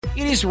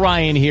It is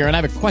Ryan here, and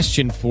I have a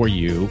question for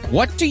you.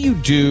 What do you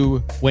do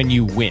when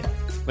you win?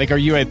 Like, are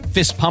you a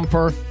fist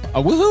pumper,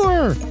 a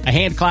woohooer, a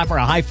hand clapper,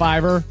 a high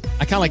fiver?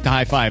 I kind of like the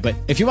high five, but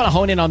if you want to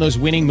hone in on those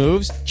winning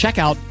moves, check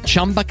out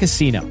Chumba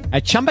Casino.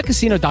 At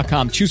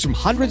ChumbaCasino.com, choose from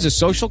hundreds of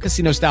social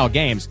casino-style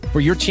games for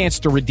your chance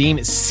to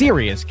redeem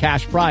serious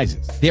cash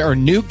prizes. There are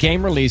new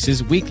game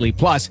releases weekly,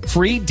 plus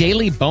free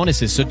daily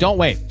bonuses. So don't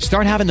wait.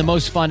 Start having the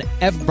most fun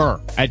ever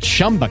at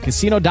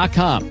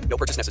ChumbaCasino.com. No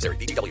purchase necessary.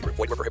 VGW Group.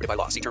 Void where prohibited by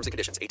law. See terms and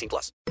conditions.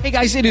 18+. Hey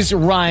guys, it is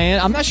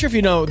Ryan. I'm not sure if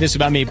you know this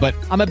about me, but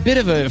I'm a bit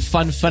of a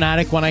fun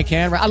fanatic when I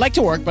can. I like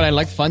to work, but I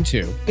like fun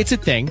too. It's a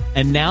thing.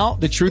 And now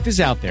the truth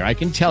is out there. I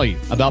can tell you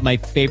about my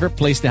favorite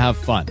place to have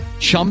fun.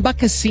 Chumba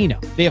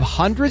Casino. They have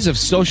hundreds of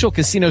social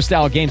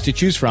casino-style games to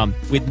choose from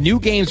with new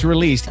games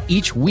released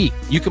each week.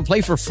 You can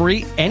play for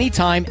free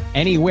anytime,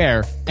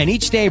 anywhere, and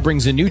each day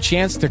brings a new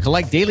chance to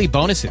collect daily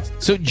bonuses.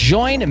 So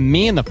join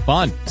me in the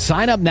fun.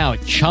 Sign up now at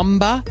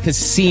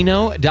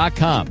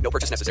ChumbaCasino.com. No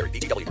purchase necessary.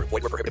 VGW Group.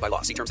 Void where prohibited by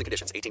law. See terms and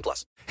conditions.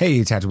 18+. Hey,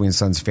 Tatooine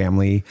Sons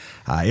family.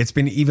 It's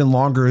been even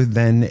longer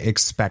than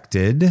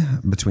expected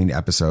between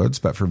episodes,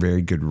 but for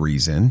very good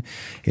reason.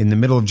 In the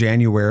middle of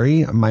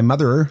January, my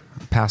mother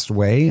passed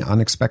away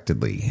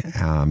unexpectedly.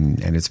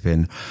 And it's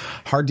been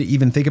hard to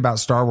even think about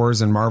Star Wars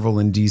and Marvel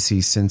and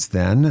DC since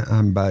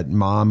then. But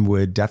Mom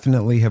would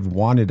definitely have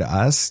wanted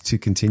us to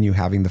continue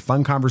having the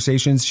fun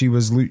conversations she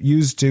was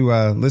used to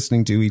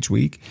listening to each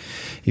week,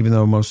 even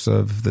though most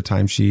of the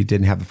time she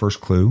didn't have the first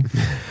clue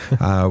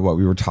what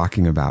we were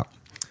talking about.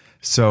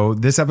 So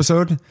this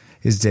episode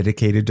is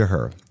dedicated to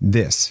her.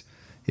 This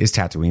is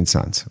Tatooine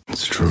Sons.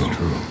 It's true.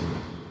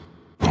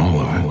 All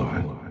of it.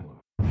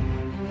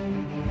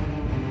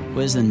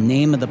 What is the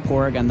name of the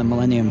Porg on the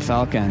Millennium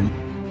Falcon?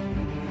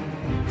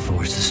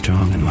 Force is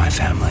strong in my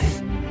family.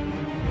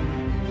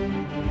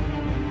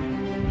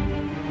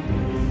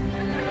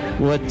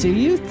 What do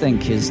you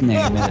think his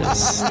name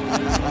is?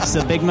 It's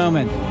a big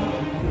moment.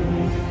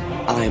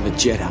 I am a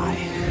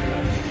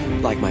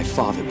Jedi, like my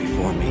father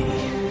before me.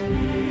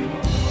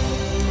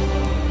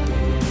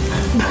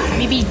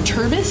 Maybe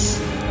Turbis?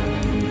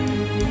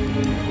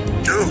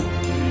 Do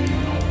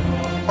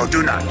or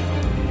do not.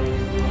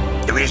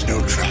 There is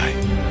no try.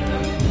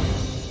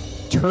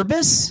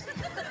 Turbis?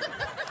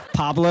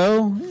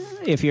 Pablo,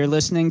 if you're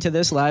listening to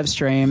this live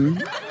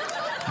stream,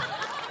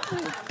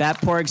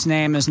 that Porg's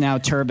name is now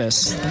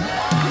Turbis.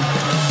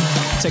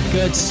 It's a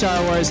good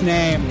Star Wars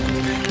name.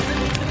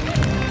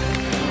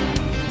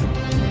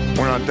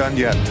 We're not done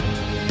yet.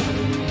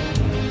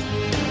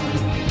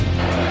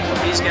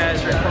 These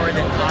guys recorded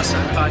an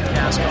awesome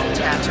podcast called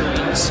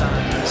Tatooine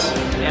Sons.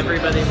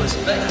 Everybody was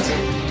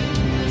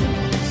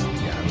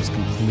Yeah, it was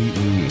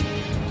completely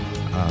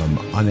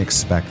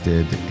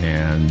unexpected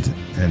and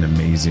an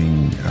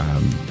amazing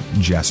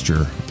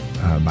gesture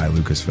by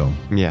Lucasfilm.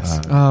 Yes.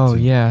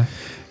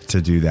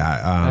 To do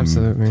that.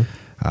 Absolutely.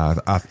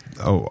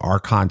 Our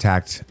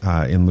contact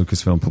in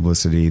Lucasfilm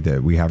Publicity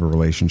that we have a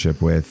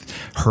relationship with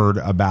heard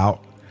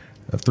about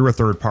through a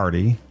third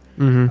party.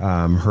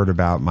 Heard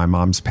about my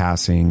mom's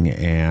passing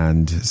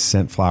and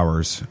sent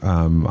flowers.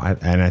 And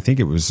I think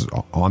it was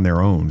on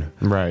their own.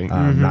 Right.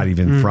 Not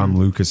even from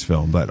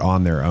Lucasfilm, but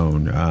on their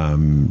own.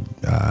 And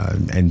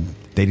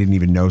they didn't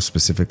even know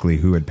specifically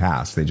who had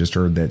passed. They just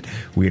heard that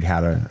we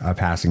had a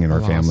passing in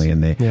our family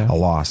and a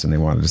loss, and they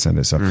wanted to send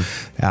it. So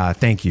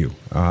thank you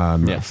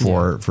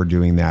for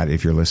doing that.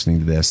 If you're listening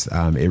to this,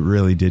 it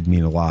really did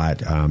mean a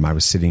lot. I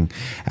was sitting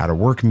at a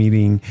work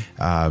meeting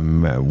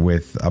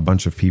with a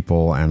bunch of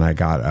people, and I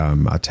got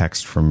a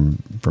text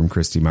from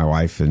Christy, my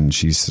wife, and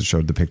she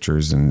showed the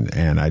pictures,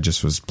 and I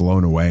just was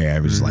blown away. I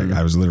was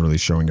I was literally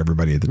showing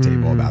everybody at the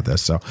table about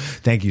this. So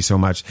thank you so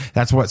much.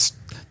 That's what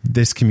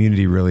this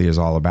community really is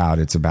all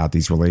about. It's about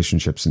these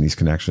relationships and these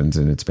connections,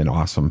 and it's been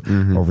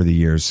awesome over the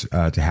years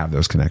to have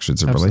those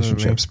connections and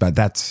relationships. But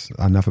that's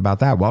enough about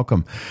that.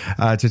 Welcome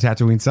to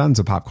Tatooine Sons,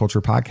 a pop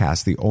culture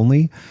podcast, the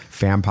only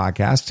fan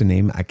podcast to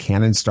name a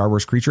canon Star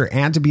Wars creature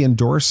and to be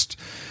endorsed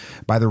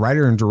by the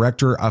writer and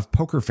director of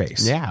Poker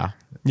Face. Yeah.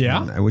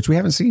 Which we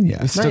haven't seen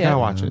yet. Still gotta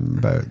watch it.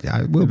 But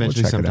we'll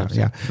check it out.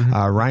 Yeah.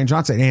 Ryan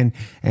Johnson.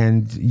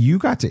 And you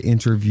got to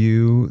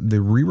interview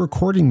the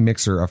re-recording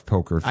mixer of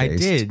Poker Face. I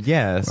did,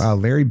 yes.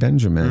 Larry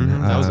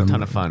Benjamin. That was a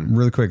ton of fun.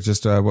 Really quick,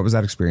 just what was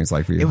that experience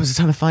like for you? It was a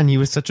ton of fun. He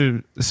was such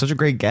a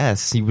great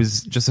guest. He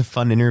was just a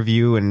fun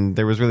interview, and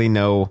there was really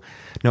no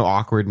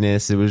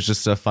awkwardness. It was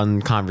just a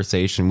fun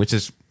conversation, which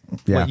is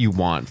what you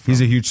want.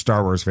 He's a huge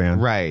Star Wars fan.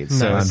 Right.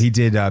 So he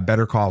did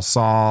Better Call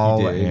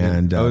Saul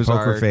and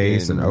Poker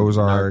Face and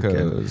Ozark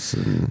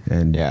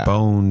and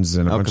Bones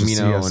and a bunch of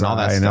CSI and all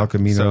that and stuff. El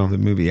Camino, So, the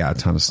movie. Yeah, a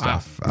ton of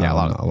stuff. A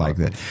lot of like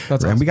that.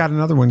 That's and we got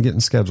another one getting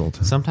scheduled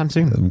sometime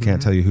soon. We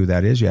can't tell you who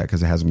that is yet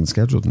because it hasn't been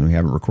scheduled and we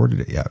haven't recorded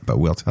it yet, but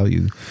we'll tell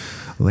you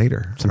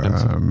later,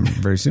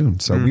 very soon.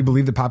 So we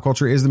believe that pop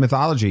culture is the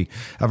mythology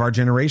of our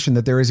generation,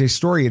 that there is a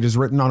story, it is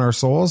written on our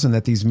souls, and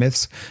that these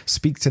myths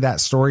speak to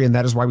that story, and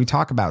that is why we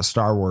talk about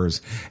Star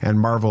Wars and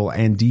Marvel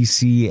and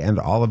DC and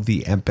all of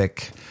the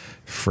epic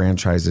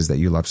franchises that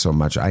you love so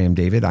much. I am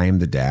David. I am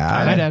the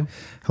dad. Hi, Dad.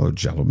 Hello,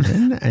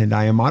 gentlemen. And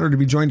I am honored to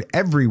be joined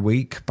every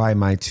week by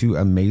my two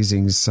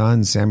amazing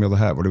sons. Samuel the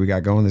Hutt, what do we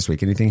got going this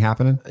week? Anything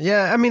happening?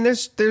 Yeah, I mean,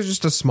 there's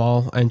just a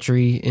small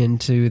entry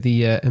into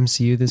the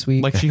MCU this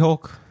week. Like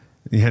She-Hulk?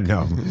 Yeah,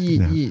 no,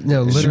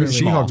 literally,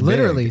 She-Hulk's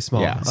literally big.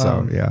 small. Yeah,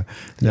 so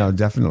no,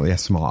 definitely a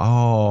small.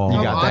 Oh,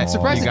 You got that. I'm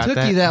surprised You it got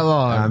took you that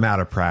long. I'm out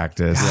of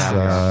practice.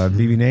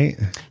 BB Nate.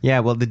 Yeah,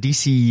 well, the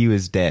DCEU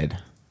is dead.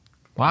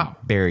 Wow,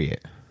 Bury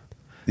it.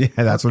 Yeah,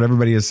 that's what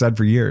everybody has said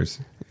for years.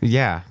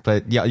 Yeah,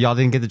 but y'all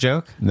didn't get the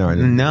joke? No, I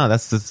didn't. No,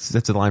 that's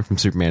a line from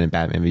Superman and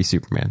Batman v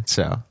Superman.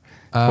 So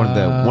one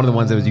of the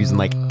ones that was used in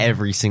like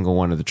every single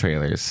one of the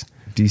trailers.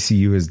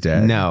 DCU is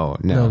dead. No.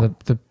 the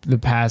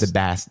past.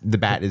 The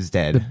bat is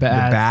dead. The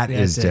bat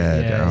is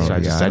dead. Yeah. Oh,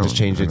 So I just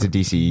changed it to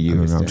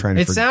DCEU. I'm trying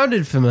to It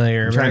sounded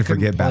familiar. I'm trying to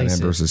forget Batman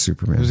versus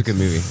Superman. It was a good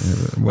movie.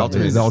 Well,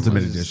 the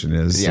Ultimate Edition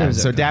is. Yeah.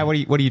 So, Dad, what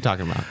are you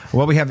talking about?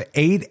 Well, we have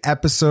 8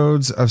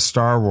 episodes of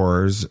Star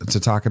Wars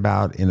to talk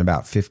about in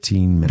about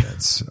 15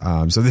 minutes.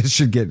 So this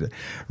should get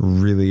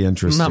really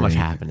interesting. Not much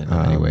happening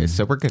anyway,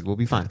 so we're good. We'll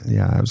be fine.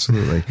 Yeah,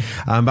 absolutely.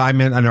 But I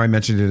know I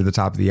mentioned it at the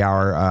top of the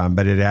hour,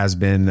 but it has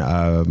been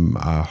a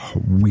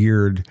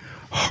weird,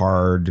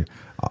 hard,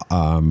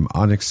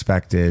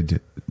 unexpected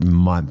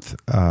month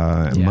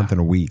and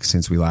a week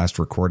since we last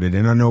recorded.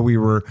 And I know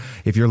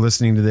if you're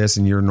listening to this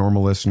and you're a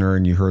normal listener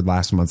and you heard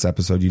last month's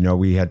episode, you know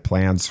we had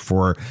plans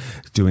for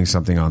doing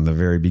something on the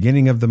very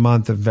beginning of the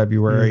month of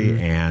February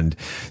and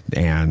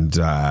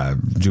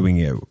doing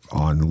it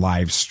on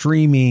live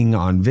streaming,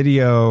 on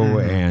video,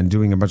 and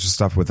doing a bunch of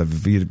stuff with a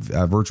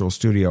virtual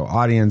studio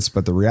audience.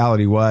 But the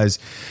reality was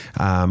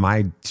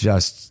I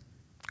just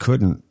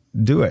couldn't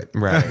do it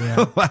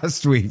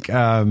last week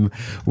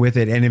with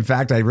it, and in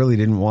fact I really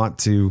didn't want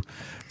to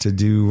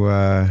do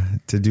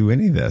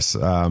any of this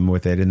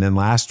with it. And then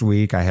last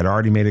week I had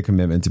already made a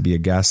commitment to be a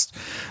guest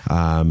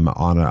on a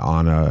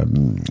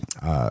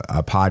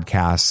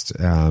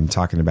podcast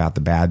talking about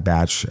the Bad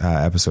Batch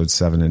episodes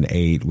 7 and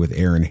 8 with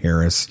Aaron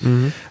Harris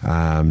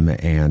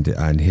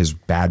and his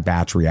Bad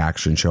Batch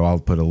reaction show. I'll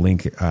put a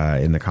link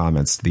in the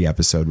comments to the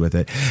episode with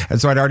it.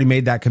 And so I'd already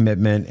made that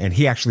commitment, and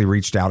he actually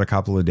reached out a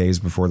couple of days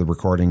before the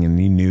recording, and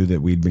he knew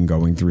that we'd been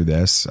going through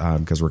this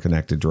because we're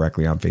connected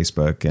directly on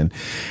Facebook, and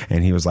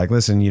he was like,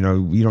 listen, you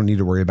don't need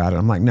to worry about it.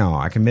 I'm like, no,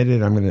 I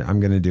committed. I'm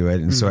gonna do it.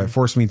 And so it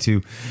forced me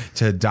to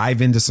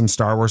dive into some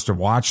Star Wars, to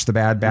watch the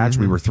Bad Batch.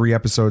 We were 3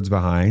 episodes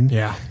behind.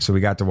 Yeah. So we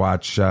got to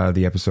watch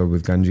the episode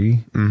with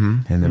Gunji,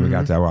 and then we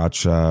got to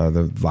watch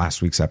the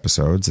last week's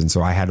episodes. And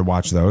so I had to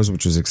watch those,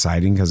 which was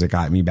exciting because it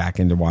got me back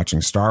into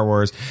watching Star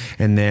Wars.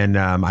 And then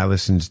I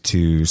listened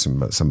to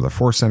some of the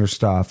Force Center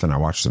stuff, and I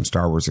watched some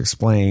Star Wars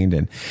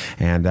Explained,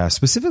 and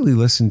specifically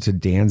listened to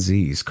Dan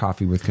Z's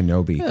Coffee with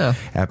Kenobi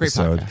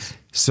episode.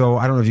 So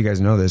I don't know if you guys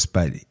know this,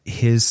 but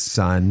his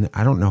son,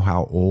 I don't know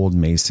how old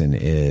Mason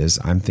is.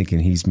 I'm thinking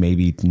he's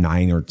maybe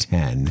 9 or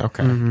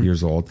 10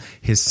 years old.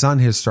 His son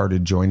has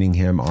started joining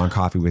him on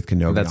Coffee with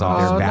Kenobi. That's on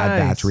awesome. their Bad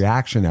Batch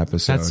reaction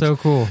episodes. That's so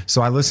cool.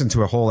 So I listened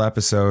to a whole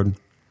episode.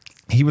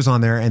 He was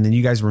on there, and then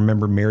you guys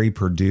remember Mary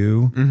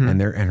Purdue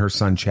and her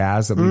son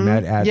Chaz that we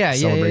met at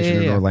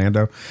Celebration in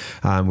Orlando,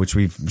 which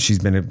she's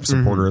been a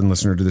supporter and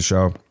listener to the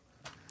show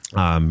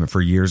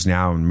for years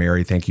now. And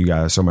Mary, thank you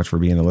guys so much for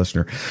being a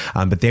listener.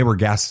 But they were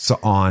guests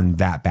on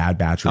that Bad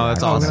Batch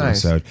that's awesome.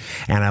 episode,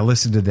 and I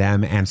listened to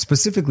them, and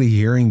specifically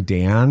hearing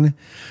Dan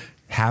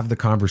have the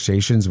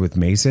conversations with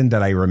Mason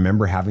that I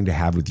remember having to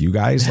have with you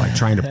guys, like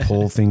trying to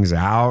pull things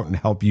out and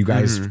help you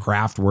guys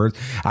craft words.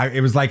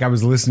 It was like I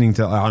was listening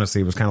to, honestly,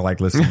 it was kind of like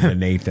listening to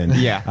Nathan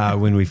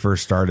when we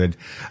first started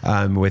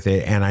with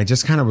it. And I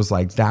just kind of was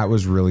like, that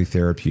was really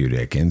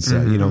therapeutic. And so,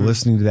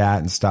 listening to that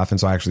and stuff. And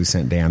so I actually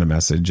sent Dan a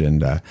message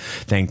and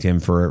thanked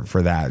him for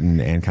that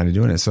and kind of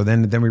doing it. So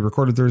then we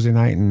recorded Thursday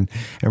night and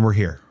we're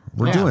here.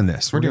 We're doing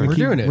this. We're doing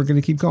it. We're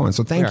going to keep going.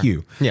 So thank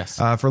you,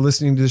 for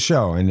listening to the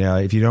show. And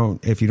if you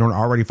don't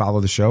already follow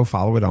the show,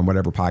 follow it on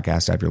whatever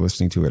podcast app you're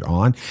listening to it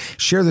on.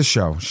 Share the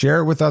show. Share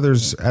it with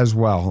others as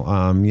well.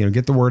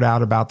 Get the word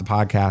out about the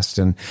podcast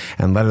and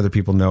let other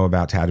people know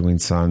about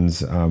Tatooine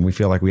Sons. We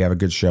feel like we have a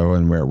good show,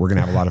 and we're going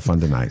to have a lot of fun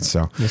tonight.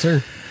 So yes,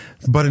 sir.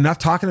 But enough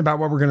talking about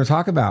what we're going to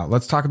talk about.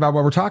 Let's talk about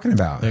what we're talking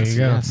about. There you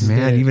go.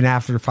 Man, even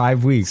after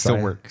 5 weeks. Still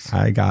works.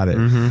 I got it.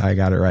 I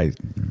got it right.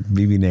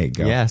 BB Nate,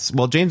 go. Yes.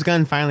 Well, James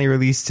Gunn finally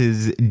released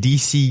his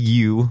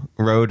DCU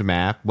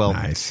roadmap. Well,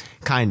 nice.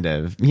 Kind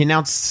of. He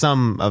announced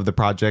some of the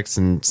projects,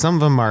 and some of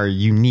them are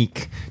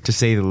unique, to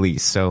say the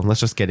least. So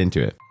let's just get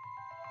into it.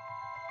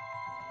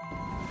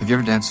 Have you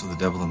ever danced with the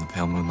devil in the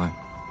pale moonlight?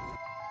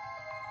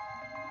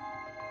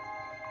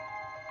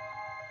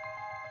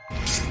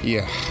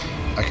 Yeah,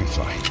 I can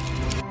fly.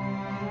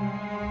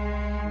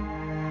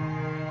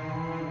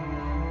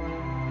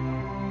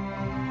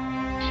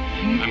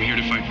 I'm here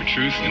to fight for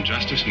truth and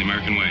justice in the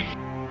American way.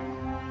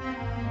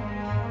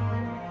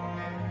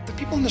 The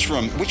people in this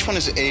room, which one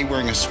is A,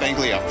 wearing a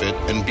spangly outfit,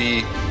 and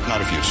B,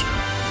 not of use?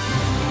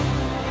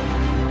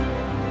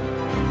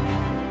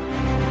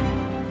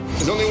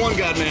 There's only one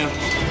God, man,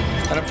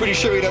 and I'm pretty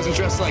sure he doesn't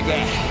dress like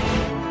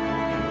that.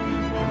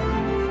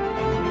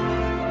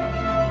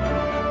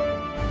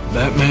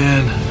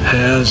 Batman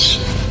has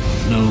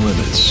no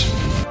limits.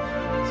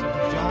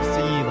 Did y'all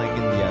see, like,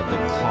 in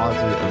the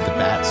closet of the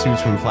bat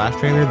suits from Flash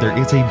trailer, there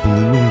is a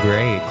blue and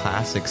gray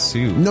classic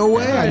suit. No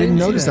way! I didn't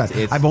notice that.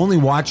 It's- I've only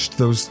watched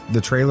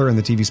the trailer and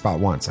the TV spot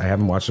once. I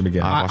haven't watched them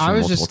again. I watched I it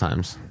was multiple just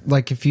times.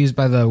 like confused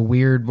by the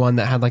weird one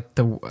that had like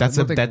the That's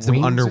like an wings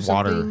or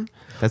underwater. something?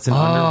 That's an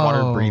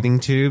underwater breathing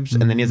tubes,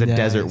 and then he has a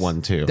desert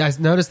one too. I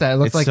noticed that. It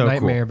looked It's like so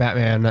Nightmare cool.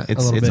 Batman.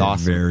 It's bit.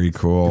 awesome. Very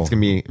cool. It's gonna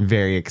be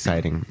very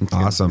exciting.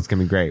 Awesome. It's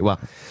gonna be great. Well,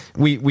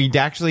 we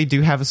actually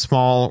do have a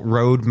small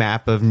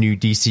roadmap of new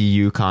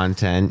DCU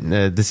content.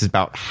 This is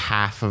about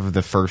half of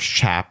the first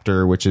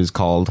chapter, which is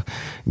called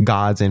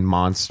Gods and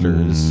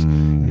Monsters.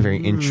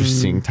 Very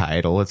interesting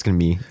title. It's gonna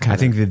be. I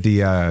think that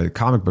the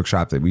comic book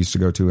shop that we used to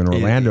go to in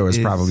Orlando is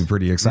probably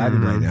pretty excited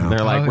right now.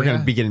 They're like, we're going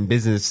to be getting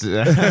business,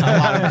 a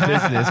lot of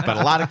business, but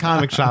a lot of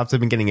comic shops have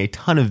been getting a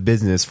ton of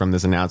business from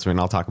this announcement.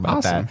 I'll talk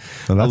about that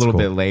a little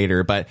bit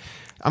later. But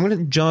I'm going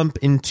to jump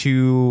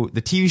into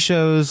the TV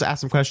shows,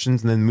 ask some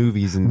questions, and then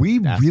movies. And we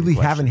really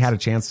haven't had a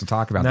chance to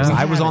talk about this.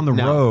 I was on the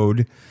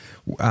road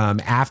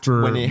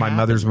after my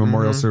mother's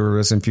memorial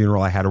service and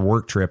funeral. I had a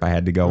work trip I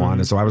had to go on,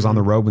 and so I was on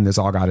the road when this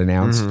all got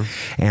announced.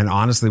 And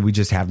honestly, we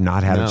just have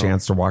not had a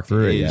chance to walk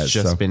through it yet.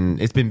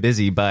 It's been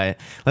busy, but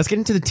let's get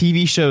into the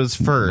TV shows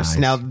first.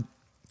 Now,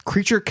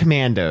 Creature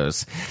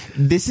Commandos.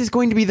 This is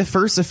going to be the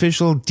first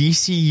official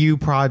DCU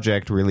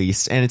project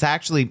released, and it's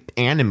actually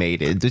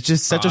animated. It's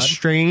just such a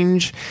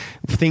strange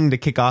thing to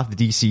kick off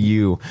the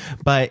DCU,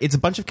 but it's a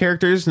bunch of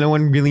characters no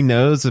one really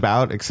knows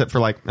about except for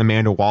like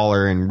Amanda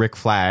Waller and Rick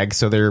Flag,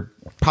 so they're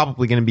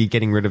probably going to be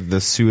getting rid of the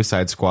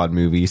Suicide Squad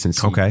movie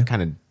since he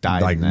kind of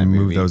died in that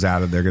move movie. those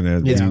out of. They're going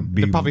to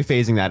be they're probably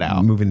phasing that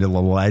out. Moving to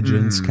the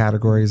Legends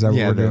category. Is that what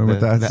we're doing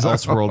with that? The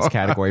Elseworlds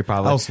category,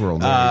 probably.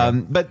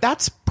 Elseworlds. But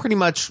that's pretty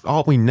much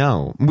all we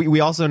know. We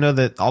also know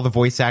that all the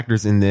voice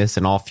actors in this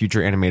and all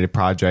future animated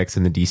projects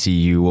in the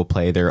DCU will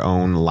play their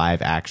own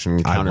live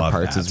action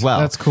counterparts as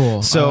well. That's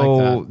cool.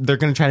 So they're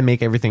going to try to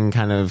make everything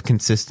kind of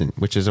consistent,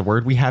 which is a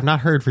word we have not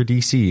heard for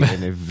DC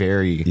in a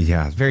very,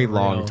 very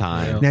long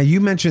time. Now,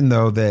 you mentioned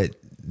though that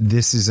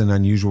this is an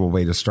unusual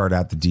way to start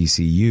out the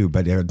DCU,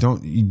 but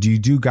do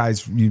you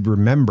guys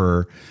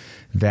remember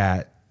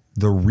that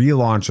the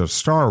relaunch of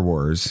Star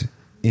Wars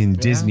in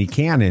Disney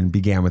canon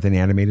began with an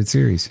animated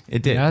series?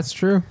 It did. Yeah, that's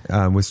true.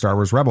 With Star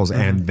Wars Rebels,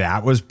 and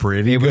that was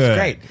pretty good. It was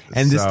great.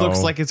 And this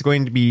looks like it's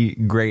going to be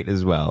great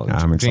as well.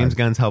 James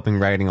Gunn's helping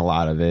writing a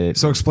lot of it.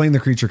 So explain the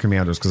Creature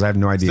Commandos, because I have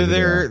no idea.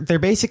 So they're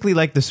basically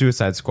like the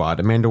Suicide Squad.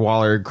 Amanda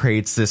Waller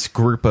creates this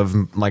group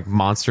of like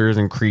monsters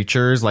and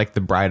creatures, like the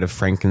Bride of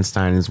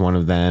Frankenstein is one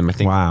of them. I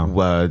think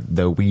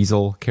the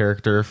Weasel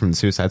character from the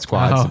Suicide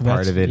Squad is a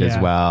part of it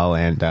as well.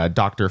 And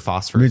Dr.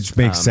 Phosphorus. Which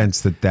makes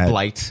sense that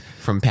Blight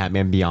from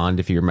Batman Beyond,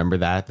 if you remember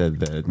that,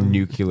 the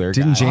nuclear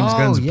Didn't guy. James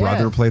Gunn's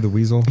brother play the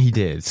Weasel? He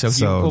did.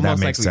 So that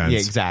makes sense. Yeah,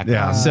 exactly.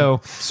 Yeah.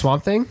 So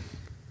Swamp Thing?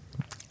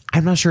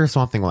 I'm not sure if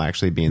Swamp Thing will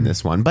actually be in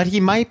this one, but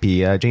he might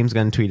be. James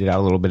Gunn tweeted out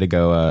a little bit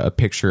ago a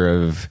picture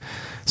of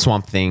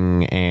Swamp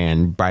Thing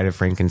and Bride of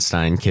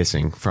Frankenstein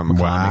kissing from a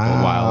comic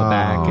a while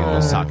back, and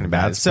was talking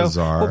about it. So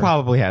bizarre. We'll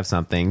probably have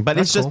something, but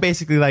it's just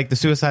basically like the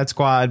Suicide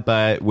Squad,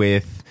 but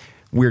with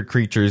weird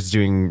creatures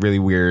doing really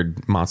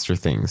weird monster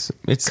things.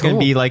 It's going to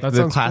be like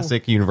the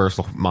classic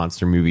Universal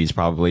monster movies,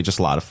 probably just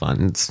a lot of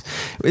fun.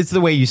 It's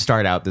the way you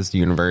start out this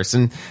universe.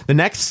 And the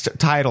next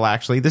title,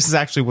 this is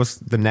actually what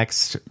the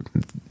next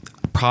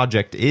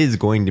project is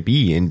going to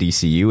be in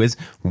DCU, is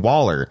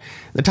Waller.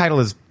 The title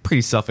is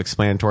pretty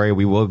self-explanatory.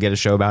 We will get a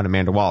show about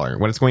Amanda Waller.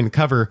 What it's going to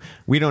cover,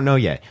 we don't know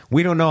yet.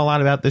 We don't know a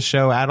lot about this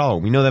show at all.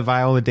 We know that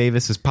Viola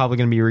Davis is probably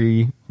going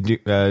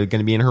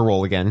to be in her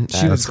role again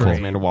as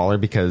Amanda Waller,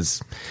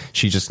 because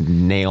she just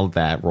nailed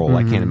that role.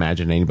 I can't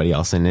imagine anybody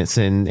else in it.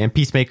 And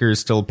Peacemaker is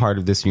still part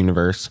of this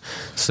universe.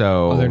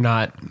 So they're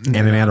not. And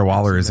Amanda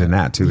Waller is in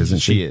that too, isn't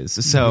she? She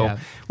is. So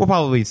we'll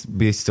probably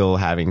be still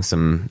having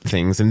some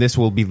things, and this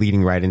will be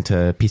leading right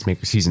into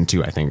Peacemaker season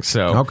 2, I think.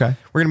 So we're going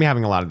to be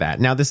having a lot of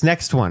that. Now, this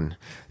next one,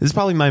 this is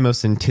probably my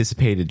most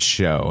anticipated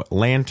show,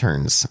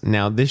 Lanterns.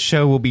 Now, this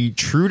show will be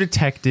True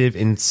Detective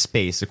in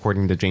space,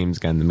 according to James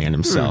Gunn, the man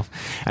himself.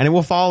 And it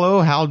will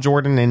follow Hal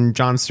Jordan and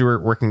Jon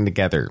Stewart working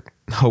together.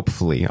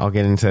 Hopefully. I'll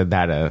get into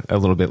that a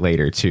little bit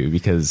later, too,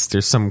 because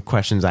there's some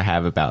questions I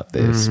have about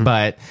this.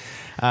 But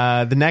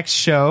the next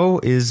show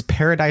is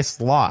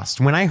Paradise Lost.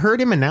 When I heard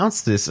him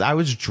announce this, I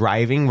was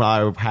driving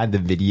while I had the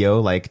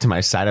video to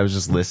my side. I was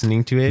just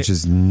listening to it. Which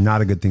is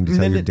not a good thing to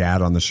tell your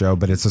dad on the show,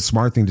 but it's a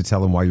smart thing to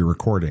tell him while you're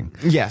recording.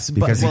 Yes,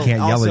 because he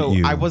can't yell at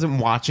you. I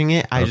wasn't watching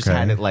it. I just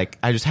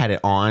had it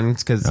on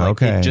because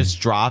it just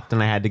dropped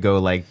and I had to go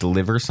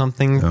deliver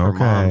something for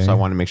mom. So I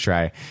wanted to make sure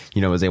I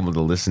was able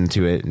to listen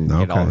to it and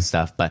get all the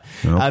stuff. But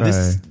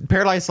this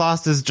Paradise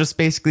Lost is just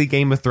basically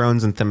Game of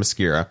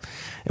Themyscira.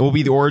 It will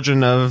be the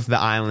origin of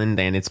the island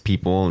and its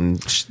people,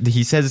 and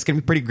he says it's going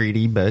to be pretty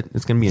greedy, but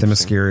it's going to be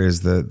interesting. Themyscira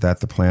is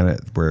the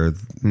planet where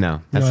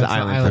that's the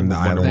island from the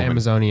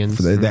Amazonians.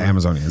 The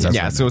Amazonians.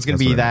 Yeah, so it's going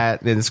to be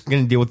that, and it's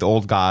going to deal with the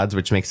old gods,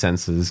 which makes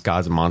sense as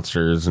gods and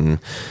monsters, and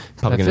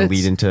probably going to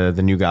lead into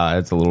the new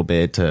gods a little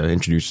bit to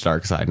introduce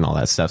Darkseid and all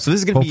that stuff. So this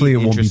is going to be hopefully it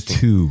won't be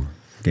too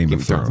Game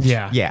of Thrones.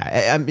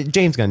 Yeah.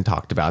 James Gunn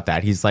talked about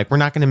that. He's like, we're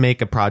not going to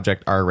make a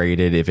project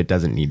R-rated if it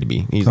doesn't need to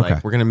be. He's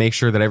like, we're going to make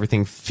sure that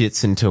everything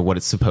fits into what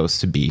it's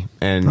supposed to be.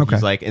 And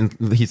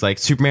he's like,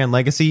 Superman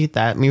Legacy,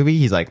 that movie.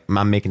 He's like,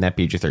 I'm making that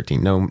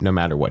PG-13, no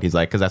matter what. He's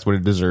like, because that's what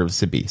it deserves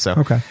to be.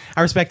 So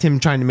I respect him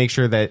trying to make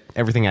sure that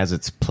everything has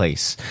its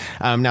place.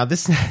 Now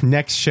this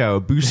next show,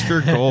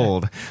 Booster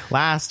Gold,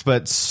 last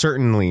but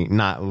certainly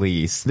not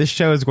least, this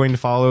show is going to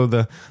follow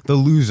the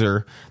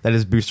loser that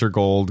is Booster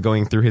Gold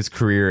going through his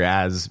career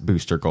as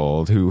Booster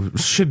Gold, who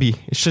should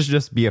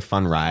just be a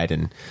fun ride.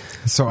 And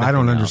so I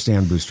don't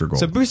understand Booster Gold.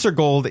 So Booster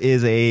Gold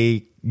is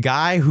a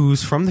guy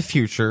who's from the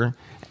future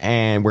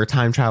and where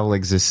time travel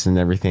exists and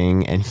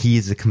everything, and he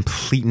is a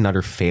complete and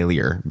utter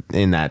failure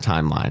in that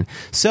timeline.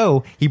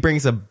 So he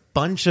brings a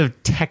bunch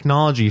of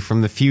technology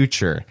from the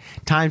future,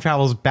 time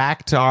travels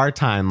back to our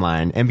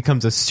timeline, and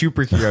becomes a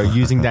superhero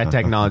using that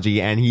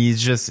technology. And he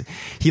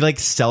like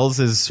sells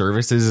his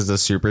services as a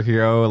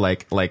superhero,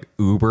 like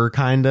Uber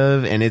kind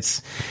of. And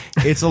it's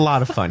a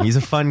lot of fun. He's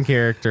a fun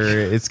character.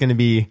 It's going to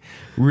be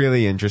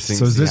really interesting.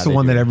 So is this the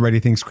one that everybody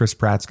thinks Chris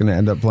Pratt's going to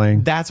end up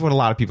playing? That's what a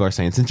lot of people are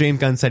saying. Since James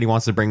Gunn said he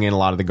wants to bring in a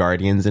lot of the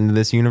Guardians into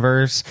this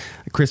universe,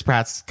 Chris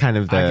Pratt's kind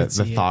of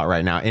the thought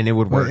right now, and it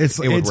would work. It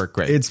would work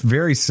great. It's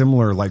very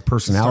similar, like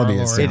personality.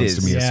 It is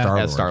to me,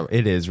 Star-Lord.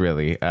 It is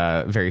really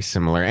very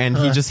similar, and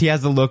he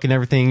has the look and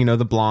everything. You know,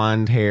 the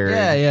blonde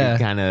hair,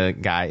 kind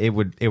of guy. It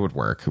would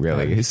work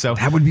really. So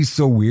that would be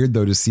so weird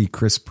though to see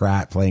Chris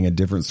Pratt playing a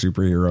different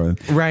superhero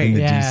in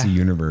the DC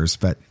universe.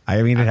 But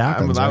I mean, it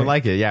happens. I would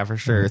like it, yeah, for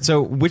sure.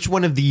 So, which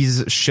one of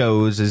these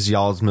shows is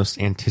y'all's most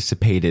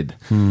anticipated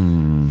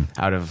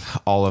out of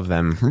all of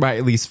them? Right,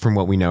 at least from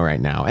what we know right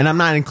now. And I'm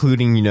not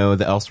including, the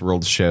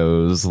Elseworld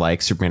shows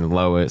like Superman and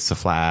Lois, The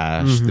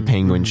Flash, The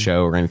Penguin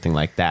Show, or anything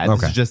like that.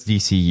 This is just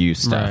DCU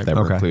stuff that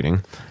we're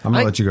including. I'm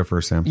gonna let you go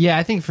first, Sam. Yeah,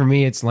 I think for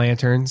me it's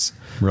Lanterns.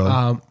 Really?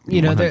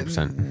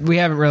 100%. We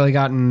haven't really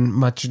gotten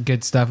much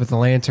good stuff with the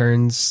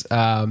Lanterns,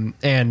 and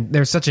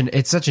there's such an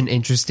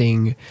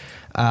interesting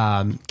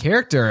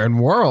character and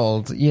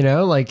world,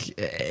 like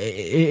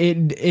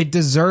it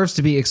deserves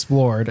to be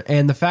explored.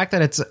 And the fact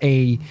that it's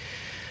a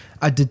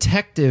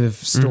detective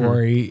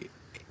story,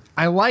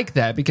 I like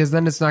that, because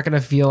then it's not going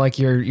to feel like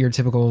your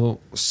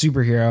typical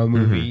superhero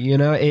movie.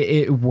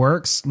 It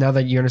works now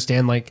that you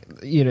understand,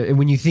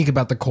 when you think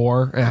about the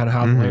core and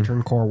how the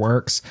Lantern Corps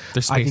works.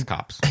 They're space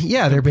cops.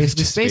 Yeah, they're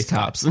basically space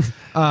cops,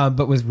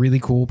 but with really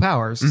cool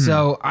powers.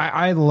 So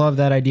I love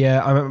that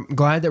idea. I'm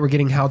glad that we're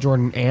getting Hal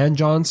Jordan and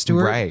Jon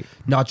Stewart, right?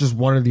 Not just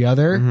one or the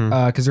other,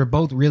 because they're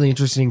both really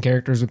interesting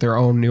characters with their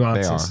own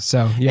nuances. They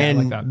are. So yeah, and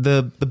I like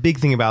that. The big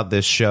thing about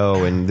this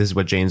show, and this is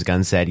what James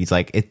Gunn said, he's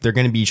like, they're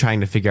going to be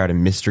trying to figure out a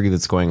mystery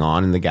that's going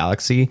on in the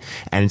galaxy,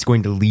 and it's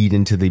going to lead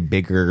into the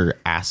bigger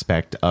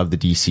aspect of the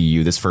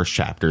DCU. This first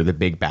chapter, the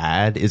big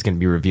bad, is going to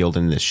be revealed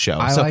in this show.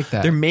 I like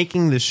that. They're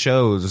making the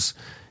shows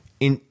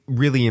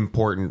really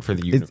important for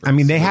the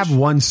universe. They have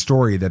one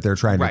story that they're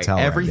trying to tell.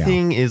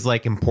 Everything is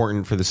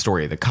important for the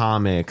story. The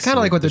comics, kind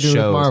of like what they're doing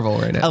with Marvel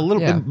right now. A little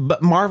bit,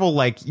 but Marvel,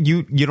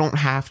 you don't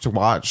have to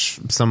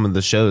watch some of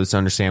the shows to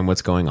understand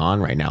what's going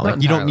on right now.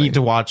 You don't need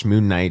to watch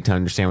Moon Knight to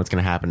understand what's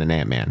going to happen in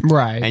Ant-Man,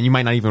 right? And you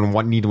might not even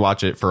need to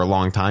watch it for a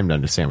long time to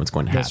understand what's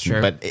going to happen. That's true.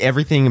 But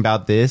everything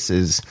about this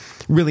is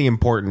really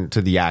important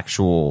to the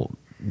actual,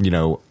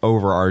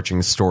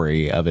 overarching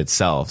story of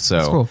itself. So.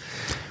 That's cool.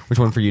 Which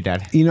one for you,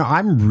 Dad?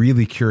 I'm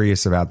really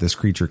curious about this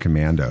Creature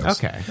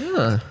Commandos. Okay.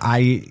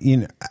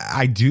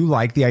 I do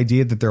like the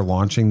idea that they're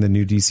launching the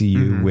new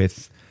DCU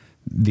with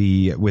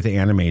the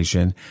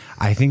animation.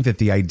 I think that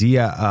the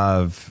idea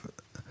of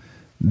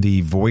the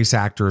voice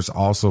actors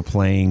also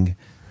playing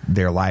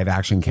their live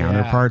action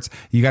counterparts.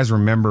 You guys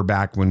remember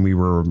back when we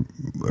were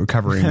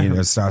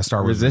covering Star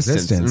Wars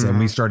Resistance, and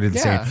we started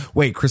saying,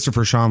 wait,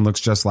 Christopher Sean looks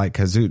just like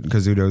Kazuto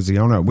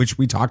Xiono, which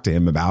we talked to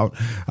him about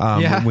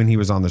when he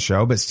was on the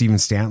show. But Stephen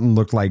Stanton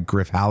looked like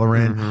Griff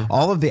Halloran.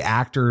 All of the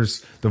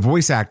actors, the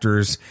voice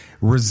actors,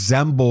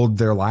 resembled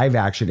their live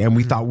action, and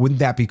we thought, wouldn't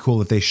that be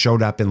cool if they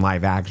showed up in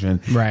live action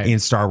in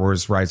Star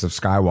Wars Rise of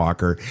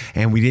Skywalker?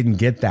 And we didn't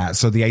get that.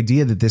 So the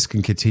idea that this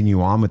can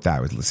continue on with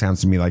that, it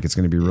sounds to me like it's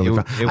going to be really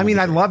fun.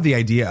 I love the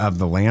idea of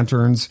the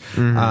Lanterns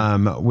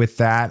with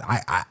that.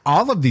 I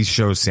all of these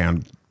shows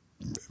sound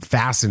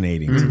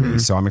fascinating to me,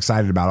 so I'm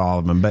excited about all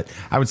of them. But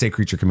I would say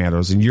Creature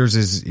Commandos, and yours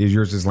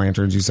is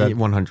Lanterns. You said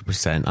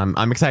 100%.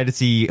 I'm excited to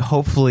see,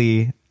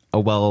 hopefully, a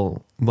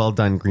well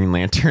done Green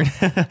Lantern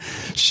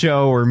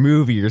show or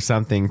movie or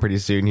something pretty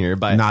soon here,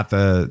 but not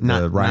the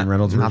Ryan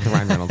Reynolds version. Not the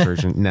Ryan Reynolds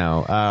version.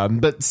 No.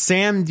 But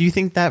Sam, do you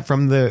think that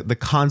from the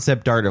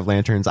concept art of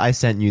Lanterns, I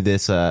sent you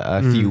this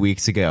a few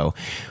weeks ago,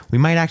 we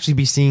might actually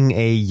be seeing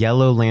a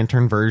Yellow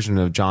Lantern version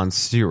of Jon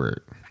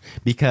Stewart?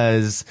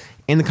 Because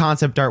in the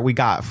concept art we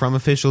got from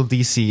official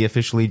DC,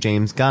 officially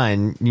James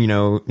Gunn, you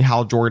know,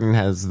 Hal Jordan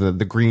has the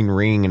green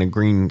ring and a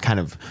green kind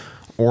of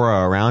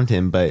aura around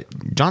him, but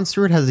John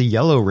Stewart has a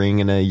yellow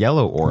ring and a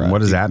yellow aura.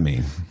 What does that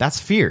mean? That's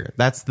fear.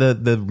 That's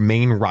the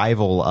main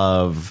rival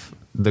of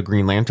the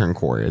Green Lantern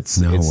Corps. It's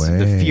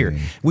the fear,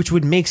 which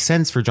would make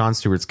sense for John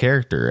Stewart's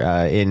character.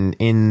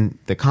 In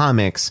the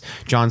comics,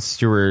 John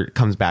Stewart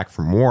comes back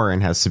from war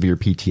and has severe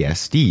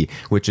PTSD,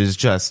 which is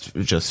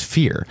just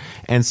fear.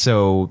 And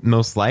so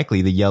most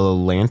likely the Yellow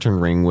Lantern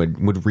ring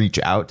would reach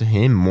out to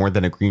him more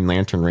than a Green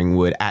Lantern ring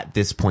would at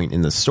this point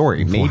in the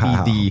story.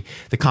 Maybe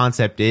the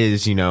concept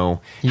is, you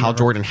know, Hal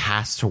Jordan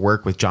has to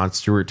work with John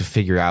Stewart to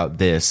figure out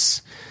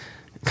this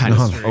kind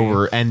of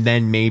over, and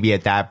then maybe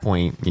at that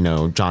point, you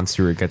know, John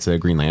Stewart gets a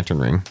Green Lantern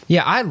ring.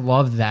 Yeah, I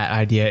love that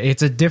idea.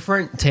 It's a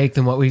different take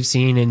than what we've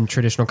seen in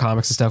traditional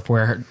comics and stuff,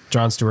 where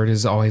John Stewart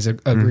is always a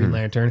Green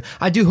Lantern.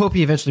 I do hope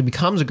he eventually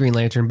becomes a Green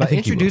Lantern, but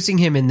introducing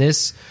him in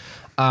this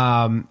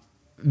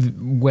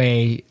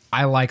way,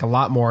 I like a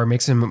lot more. It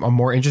makes him a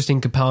more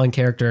interesting, compelling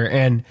character.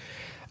 And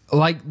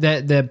like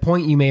the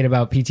point you made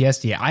about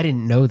PTSD, I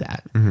didn't know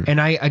that, and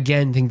I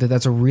again think that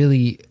that's a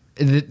really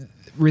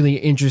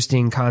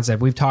interesting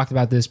concept. We've talked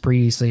about this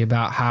previously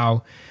about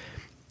how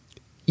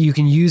you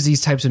can use these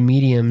types of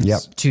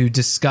mediums to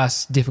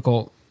discuss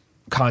difficult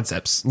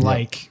concepts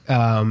like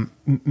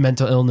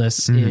mental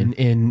illness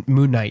in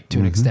Moon Knight to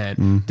an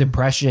extent,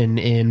 depression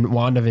in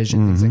WandaVision,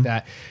 things like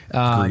that,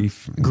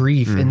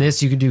 grief. In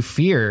this, you could do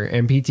fear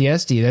and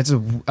PTSD. That's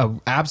a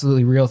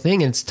absolutely real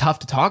thing, and it's tough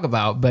to talk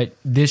about, but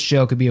this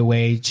show could be a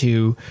way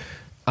to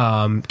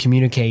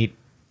communicate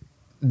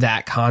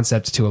that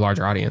concept to a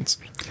larger audience.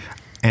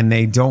 And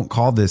they don't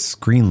call this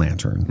Green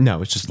Lantern.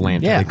 No, it's just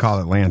Lantern. They call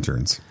it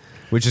Lanterns,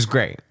 which is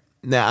great.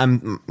 So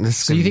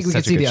you think we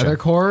could see the other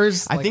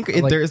cores? I think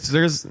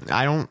there's.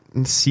 I don't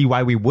see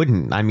why we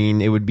wouldn't. I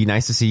mean, it would be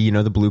nice to see, you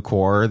know, the Blue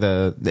Corps.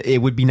 It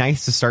would be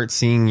nice to start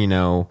seeing, you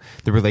know,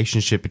 the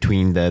relationship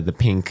between the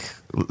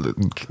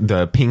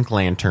Pink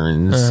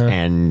Lanterns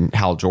and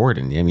Hal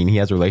Jordan. I mean, he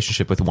has a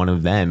relationship with one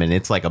of them, and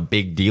it's like a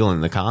big deal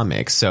in the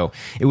comics. So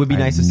it would be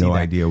nice to see. No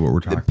idea what we're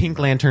talking about. The Pink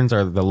Lanterns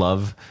are the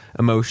love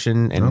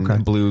emotion,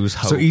 and blue's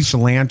hope. So each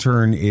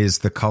lantern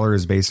the color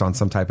is based on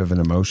some type of an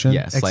emotion.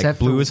 Yes, except like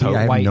blue is hope.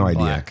 I have no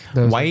idea.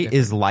 White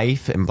is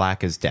life, and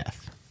black is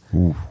death.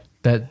 Ooh.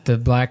 The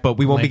black, but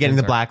we won't be getting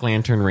the Black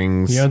Lantern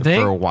rings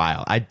for a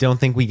while. I don't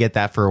think we get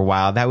that for a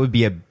while. That would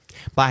be a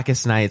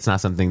Blackest Night. It's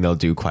not something they'll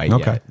do quite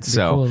yet.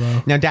 So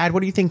cool, now, Dad,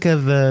 what do you think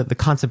of the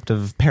concept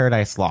of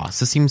Paradise Lost?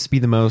 This seems to be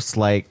the most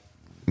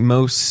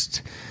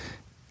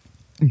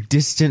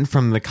distant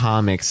from the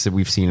comics that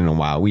we've seen in a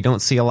while. We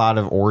don't see a lot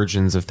of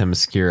origins of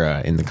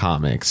Themyscira in the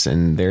comics,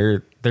 and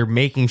they're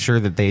making sure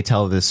that they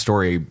tell this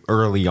story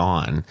early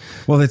on.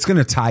 Well, it's going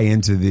to tie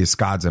into this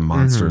gods and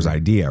monsters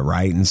idea,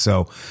 right? And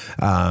so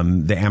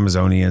the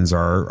Amazonians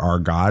are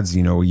gods.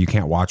 You know, you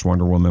can't watch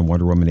Wonder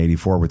Woman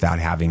 84 without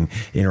having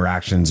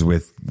interactions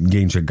with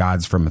ancient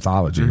gods from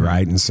mythology,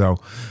 right? And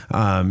so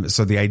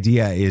the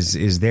idea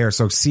is there.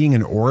 So seeing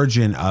an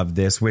origin of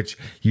this, which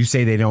you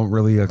say they don't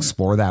really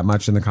explore that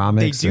much in the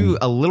comics. They do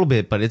a little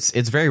bit, but it's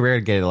very rare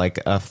to get like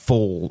a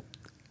full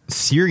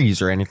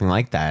series or anything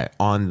like that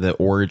on the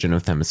origin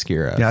of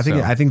Themyscira. Yeah,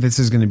 I think this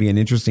is going to be an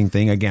interesting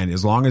thing. Again,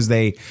 as long as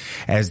they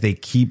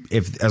keep it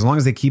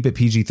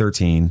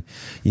PG-13,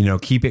 you know,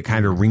 keep it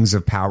kind of Rings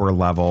of Power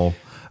level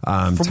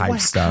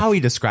type stuff. How he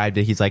described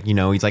it, he's like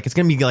it's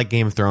going to be like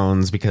Game of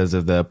Thrones because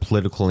of the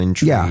political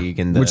intrigue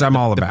and which I'm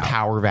all about, the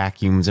power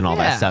vacuums and all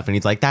that stuff. And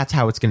he's like, that's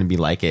how it's going to be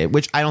like it.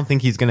 Which I don't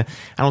think he's going to.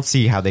 I don't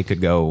see how they could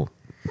go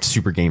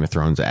super Game of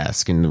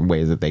Thrones-esque in the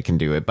way that they can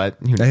do it, but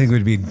I think it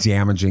would be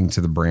damaging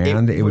to the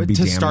brand. It would be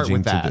to damaging start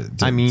with that.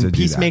 I mean,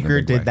 Peacemaker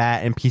did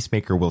that, and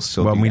Peacemaker will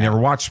still. Well, do we that. never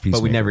watched Peacemaker,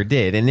 but we never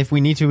did. And if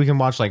we need to, we can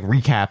watch like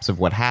recaps of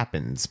what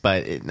happens.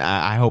 But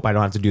I hope I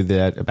don't have to do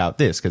that about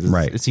this because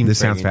it seems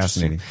sounds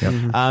fascinating.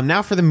 Yep.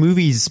 Now for the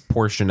movies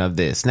portion of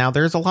this. Now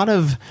there's a lot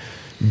of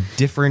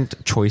different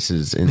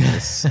choices in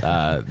this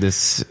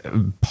this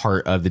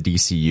part of the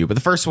DCU, but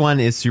the first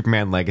one is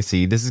Superman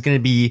Legacy. This is going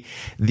to be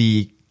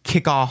the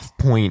kickoff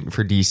point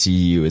for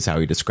DCU is how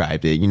he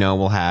described it. You know,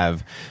 we'll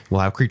have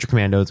Creature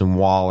Commandos and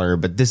Waller,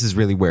 but this is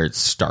really where it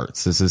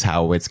starts. This is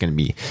how it's going to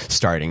be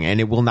starting, and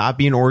it will not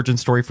be an origin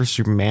story for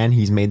Superman.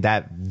 He's made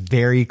that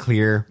very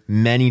clear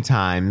many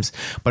times,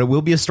 but it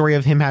will be a story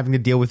of him having to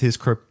deal with his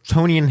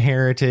Kryptonian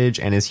heritage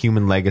and his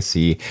human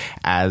legacy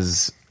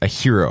as a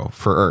hero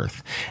for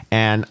Earth.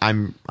 And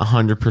I'm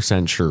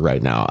 100% sure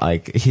right now,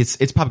 like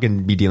it's probably going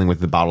to be dealing with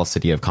the Bottle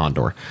City of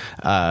Condor.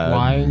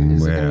 Why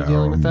is it going to be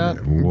dealing with that?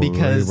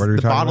 Because the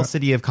Bottle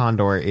City of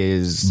Condor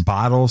is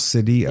Bottle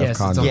City of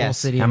Condor.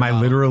 Yes. Am I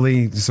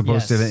literally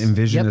supposed to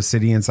envision a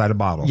city inside a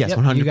bottle? Yes,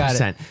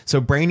 100%.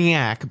 So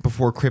Brainiac,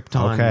 before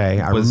Krypton,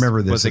 I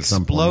remember this was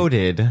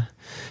exploded.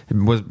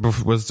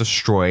 Was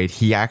destroyed.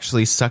 He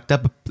actually sucked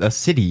up a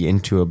city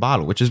into a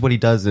bottle, which is what he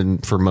does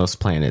for most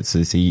planets.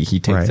 Is he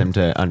takes them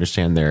to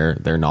understand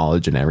their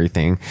knowledge and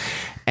everything.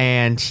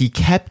 and he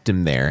kept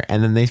him there.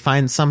 And then they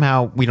find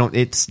somehow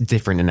it's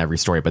different in every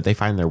story, but they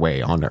find their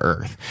way onto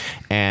Earth.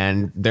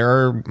 And there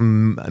are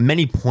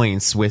many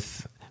points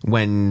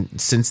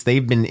since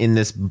they've been in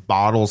this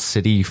bottle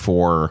city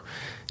for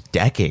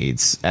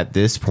decades at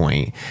this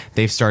point,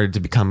 they've started to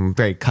become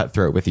very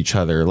cutthroat with each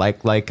other,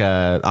 like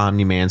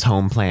Omni-Man's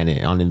home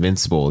planet on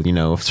Invincible,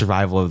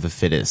 survival of the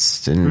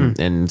fittest,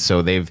 and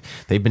so they've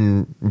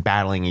been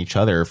battling each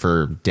other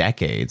for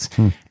decades.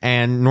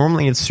 And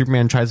normally it's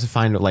Superman tries to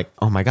find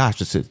oh my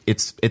gosh,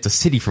 it's a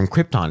city from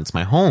Krypton, it's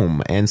my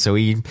home, and so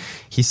he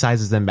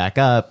sizes them back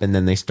up, and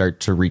then they start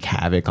to wreak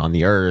havoc on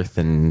the Earth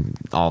and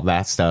all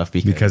that stuff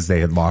because they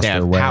had lost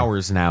their way.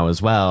 Powers now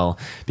as well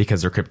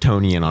because they're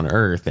Kryptonian on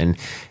Earth. And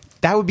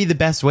that would be the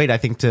best way, I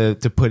think, to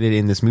put it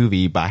in this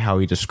movie by how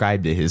he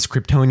described it. His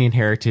Kryptonian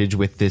heritage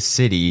with this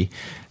city,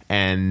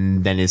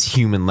 and then his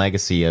human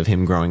legacy of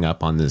him growing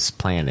up on this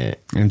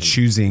planet. And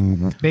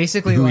choosing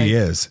basically who he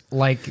is.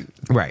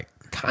 Right.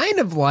 Kind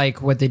of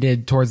like what they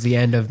did towards the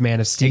end of Man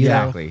of Steel.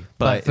 Exactly.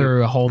 But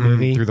through a whole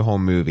movie. Through the whole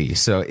movie.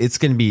 So it's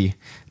going to be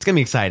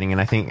exciting. And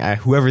I think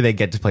whoever they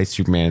get to play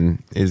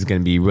Superman is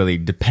going to be really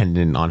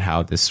dependent on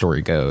how this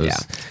story goes. Yeah.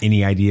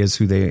 Any ideas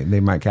who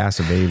they might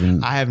cast? I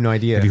have no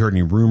idea. Have you heard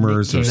any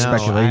rumors or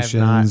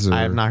speculations?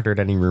 I have not heard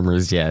any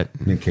rumors yet.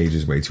 Nick Cage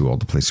is way too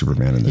old to play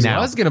Superman in this. He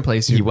was going to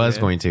play Superman. He was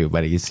going to,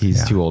 but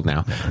he's too old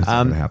now.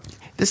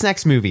 This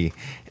next movie,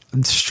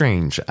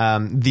 strange.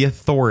 The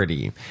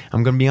Authority.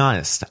 I'm going to be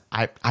honest.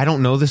 I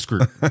don't know this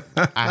group.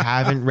 I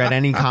haven't read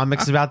any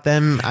comics about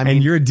them.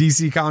 And you're a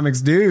DC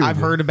Comics dude. I've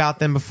heard about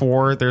them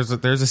before. There's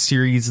a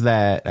series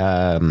that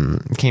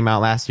came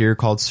out last year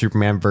called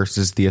Superman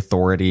versus the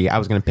Authority. I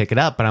was going to pick it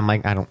up, but I'm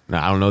like, I don't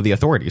know the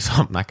Authority, so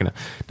I'm not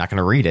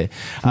gonna read it.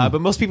 But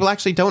most people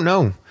actually don't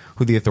know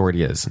who the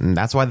Authority is, and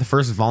that's why the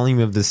first volume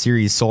of the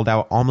series sold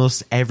out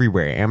almost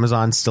everywhere.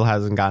 Amazon still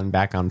hasn't gotten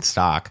back on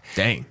stock.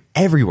 Dang.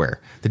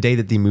 Everywhere. The day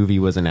that the movie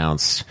was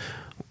announced,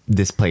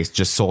 this place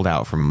just sold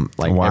out from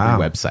every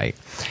website.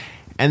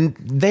 And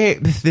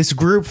this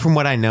group, from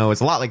what I know,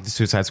 is a lot like the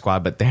Suicide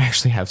Squad, but they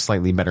actually have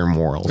slightly better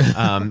morals.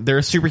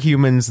 They're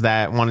superhumans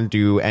that want to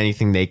do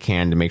anything they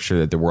can to make sure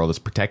that the world is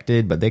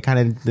protected, but they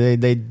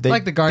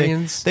like the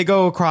Guardians. They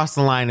go across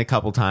the line a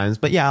couple times,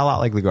 but yeah, a lot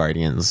like the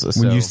Guardians. So.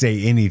 When you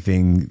say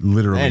anything,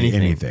 literally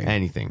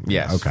anything.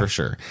 Yes, okay. For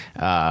sure.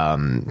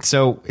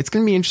 So it's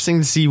going to be interesting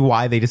to see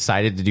why they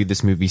decided to do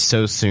this movie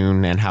so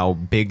soon and how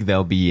big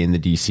they'll be in the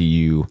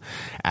DCU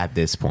at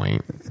this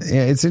point.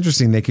 Yeah, it's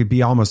interesting. They could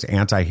be almost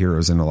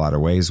anti-heroes in a lot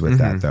of ways with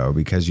that, though,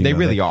 because they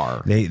really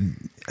are.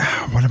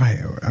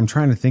 I'm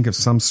trying to think of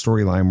some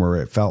storyline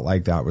where it felt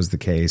like that was the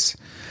case.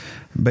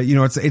 But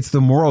it's the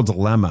moral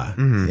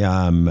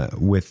dilemma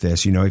with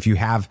this. If you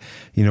have,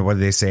 what do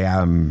they say?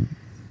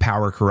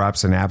 Power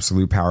corrupts and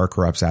absolute power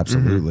corrupts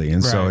absolutely.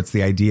 And so it's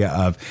the idea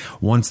of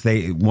once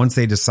they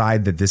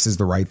decide that this is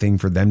the right thing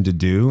for them to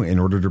do in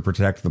order to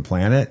protect the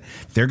planet,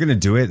 they're going to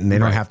do it, and they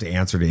don't have to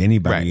answer to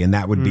anybody. And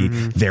that would be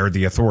they're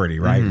the authority,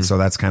 right? So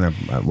that's kind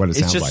of what it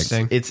sounds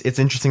like. It's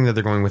interesting that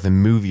they're going with a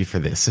movie for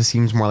this. It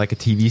seems more like a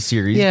TV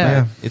series.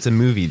 Yeah, but it's a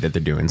movie that they're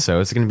doing,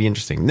 so it's going to be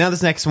interesting. Now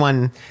this next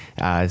one,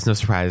 it's no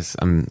surprise.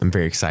 I'm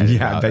very excited.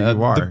 Yeah, about. I bet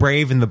you are. The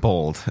Brave and the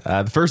Bold.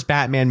 The first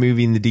Batman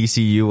movie in the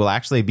DCU will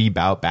actually be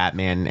about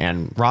Batman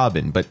and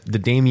Robin, but the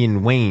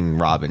Damian Wayne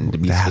Robin, to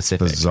be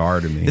specific. That's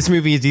bizarre to me. This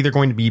movie is either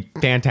going to be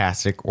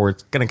fantastic or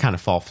it's going to kind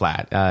of fall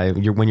flat.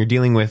 When you're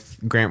dealing with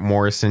Grant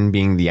Morrison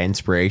being the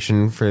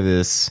inspiration for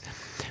this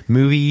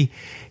movie,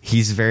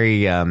 he's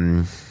very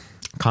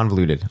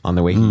convoluted on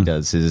the way he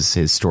does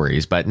his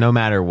stories. But no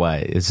matter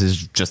what, this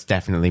is just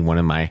definitely one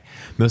of my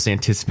most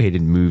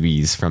anticipated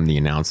movies from the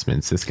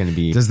announcements. It's going to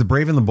be. Does The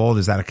Brave and the Bold,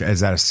 is that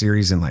a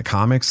series in like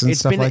comics and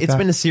stuff like that? It's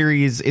been a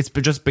series. It's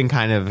just been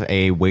kind of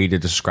a way to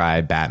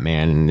describe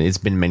Batman, and it's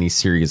been many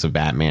series of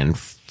Batman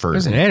for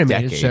There's an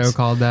animated decades. show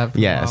called that.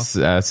 Yes,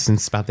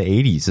 since about the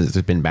 80s, it's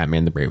been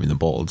Batman: The Brave and the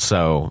Bold.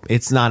 So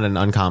it's not an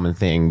uncommon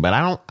thing. But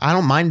I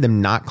don't mind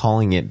them not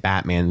calling it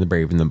Batman: The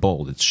Brave and the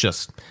Bold. It's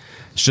just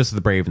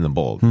The Brave and the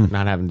Bold,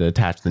 not having to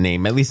attach the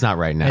name, at least not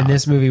right now. And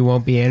this movie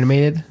won't be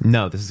animated?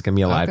 No, this is going to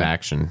be a live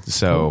action.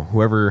 So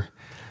whoever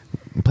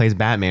plays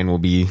Batman will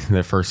be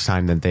the first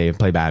time that they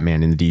play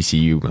Batman in the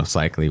DCU, most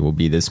likely will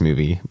be this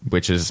movie,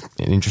 which is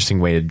an interesting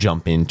way to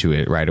jump into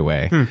it right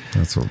away.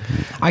 That's what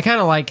I kind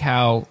of like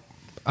how,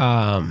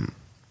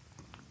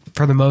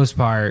 for the most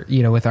part,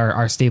 with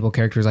our staple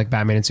characters like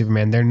Batman and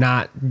Superman, they're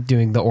not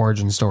doing the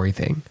origin story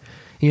thing.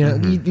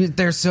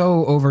 They're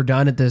so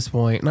overdone at this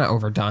point. Not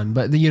overdone,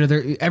 but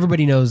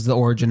everybody knows the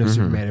origin of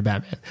Superman and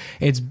Batman.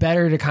 It's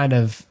better to kind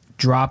of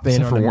drop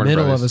in on the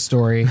middle of a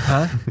story,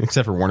 huh?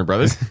 Except for Warner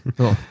Brothers.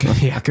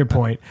 Good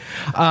point.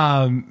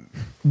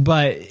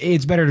 But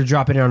it's better to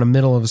drop it in on the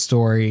middle of a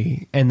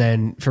story, and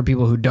then for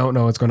people who don't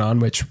know what's going on,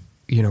 which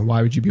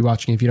why would you be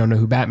watching if you don't know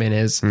who Batman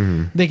is?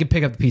 They can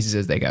pick up the pieces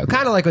as they go.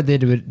 Kind of like what they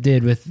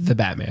did with the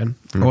Batman.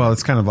 Well,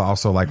 it's kind of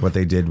also like what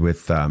they did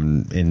with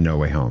in No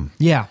Way Home.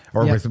 Yeah.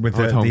 Or with the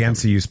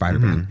MCU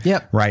Spider-Man.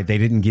 Yep. Right. They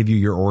didn't give you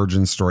your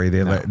origin story.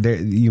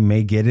 You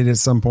may get it at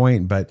some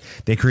point, but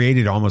they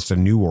created almost a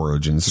new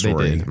origin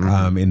story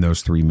in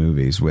those 3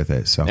 movies with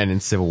it. So and in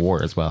Civil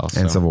War as well.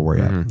 And Civil War,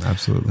 yeah.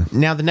 Absolutely.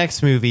 Now, the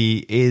next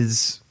movie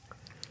is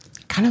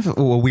kind of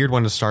a weird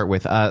one to start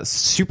with.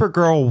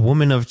 Supergirl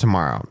Woman of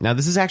Tomorrow. Now,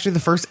 this is actually the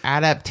first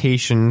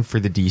adaptation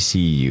for the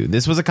DCU.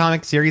 This was a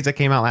comic series that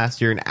came out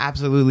last year and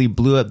absolutely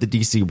blew up the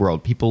DC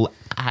world. People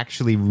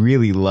actually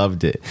really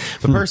loved it.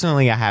 But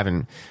personally, I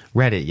haven't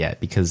read it yet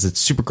because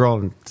it's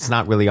Supergirl and it's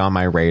not really on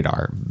my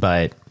radar.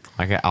 But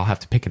I'll have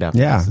to pick it up.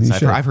 Yeah,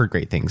 I've heard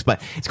great things.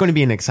 But it's going to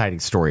be an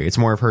exciting story. It's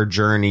more of her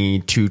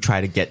journey to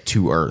try to get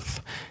to Earth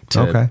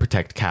to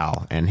protect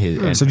Kal and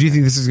his. So do you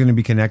think this is going to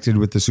be connected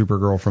with the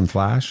Supergirl from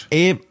Flash?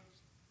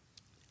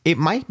 It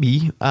might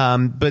be,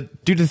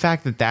 but due to the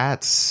fact that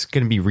that's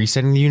going to be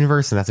resetting the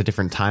universe and that's a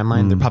different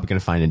timeline, they're probably going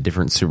to find a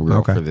different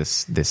Supergirl for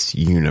this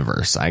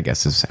universe, I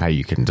guess is how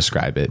you can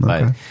describe it.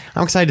 But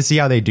I'm excited to see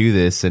how they do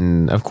this.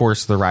 And of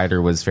course, the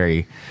writer was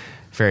very,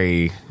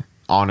 very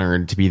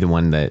honored to be the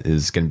one that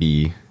is going to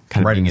be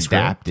kind of being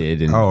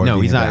adapted. And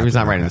no, he's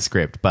not writing the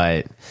script,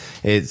 but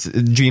it's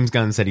James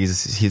Gunn said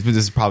this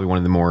is probably one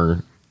of the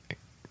more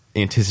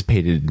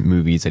anticipated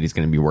movies that he's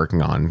going to be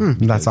working on.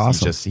 That's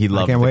awesome. He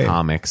loves the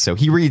comics, so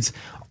he reads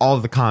all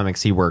of the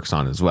comics he works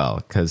on as well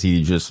because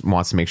he just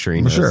wants to make sure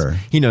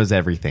he knows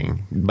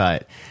everything.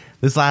 But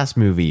this last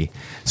movie,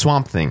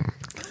 Swamp Thing.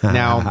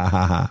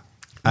 Now,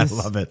 I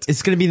love it.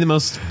 It's going to be the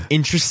most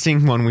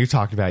interesting one we've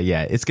talked about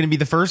yet. It's going to be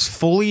the first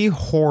fully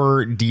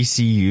horror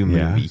DCU movie.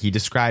 Yeah. He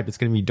described it's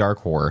going to be dark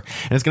horror.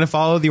 And it's going to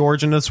follow the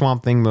origin of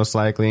Swamp Thing, most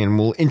likely, and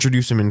we'll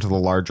introduce him into the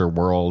larger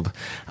world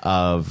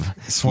of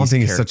Swamp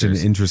Thing is such an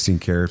interesting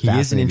character. He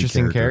is an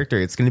interesting character.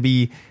 It's going to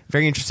be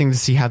very interesting to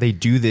see how they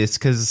do this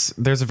because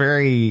there's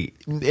in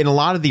a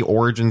lot of the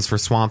origins for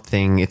Swamp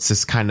Thing, it's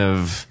this kind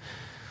of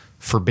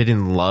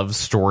forbidden love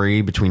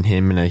story between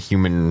him and a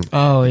human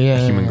girl.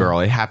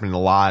 It happened a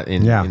lot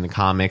in the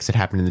comics. It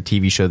happened in the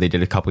TV show they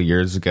did a couple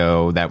years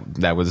ago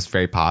that was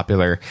very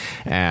popular.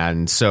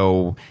 And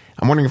so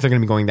I'm wondering if they're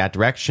going to be going that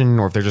direction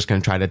or if they're just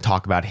going to try to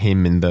talk about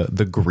him and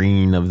the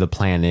green of the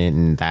planet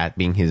and that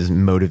being his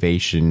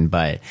motivation.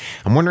 But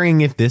I'm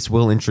wondering if this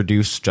will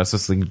introduce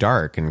Justice League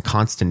Dark and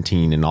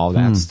Constantine and all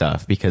that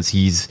stuff because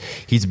he's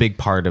a big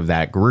part of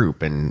that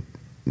group. And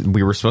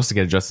we were supposed to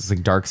get a Justice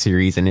League Dark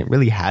series, and it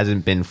really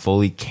hasn't been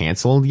fully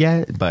canceled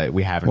yet. But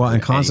we haven't. Well,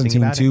 and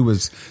Constantine 2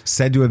 was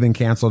said to have been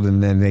canceled,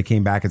 and then they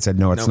came back and said,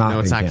 "No, it's not. No,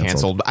 it's not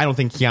canceled." I don't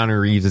think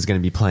Keanu Reeves is going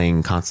to be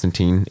playing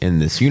Constantine in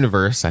this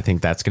universe. I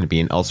think that's going to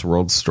be an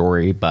Elseworld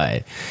story.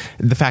 But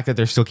the fact that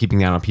they're still keeping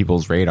that on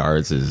people's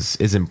radars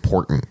is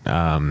important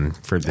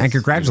for this. And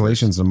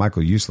congratulations to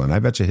Michael Uslan. I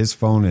bet you his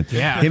phone and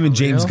him and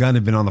James Gunn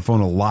have been on the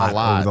phone a lot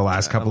over the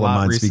last couple of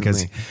months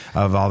recently because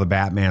of all the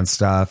Batman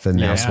stuff and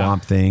now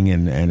Swamp Thing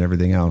and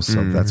everything else.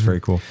 So that's very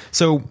cool.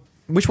 So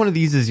which one of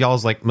these is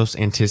y'all's most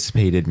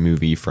anticipated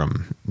movie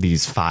from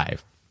these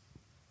 5?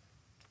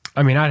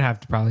 I mean, I'd have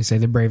to probably say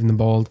The Brave and the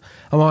Bold.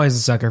 I'm always a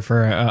sucker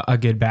for a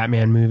good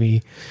Batman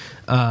movie.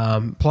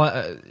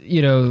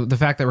 The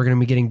fact that we're going to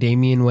be getting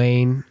Damian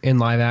Wayne in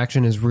live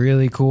action is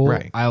really cool.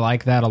 Right. I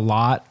like that a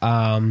lot.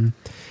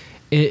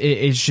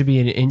 It should be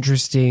an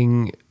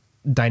interesting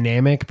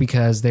dynamic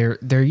because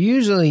they're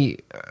usually,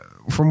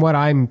 from what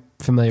I'm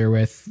familiar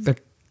with,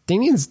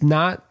 Damian's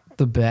not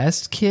the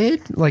best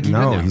kid.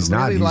 No, he's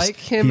not. Really like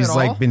him he's at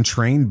all. He's been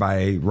trained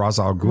by Ra's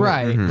al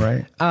Ghul,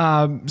 right?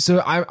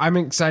 So I'm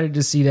excited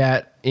to see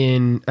that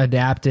in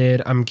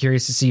adapted. I'm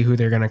curious to see who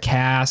they're going to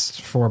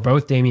cast for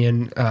both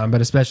Damian, but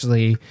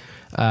especially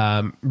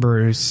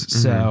Bruce.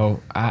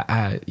 So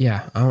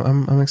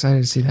I'm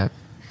excited to see that.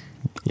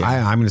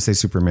 Yeah. I'm going to say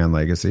Superman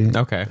Legacy.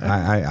 Okay,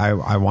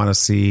 I want to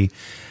see.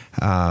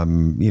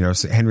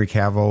 Henry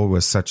Cavill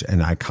was such an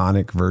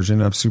iconic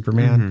version of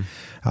Superman.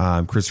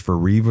 Christopher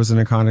Reeve was an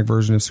iconic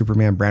version of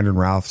Superman. Brandon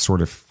Routh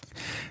sort of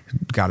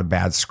got a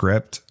bad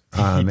script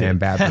and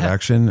bad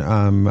production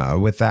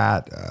with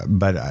that.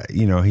 But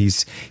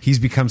he's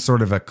become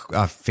sort of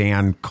a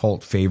fan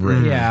cult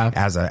favorite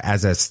as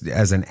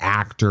an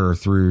actor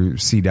through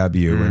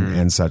CW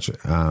and such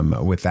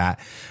with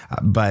that.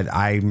 But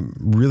I'm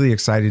really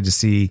excited to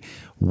see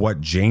what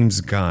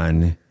James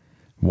Gunn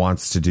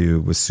wants to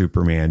do with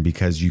Superman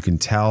because you can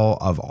tell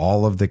of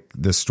all of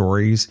the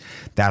stories,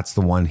 that's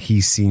the one he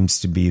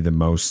seems to be the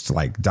most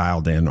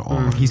dialed in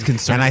on. He's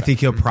concerned, and I think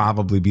he'll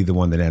probably be the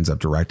one that ends up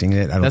directing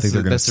it. I don't think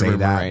they're going to say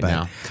that right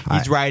now.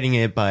 He's writing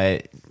it,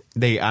 but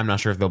I'm not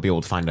sure if they'll be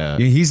able to find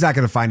he's not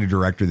going to find a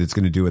director that's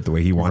going to do it the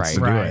way he wants to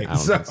do it.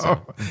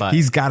 So but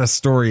he's got a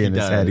story in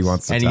his head he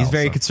wants to tell. And he's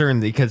very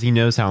concerned because he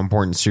knows how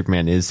important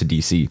Superman is to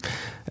DC,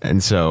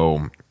 and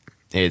so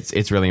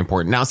it's really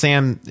important. Now,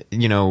 Sam,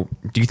 you know,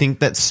 do you think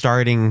that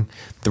starting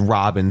the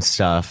Robin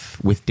stuff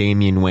with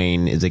Damian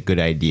Wayne is a good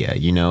idea?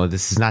 You know,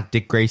 this is not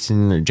Dick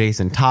Grayson or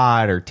Jason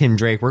Todd or Tim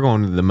Drake. We're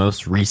going to the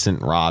most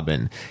recent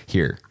Robin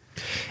here.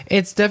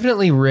 It's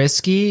definitely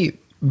risky,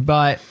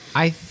 but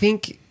I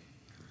think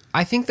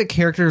the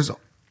character's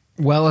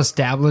well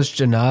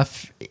established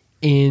enough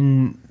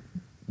in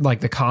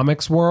like the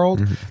comics world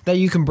that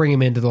you can bring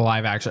him into the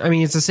live action. I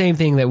mean, it's the same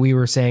thing that we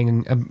were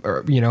saying,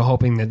 you know,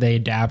 hoping that they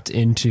adapt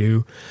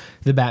into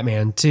the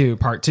Batman 2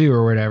 Part 2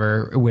 or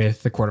whatever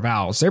with the Court of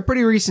Owls. They're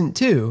pretty recent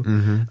too,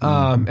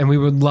 and we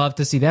would love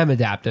to see them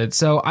adapted.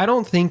 So I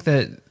don't think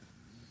that,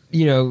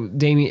 you know,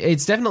 Damien,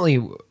 it's definitely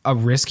a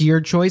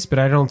riskier choice, but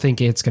I don't think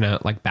it's gonna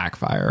like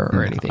backfire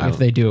or anything if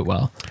they do it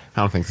well.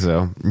 I don't think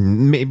so.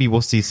 Maybe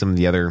we'll see some of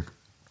the other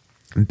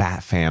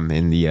Bat fam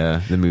in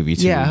the movie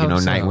too. Yeah, you know,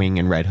 so. Nightwing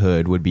and Red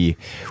Hood would be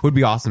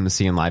awesome to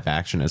see in live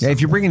action.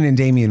 If you're bringing in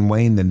Damian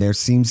Wayne, then there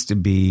seems to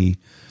be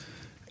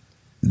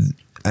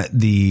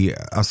the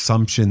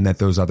assumption that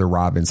those other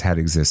Robins had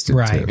existed,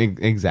 right? Too.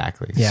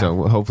 Exactly. Yeah.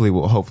 So hopefully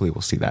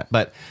we'll see that.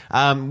 But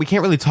we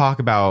can't really talk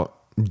about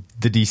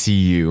the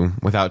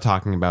DCU without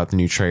talking about the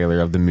new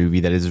trailer of the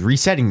movie that is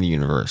resetting the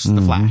universe, The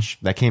Flash,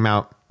 that came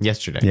out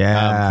yesterday.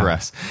 For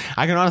us.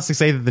 I can honestly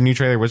say that the new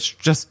trailer was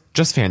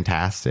just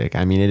fantastic.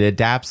 I mean, it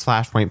adapts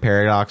Flashpoint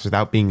Paradox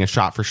without being a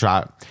shot for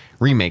shot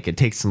remake. It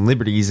takes some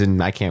liberties,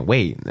 and I can't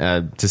wait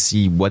to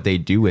see what they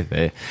do with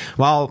it.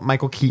 While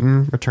Michael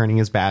Keaton returning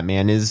as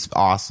Batman is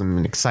awesome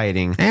and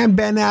exciting, and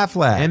Ben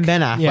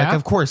Affleck,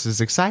 of course,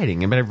 is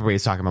exciting. But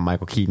everybody's talking about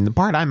Michael Keaton. The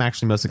part I'm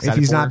actually most excited if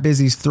he's for, not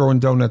busy throwing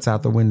donuts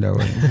out the window,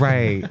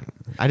 right?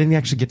 I didn't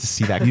actually get to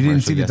see that. You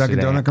didn't see the Dunkin'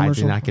 Donut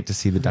commercial? I did not get to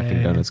see the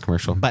Dunkin' Donuts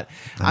commercial, but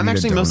I'm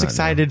actually most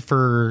excited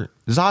for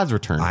Zod's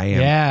return. I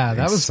am. Yeah,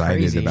 that was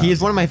crazy. He is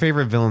one of my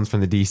favorite villains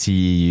from the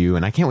DCEU,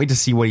 and I can't wait to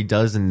see what he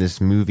does in this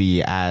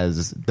movie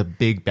as the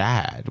big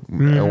bad,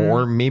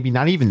 or maybe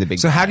not even the big.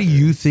 So, how do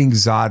you think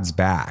Zod's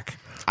back?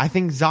 I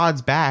think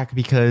Zod's back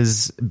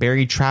because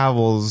Barry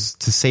travels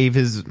to save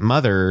his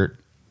mother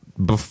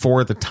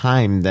before the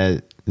time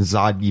that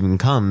Zod even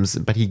comes,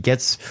 but he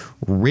gets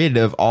rid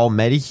of all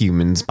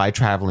metahumans by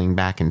traveling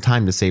back in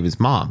time to save his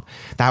mom.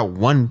 That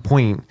one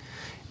point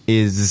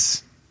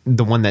is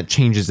the one that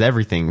changes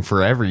everything for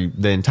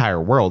the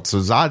entire world. So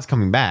Zod's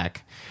coming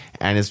back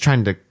and is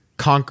trying to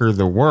conquer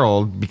the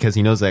world because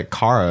he knows that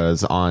Kara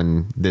is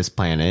on this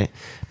planet,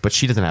 but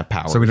she doesn't have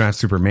power. So we don't have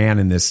Superman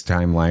in this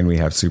timeline. We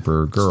have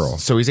Supergirl.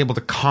 So he's able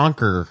to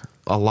conquer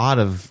a lot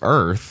of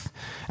Earth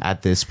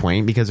at this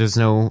point because there's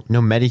no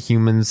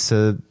metahumans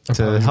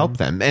to help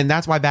them. And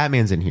that's why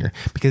Batman's in here,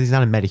 because he's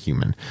not a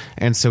metahuman.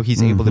 And so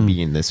he's able to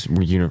be in this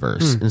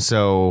universe. And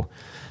so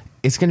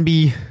it's going to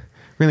be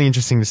really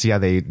interesting to see how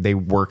they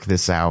work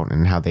this out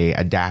and how they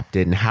adapt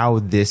it and how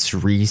this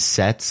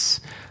resets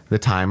the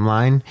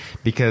timeline.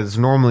 Because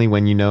normally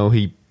when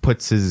he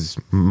puts his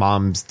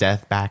mom's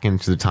death back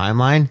into the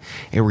timeline,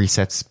 it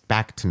resets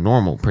back to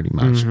normal pretty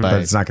much.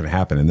 But it's not going to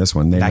happen in this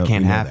one. That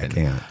can't happen.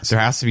 So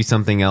there has to be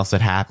something else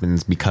that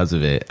happens because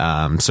of it.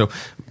 So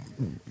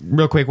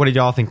real quick, what did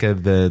y'all think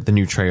of the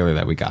new trailer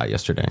that we got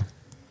yesterday?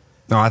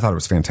 No, I thought it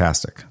was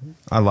fantastic.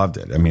 I loved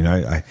it. I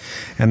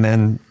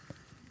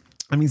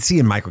mean,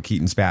 seeing Michael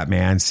Keaton's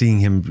Batman, seeing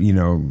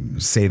him,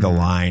 say the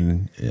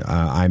line,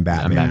 I'm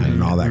Batman,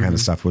 and all that kind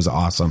of stuff was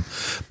awesome.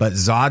 But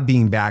Zod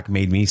being back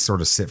made me sort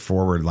of sit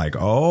forward like,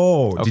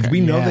 did we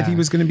know that he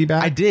was going to be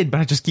back? I did, but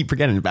I just keep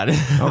forgetting about it.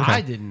 Okay.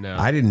 I didn't know.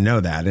 I didn't know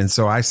that. And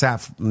so I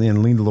sat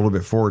and leaned a little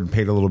bit forward and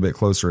paid a little bit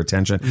closer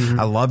attention.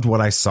 I loved what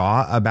I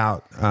saw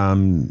about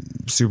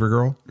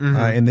Supergirl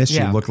in this.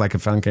 She looked like a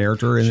fun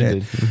character in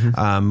it.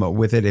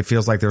 With it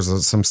feels like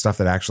there's some stuff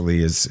that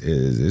actually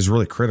is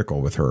really critical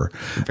with her.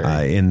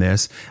 In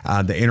this,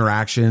 the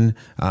interaction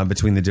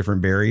between the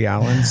different Barry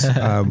Allens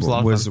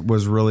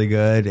was really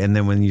good, and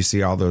then when you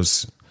see all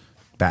those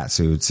bat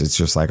suits, it's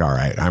just like, all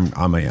right,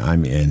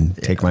 I'm in.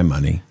 Take my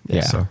money,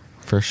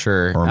 for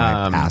sure, or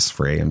my pass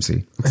for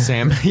AMC.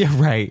 Sam,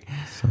 right.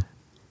 So.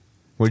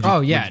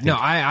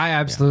 I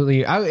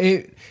absolutely.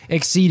 It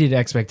exceeded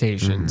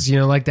expectations.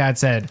 Like Dad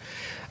said.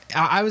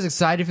 I was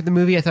excited for the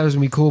movie. I thought it was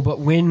going to be cool. But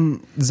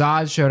when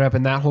Zod showed up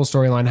and that whole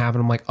storyline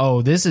happened, I'm like,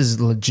 oh, this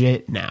is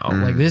legit now.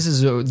 Like, this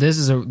is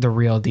the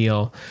real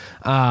deal.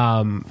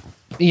 And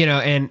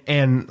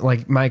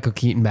like Michael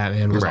Keaton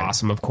Batman was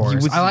awesome, of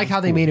course. I like how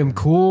they made him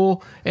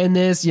cool in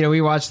this. We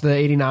watched the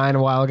 89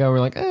 a while ago. We're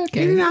like,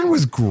 okay. 89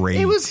 was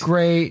great. It was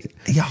great.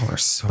 Y'all are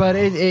so But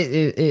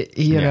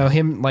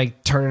him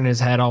like turning his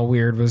head all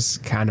weird was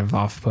kind of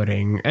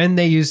off-putting. And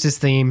they used his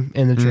theme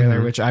in the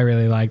trailer, which I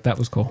really liked. That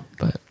was cool.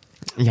 But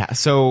yeah,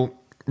 so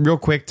real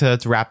quick to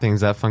wrap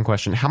things up, fun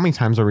question. How many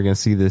times are we going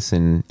to see this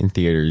in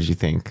theaters, you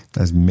think?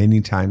 As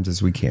many times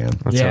as we can.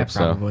 Let's hope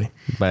probably. So.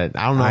 But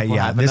I don't know if we'll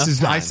have enough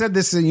time. I said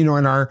this, in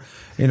our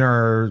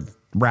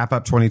wrap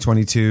up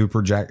 2022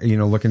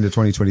 look into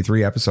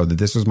 2023 episode that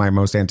this was my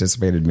most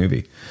anticipated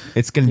movie.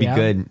 It's going to be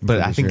good,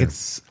 but I think I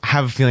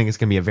have a feeling it's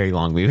going to be a very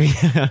long movie.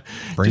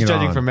 Just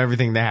judging from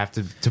everything they have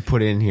to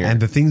put in here.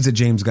 And the things that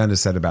James Gunn has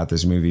said about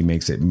this movie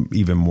makes it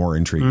even more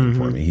intriguing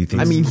for me.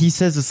 He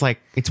says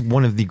it's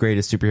one of the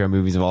greatest superhero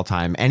movies of all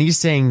time. And he's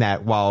saying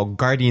that while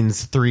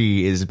Guardians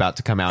 3 is about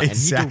to come out, and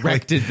he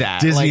directed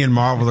that. Disney and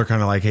Marvel are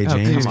kind of like, hey,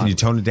 James, can you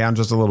tone it down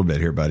just a little bit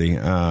here, buddy?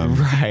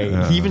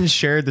 He even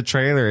shared the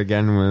trailer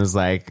again and was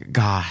like,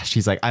 gosh,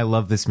 he's like, I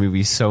love this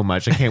movie so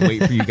much. I can't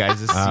wait for you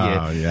guys to see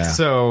it. Yeah.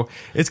 So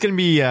it's going to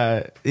be,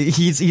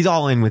 he's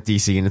all in with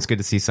DC, and it's good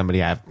to see somebody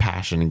have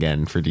passion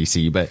again for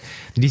DC. But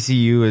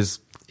DCU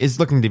is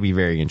looking to be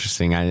very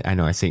interesting. I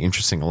know I say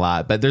interesting a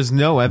lot, but there's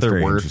no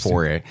other word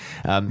for it.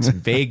 Some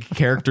vague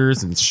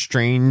characters and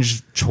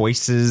strange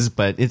choices,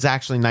 but it's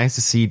actually nice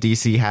to see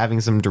DC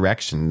having some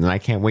direction, and I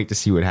can't wait to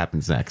see what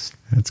happens next.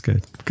 That's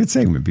good. Good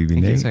segment, BB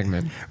Nate. Good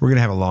segment. We're going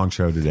to have a long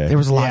show today. There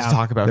was a lot to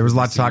talk about. There was a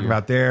lot to talk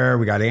about there.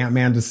 We got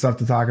Ant-Man stuff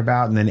to talk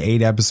about, and then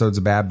 8 episodes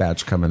of Bad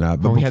Batch coming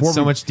up. But we had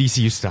so much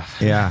DCU stuff.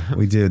 Yeah,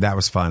 we did. That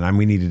was fun.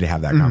 We needed to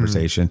have that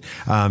conversation.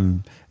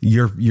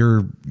 Your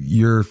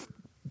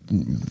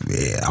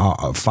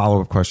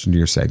follow-up question to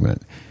your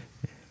segment.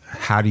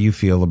 How do you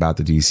feel about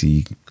the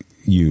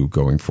DCU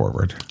going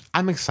forward?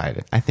 I'm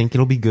excited. I think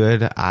it'll be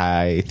good.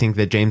 I think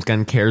that James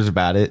Gunn cares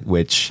about it,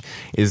 which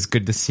is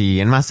good to see.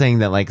 I'm not saying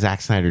that like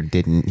Zack Snyder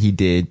didn't. He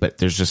did, but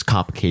there's just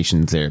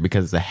complications there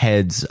because the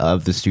heads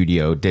of the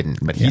studio didn't.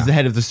 But he's the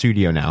head of the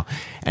studio now,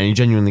 and he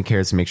genuinely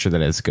cares to make sure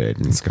that it's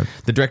good. It's good.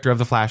 The director of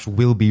The Flash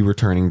will be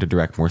returning to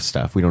direct more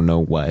stuff. We don't know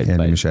what.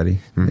 Andy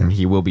Muschietti.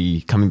 He will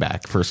be coming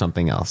back for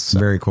something else. So.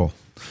 Very cool.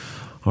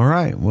 All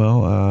right.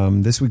 Well,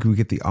 this week we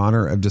get the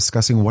honor of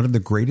discussing one of the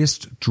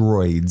greatest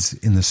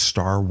droids in the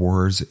Star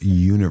Wars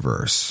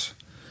universe.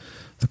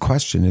 The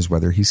question is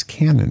whether he's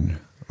canon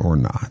or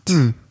not.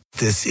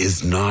 This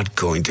is not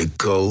going to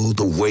go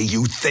the way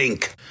you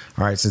think.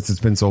 All right. Since it's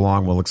been so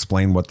long, we'll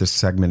explain what this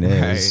segment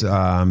is.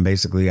 Right.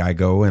 Basically, I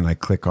go and I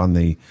click on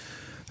the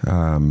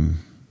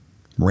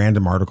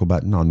random article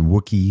button on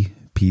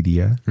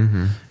Wikipedia.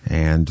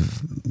 And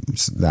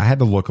I had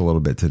to look a little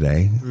bit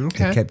today.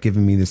 Okay. It kept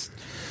giving me this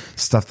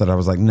stuff that I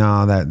was like,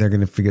 no, that they're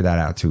going to figure that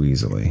out too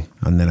easily.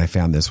 And then I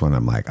found this one.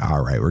 I'm like,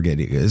 all right, we're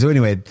getting it. So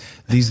anyway,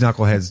 these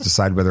knuckleheads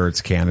decide whether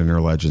it's canon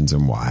or legends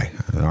and why.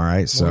 All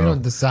right. So we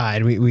don't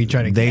decide. We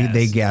try to guess.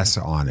 They guess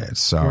on it.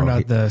 So we're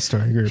not the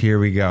story group. Here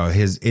we go.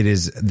 It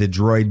is the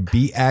droid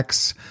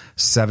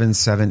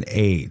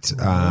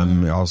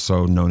BX778,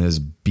 also known as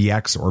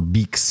BX or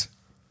Beaks.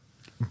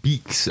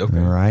 Beaks. Okay.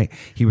 All right.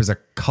 He was a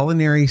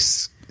culinary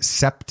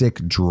septic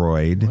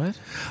droid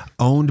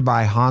owned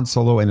by Han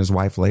Solo and his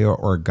wife Leia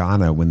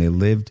Organa when they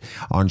lived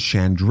on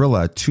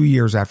Chandrila 2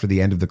 years after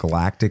the end of the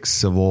Galactic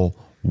Civil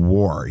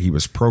War. He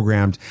was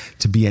programmed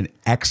to be an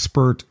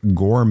expert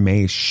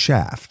gourmet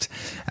chef,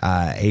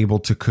 able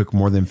to cook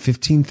more than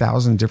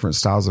 15,000 different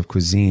styles of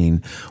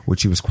cuisine,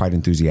 which he was quite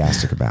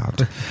enthusiastic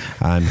about.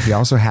 He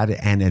also had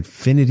an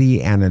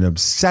affinity and an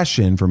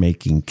obsession for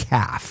making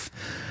caf,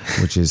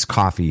 which is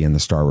coffee in the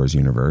Star Wars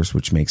universe,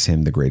 which makes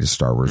him the greatest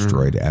Star Wars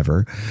droid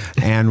ever,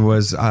 and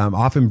was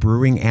often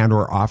brewing and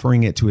or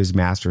offering it to his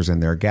masters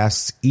and their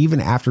guests, even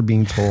after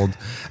being told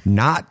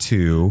not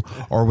to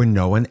or when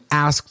no one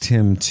asked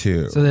him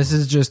to. So this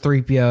is just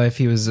 3PO if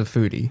he was a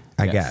foodie.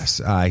 I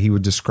guess. He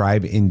would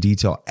describe in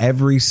detail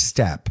every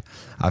step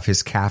of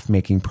his calf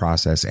making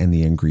process and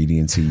the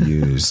ingredients he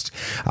used.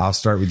 I'll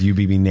start with you,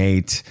 BB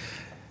Nate.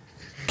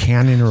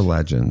 Canon or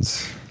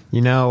legends?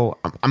 You know,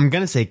 I'm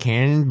going to say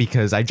canon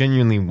because I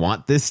genuinely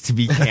want this to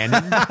be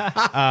canon.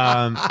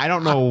 I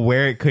don't know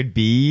where it could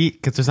be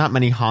because there's not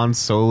many Han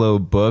Solo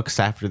books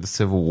after the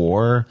Civil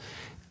War.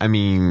 I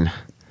mean,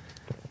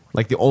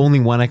 like the only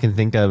one I can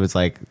think of is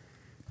like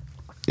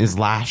his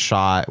last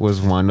shot was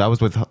one that was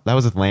with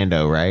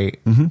Lando, right?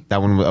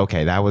 That one.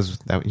 Okay.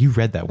 You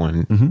read that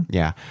one.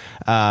 Yeah.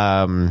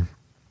 I'm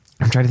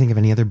trying to think of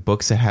any other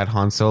books that had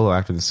Han Solo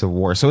after the Civil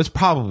War. So it's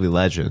probably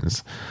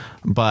Legends,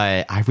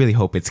 but I really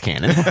hope it's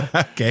canon.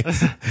 Okay.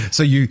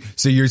 So you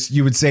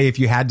would say if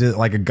you had to,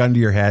 like, a gun to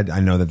your head, I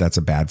know that that's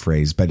a bad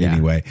phrase, but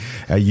anyway,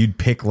 you'd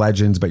pick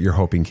Legends, but you're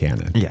hoping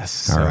canon.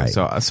 Yes. All right.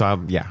 So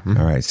yeah.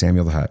 All right.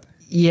 Samuel the Hutt.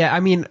 Yeah. I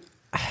mean,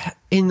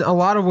 in a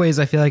lot of ways,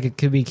 I feel like it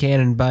could be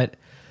canon, but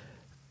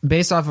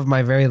based off of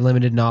my very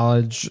limited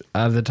knowledge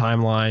of the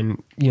timeline,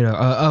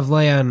 of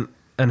Leia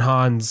and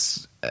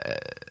Han's,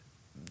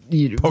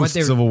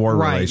 post-Civil War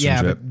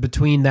relationship. Yeah,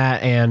 between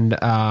that and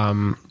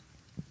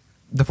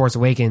The Force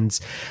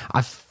Awakens,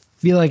 I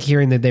feel like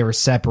hearing that they were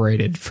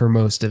separated for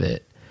most of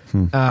it.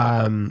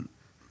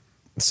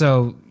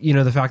 So,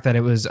 the fact that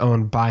it was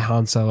owned by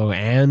Han Solo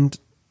and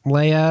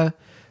Leia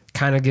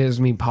kind of gives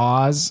me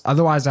pause.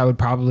 Otherwise, I would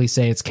probably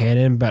say it's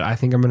canon, but I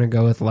think I'm going to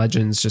go with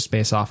Legends just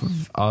based off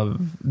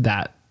of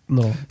that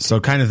little. So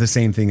kind of the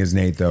same thing as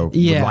Nate, though.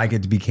 Yeah. Would like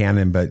it to be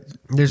canon, but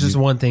there's just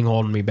one thing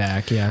holding me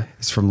back. Yeah,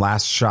 it's from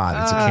Last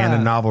Shot. It's a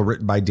canon novel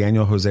written by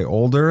Daniel Jose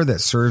Older that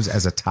serves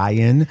as a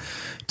tie-in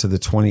to the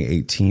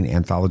 2018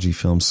 anthology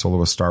film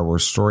Solo: A Star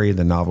Wars Story.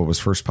 The novel was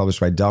first published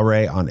by Del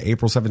Rey on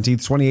April 17th,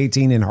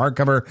 2018 in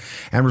hardcover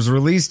and was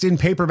released in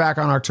paperback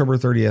on October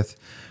 30th,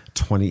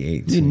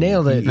 2018. You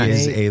nailed it. He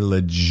is a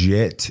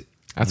legit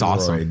That's droid,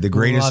 awesome. the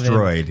greatest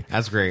droid.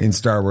 That's great. In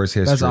Star Wars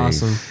history. That's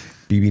awesome.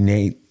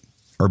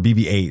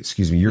 BB-8,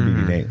 excuse me. You're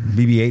BB-8.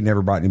 BB-8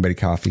 never bought anybody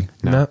coffee.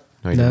 No.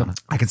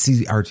 I could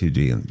see R2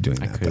 doing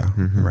that, though.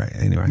 Mm-hmm. Right,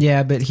 anyway.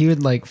 Yeah, but he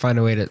would like find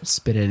a way to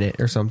spit in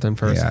it or something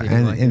first. Yeah,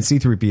 and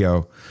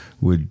C-3PO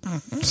would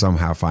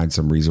somehow find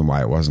some reason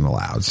why it wasn't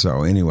allowed.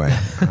 So anyway,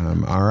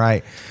 all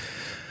right.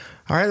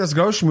 All right, let's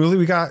go, Shmuley.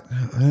 We got,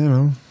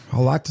 a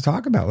lot to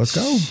talk about. Let's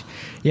go.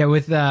 Yeah,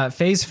 with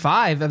Phase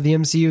 5 of the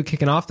MCU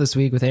kicking off this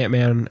week with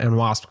Ant-Man and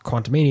Wasp: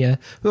 Quantumania,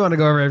 we want to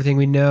go over everything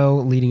we know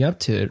leading up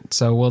to it.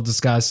 So we'll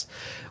discuss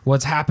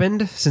what's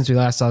happened since we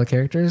last saw the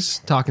characters,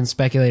 talk and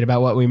speculate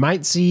about what we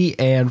might see,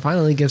 and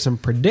finally give some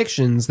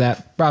predictions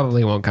that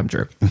probably won't come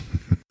true.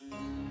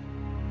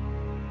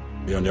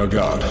 Be on your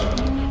guard.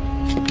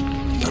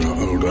 There are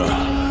older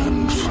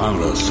and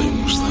fouler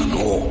things than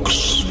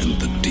orcs in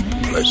the deep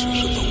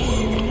places of the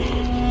world.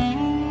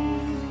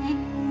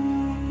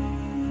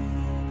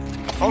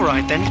 All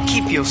right, then,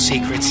 keep your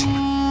secrets. Your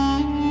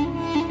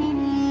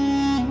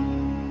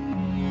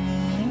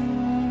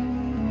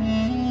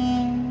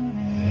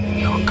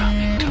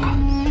coming to us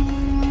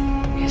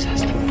is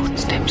as the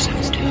footsteps of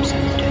do's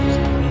and do's.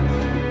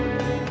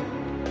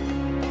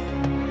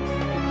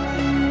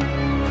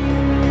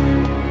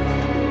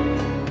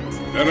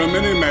 There are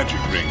many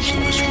magic rings in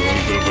this world,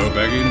 Bilbo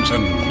Baggins,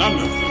 and none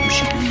of them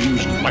should be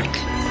used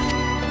lightly.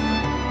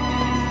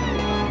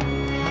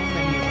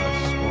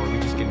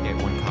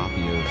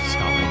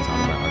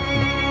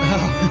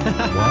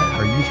 What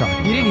are you talking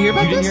about? You didn't hear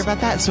about You didn't hear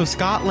about that? So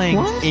Scott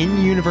Lang's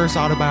in-universe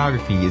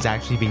autobiography is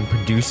actually being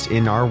produced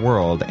in our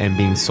world and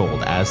being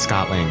sold as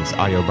Scott Lang's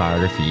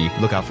autobiography.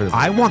 Look out for the...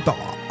 I want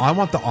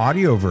the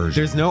audio version.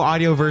 There's no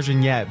audio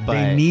version yet, but...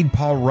 They need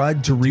Paul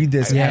Rudd to read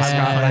this as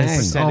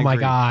Scott Lang. Oh my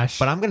gosh.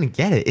 But I'm going to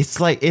get it.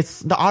 It's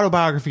the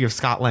autobiography of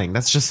Scott Lang.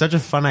 That's just such a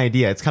fun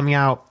idea. It's coming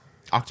out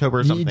October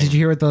or something. Did you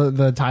hear what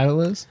the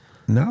title is?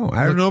 No,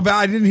 I don't know about.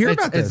 I didn't hear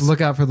about this. It's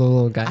Look Out for the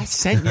Little Guy. I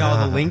sent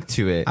y'all the link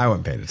to it. I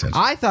wasn't paying attention.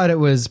 I thought it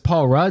was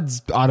Paul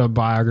Rudd's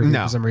autobiography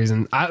for some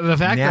reason. The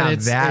fact Now that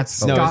it's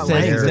that's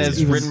it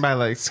says written by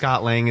like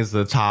Scott Lang is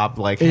the top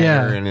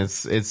header, and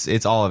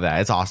it's all of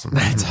that. It's awesome.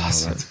 That's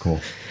awesome. That's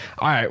cool.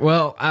 All right,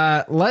 well,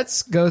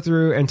 let's go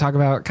through and talk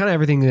about kind of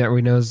everything that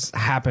we know's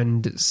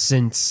happened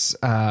since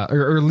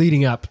or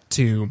leading up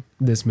to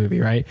this movie.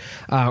 Right,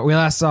 we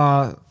last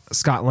saw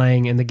Scott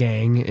Lang and the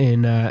gang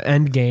in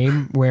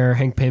Endgame, where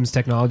Hank Pym's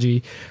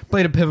technology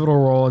played a pivotal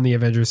role in the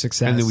Avengers'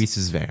 success. And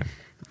Luis's van.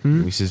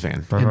 Luis's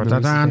van. The real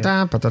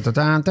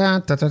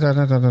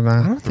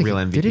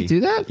MVP. Did it do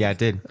that? Yeah, it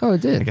did. Oh,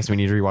 it did. I guess we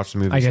need to rewatch the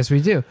movie. I guess we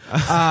do.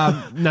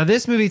 Now,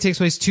 this movie takes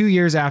place 2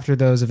 years after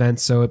those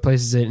events, so it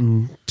places it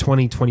in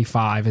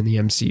 2025 in the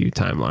MCU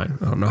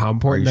timeline. I don't know how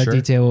important that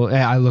detail.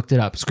 I looked it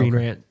up. Screen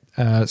Rant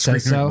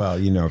says so. Well,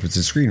 if it's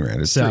a Screen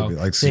Rant, it's so, true.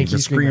 Like, the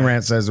Screen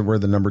Rant says that we're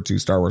the number 2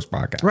 Star Wars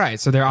podcast. Right,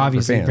 so they're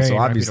obviously fans, very so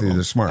obviously reputable.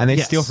 they're smart. And they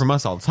steal from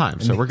us all the time,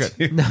 so we're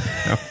good. No,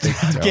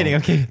 I'm kidding.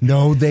 Okay.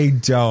 No, they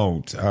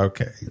don't.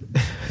 Okay.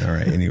 All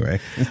right. Anyway.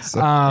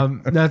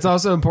 Now, it's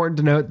also important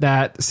to note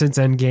that since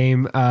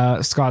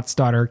Endgame, Scott's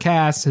daughter,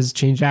 Cass, has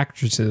changed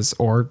actresses,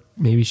 or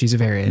maybe she's a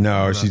variant.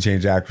 No, she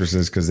changed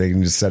actresses because they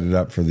can just set it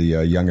up for the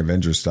Young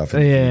Avengers stuff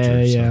in the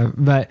future. Yeah.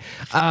 But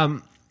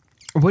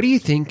what do you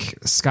think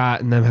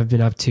Scott and them have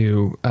been up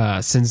to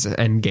since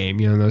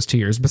Endgame, in those 2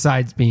 years,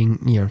 besides being,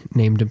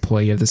 named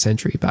Employee of the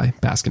Century by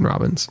Baskin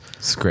Robbins?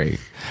 It's great.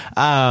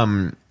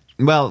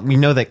 Well, we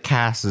know that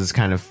Cass is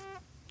kind of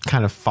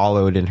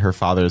followed in her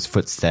father's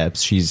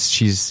footsteps. We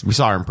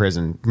saw her in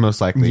prison, most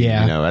likely,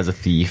 as a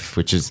thief,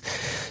 which is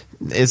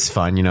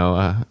fun,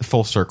 a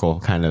full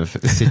circle kind of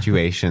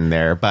situation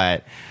there.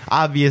 But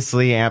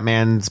obviously,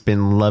 Ant-Man's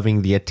been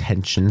loving the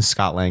attention.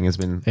 Scott Lang has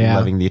been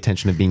loving the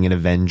attention of being an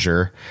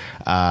Avenger,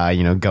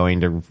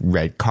 going to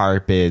red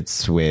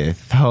carpets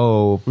with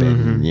Hope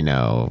and,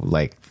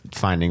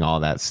 finding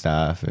all that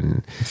stuff.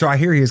 And so I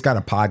hear he's got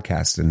a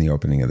podcast in the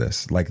opening of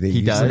this.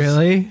 He does?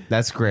 Really?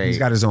 That's great. He's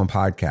got his own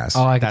podcast.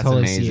 Oh, I can That's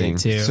totally amazing.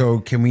 see it too. So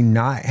can we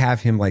not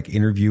have him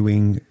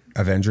interviewing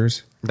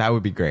Avengers? That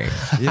would be great.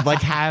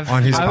 Have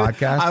on his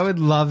podcast. I would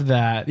love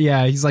that.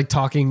 Yeah, he's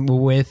talking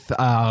with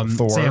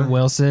Sam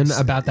Wilson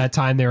about that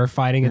time they were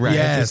fighting at the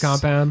Avengers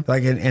compound.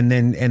 And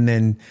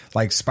then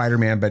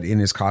Spider-Man, but in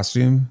his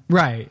costume.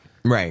 Right.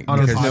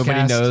 Because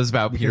nobody knows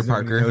about Peter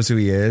Parker. Knows who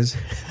he is.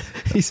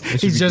 He's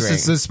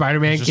just a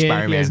Spider-Man kid.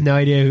 Spider-Man. He has no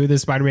idea who the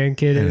Spider-Man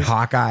kid is. And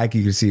Hawkeye,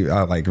 you can see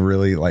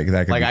really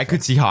that. I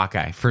could see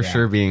Hawkeye for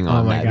sure being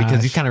on that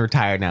because he's kind of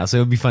retired now, so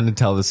it would be fun to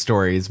tell the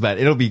stories. But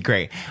it'll be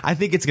great. I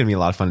think it's going to be a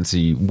lot of fun to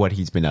see what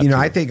he's been up to.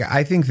 I think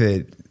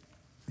that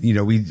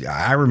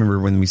I remember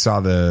when we saw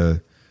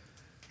the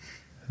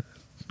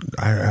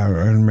I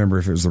don't remember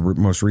if it was the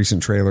most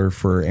recent trailer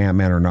for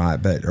Ant-Man or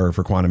not, or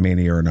for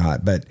Quantumania or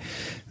not, but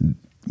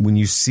when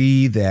you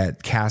see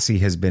that Cassie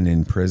has been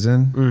in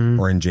prison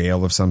or in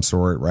jail of some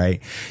sort,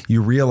 right?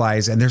 You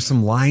realize, and there's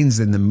some lines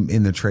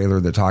in the trailer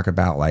that talk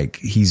about like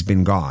he's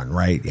been gone,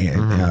 right?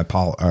 And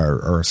Paul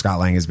or Scott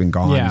Lang has been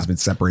gone. Yeah. He's been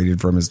separated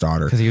from his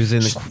daughter because he was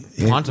in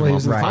the quantum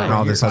realm, right? And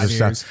all this other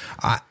stuff.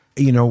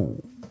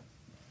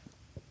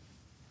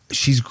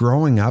 She's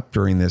growing up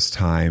during this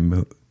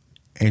time,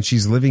 and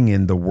she's living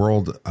in the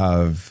world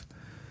of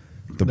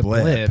the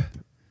blip.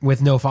 With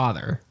no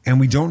father, and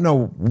we don't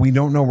know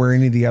where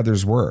any of the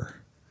others were.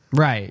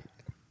 Right.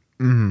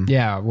 Mm-hmm.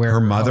 Yeah, where her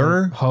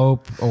mother,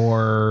 Hope,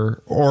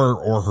 or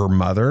her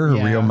mother,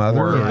 her real mother,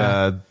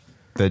 or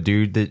the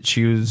dude that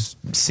she was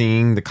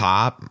seeing, the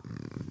cop.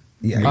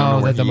 Yeah.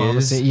 Oh, that the mom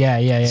was.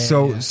 Yeah.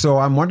 So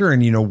I'm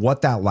wondering,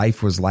 what that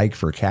life was like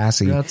for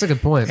Cassie. Yeah, that's a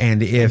good point.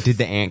 And did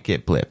the ant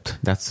get blipped?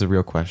 That's the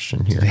real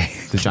question here.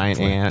 The giant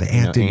ant. The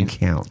ant didn't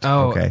count.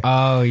 Oh, okay.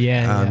 Oh,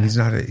 yeah. He's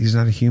not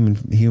a human.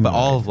 But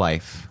all of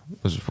life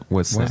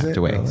was snapped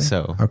away. Really?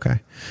 So okay,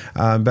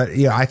 but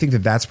yeah, I think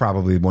that's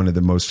probably one of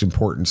the most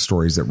important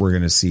stories that we're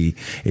going to see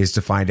is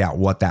to find out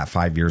what that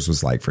 5 years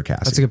was like for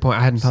Cassie. That's a good point.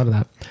 I hadn't thought of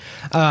that.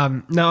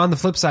 Now, on the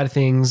flip side of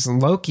things,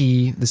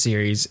 Loki, the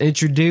series,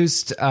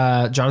 introduced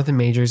Jonathan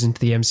Majors into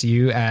the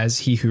MCU as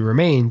He Who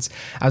Remains,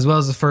 as well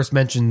as the first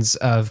mentions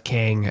of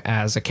Kang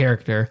as a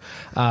character.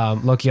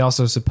 Loki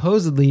also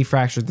supposedly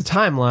fractured the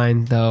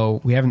timeline,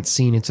 though we haven't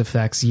seen its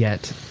effects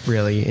yet,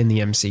 really, in the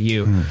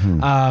MCU.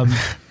 Mm-hmm.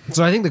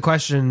 So I think the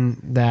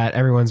question that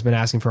everyone's been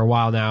asking for a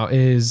while now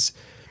is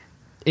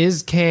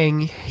Kang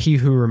He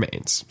Who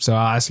Remains? So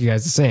I'll ask you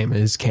guys the same.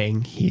 Is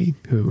Kang He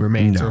Who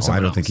Remains? No, I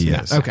don't think he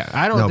is. Okay.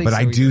 I don't think but so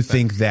I do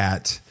think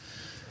that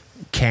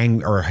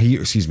Kang,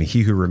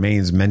 He Who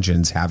Remains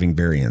mentions having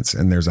variants,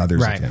 and there's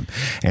others of him.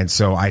 And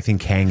so I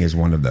think Kang is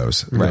one of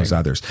those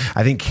others.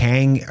 I think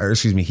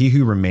He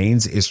Who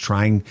Remains is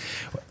trying,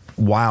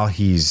 while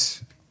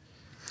he's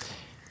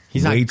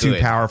way too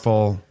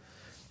powerful,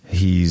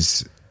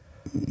 his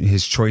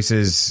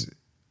choices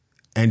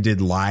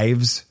ended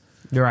lives.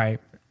 Right.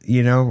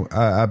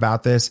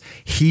 About this.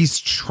 He's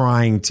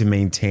trying to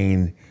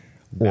maintain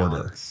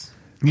order.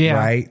 Yeah.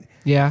 Right?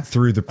 Yeah.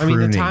 Through the pruning. I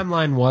mean, the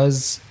timeline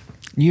was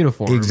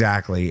uniform.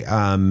 Exactly.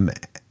 And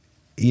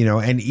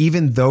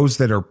even those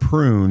that are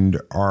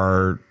pruned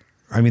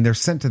they're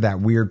sent to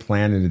that weird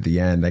planet at the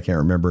end. I can't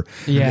remember.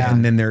 Yeah.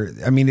 And then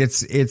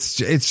it's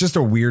just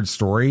a weird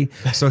story.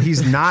 So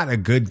he's not a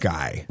good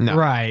guy. No.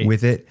 Right.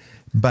 With it.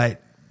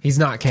 But he's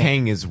not Kang.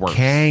 Kang is worse.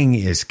 Kang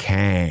is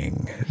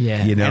Kang.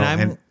 Yeah.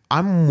 And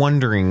I'm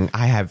wondering,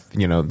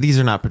 these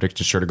are not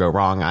predictions sure to go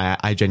wrong.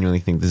 I genuinely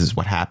think this is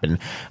what happened.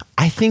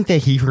 I think that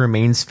He Who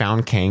Remains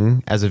found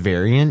Kang as a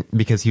variant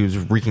because he was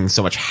wreaking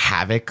so much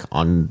havoc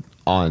on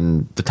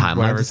the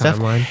timeline and stuff.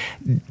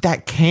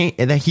 That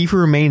He Who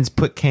Remains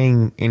put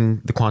Kang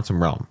in the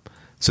quantum realm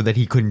so that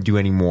he couldn't do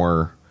any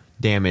more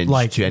damage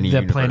to any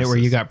the planet where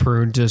you got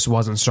pruned just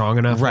wasn't strong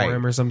enough for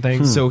him or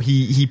something. So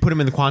he put him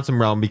in the quantum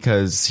realm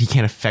because he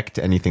can't affect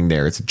anything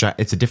there. It's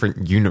a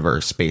different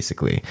universe,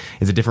 basically.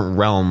 It's a different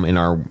realm in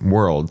our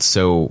world.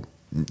 So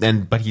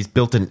but he's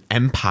built an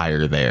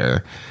empire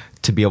there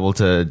to be able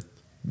to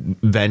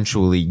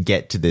eventually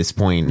get to this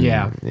point.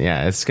 Yeah.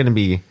 It's going to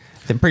be.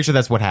 I'm pretty sure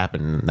that's what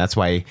happened. That's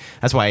why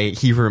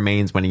He Who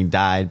Remains, when he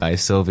died by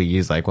Sylvie,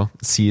 he's like, well,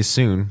 see you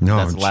soon.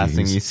 That's the last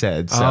thing he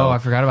said. So, I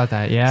forgot about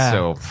that. Yeah.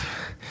 So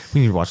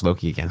we need to watch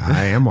Loki again.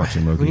 I am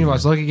watching Loki. We need to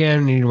watch Loki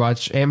again. We need to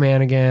watch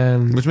Ant-Man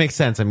again. Which makes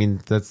sense. I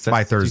mean, that's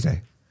by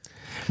Thursday.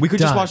 We could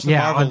just watch the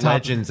Marvel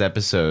Legends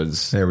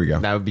episodes. There we go.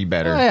 That would be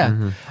better. Oh, yeah.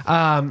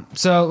 Mm-hmm.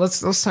 So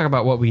let's talk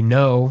about what we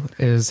know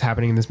is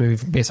happening in this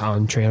movie based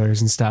on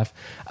trailers and stuff.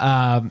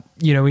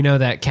 We know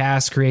that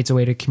Cass creates a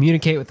way to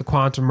communicate with the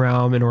quantum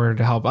realm in order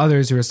to help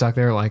others who are stuck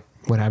there, like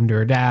what happened to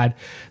her dad.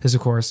 This,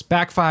 of course,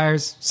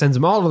 backfires, sends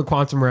them all to the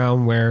quantum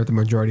realm where the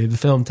majority of the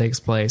film takes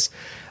place.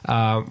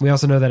 We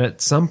also know that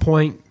at some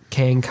point,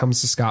 Kang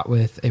comes to Scott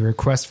with a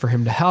request for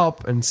him to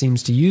help and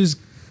seems to use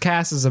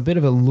Cass as a bit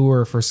of a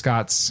lure for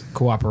Scott's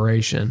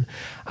cooperation.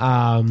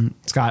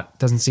 Scott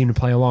doesn't seem to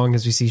play along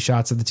as we see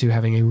shots of the two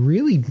having a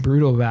really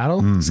brutal battle.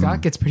 Mm-hmm.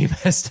 Scott gets pretty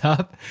messed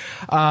up.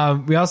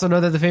 We also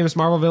know that the famous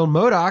Marvel villain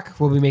MODOK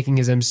will be making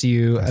his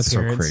MCU appearance.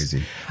 So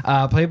crazy.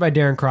 Played by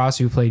Darren Cross,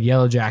 who played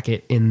Yellow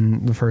Jacket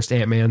in the first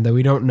Ant-Man, though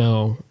we don't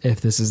know if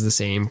this is the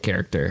same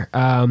character.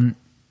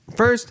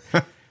 First...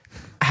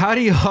 How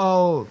do you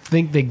all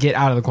think they get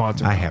out of the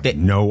quantum realm? I have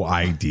no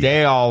idea.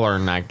 They all are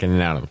not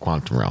getting out of the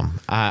quantum realm.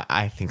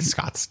 I think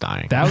Scott's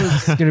dying. That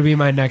was going to be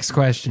my next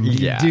question.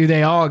 Do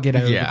they all get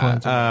out of the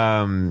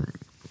quantum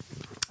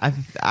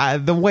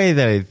realm? The way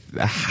that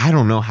I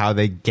don't know how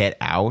they get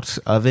out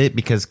of it,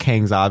 because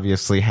Kang's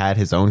obviously had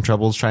his own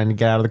troubles trying to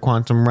get out of the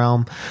quantum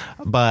realm.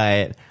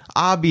 But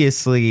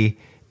obviously,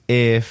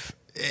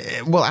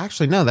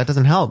 actually, no, that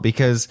doesn't help,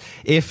 because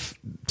if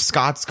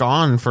Scott's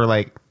gone for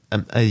like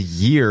a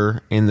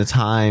year in the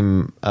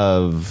time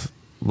of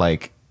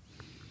like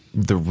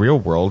the real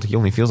world, he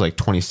only feels like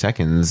 20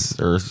 seconds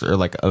or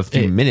like a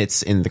few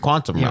minutes in the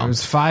quantum realm. It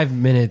was 5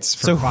 minutes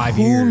for 5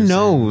 years. Who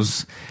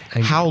knows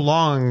how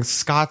long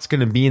Scott's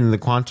going to be in the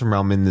quantum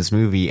realm in this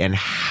movie and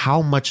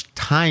how much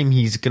time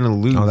he's going to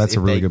lose. Oh, that's a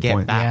really good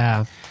point. Back.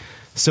 Yeah.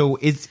 So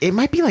it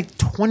might be like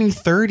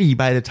 2030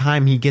 by the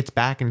time he gets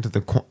back into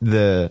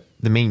the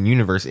main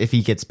universe, if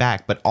he gets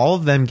back. But all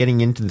of them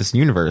getting into this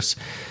universe,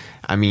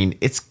 I mean,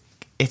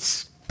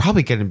 it's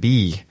probably going to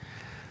be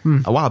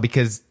a while,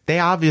 because they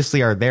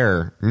obviously are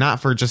there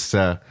not for just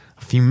a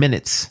few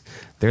minutes.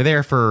 They're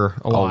there for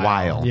a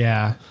while.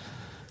 Yeah.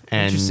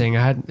 And interesting.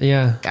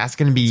 That's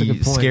going to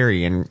be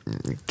scary. And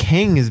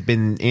Kang has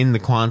been in the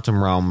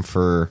quantum realm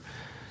for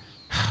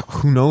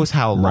who knows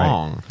how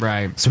long.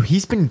 Right. So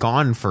he's been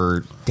gone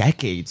for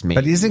decades,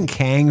 maybe. But isn't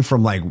Kang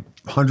from like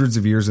hundreds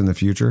of years in the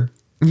future?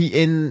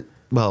 In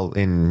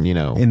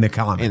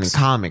the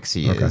comics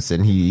he is,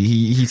 and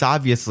he's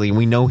obviously,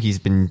 we know he's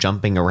been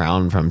jumping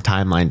around from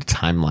timeline to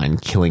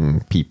timeline, killing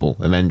people,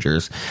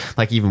 Avengers.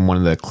 Like even one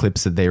of the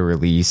clips that they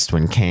released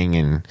when Kang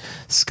and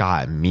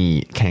Scott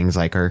meet, Kang's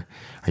like, are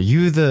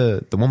you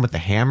the one with the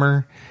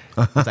hammer?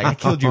 It's like, I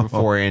killed you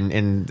before,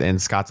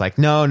 and Scott's like,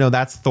 no,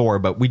 that's Thor,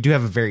 but we do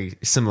have a very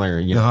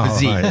similar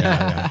physique.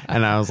 Yeah.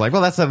 And I was like,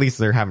 well, that's at least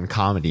they're having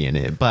comedy in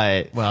it.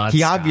 But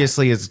he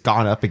obviously has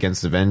gone up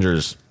against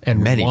Avengers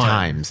many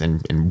times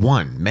and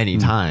won many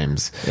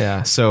times.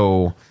 Yeah.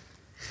 So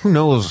who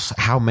knows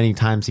how many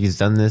times he's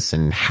done this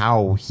and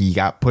how he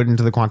got put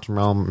into the quantum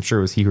realm. I'm sure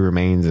it was He Who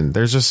Remains, and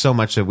there's just so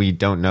much that we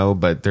don't know,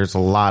 but there's a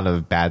lot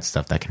of bad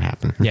stuff that can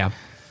happen. Yeah.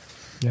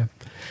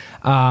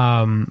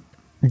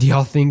 Do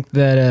y'all think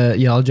that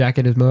Yellow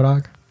Jacket is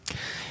MODOK?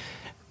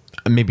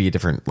 Maybe a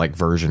different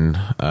version.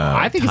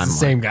 I think it's the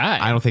same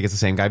guy. I don't think it's the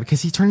same guy,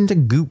 because he turned into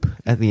goop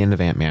at the end of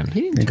Ant-Man.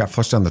 He got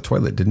flushed down the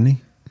toilet, didn't he?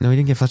 No, he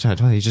didn't get flushed down the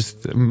toilet. He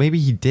just, maybe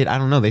he did. I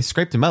don't know. They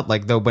scraped him up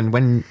though.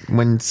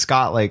 When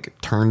Scott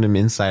turned him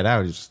inside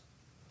out, he just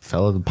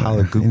fell in the pile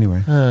of goop.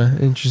 Anyway,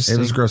 interesting. It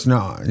was gross.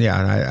 No,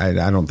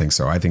 yeah, I don't think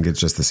so. I think it's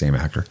just the same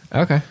actor.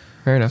 Okay,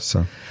 fair enough.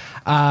 So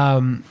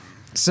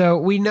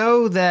we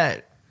know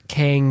that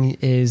Kang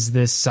is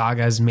this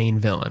saga's main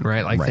villain,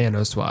 right? Like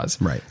Thanos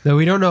was. Right. Though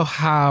we don't know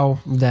how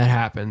that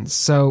happens.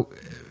 So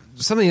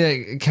something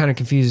that kind of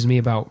confuses me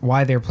about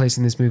why they're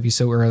placing this movie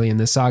so early in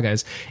the saga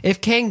is,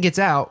 if Kang gets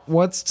out,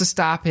 what's to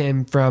stop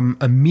him from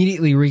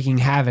immediately wreaking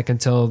havoc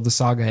until the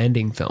saga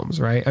ending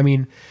films, right? I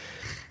mean,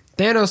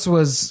 Thanos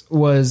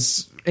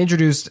was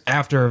introduced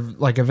after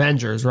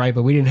Avengers, right?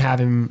 But we didn't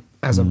have him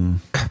as a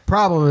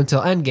problem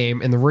until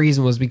Endgame, and the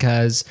reason was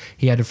because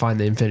he had to find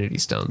the Infinity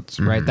Stones,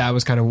 right? That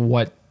was kind of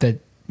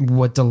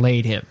what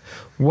delayed him.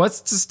 What's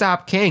to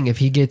stop Kang if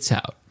he gets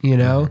out?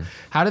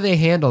 How do they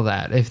handle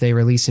that if they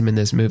release him in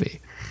this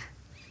movie?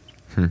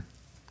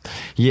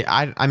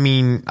 Yeah, I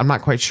mean, I'm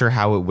not quite sure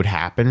how it would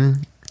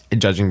happen,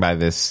 judging by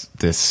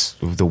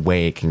the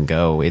way it can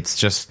go. It's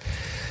just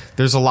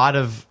there's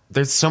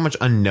so much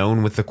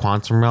unknown with the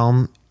quantum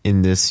realm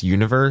in this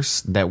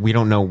universe that we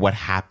don't know what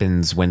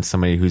happens when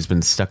somebody who's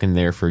been stuck in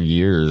there for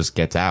years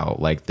gets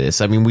out like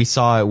this. I mean, we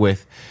saw it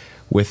with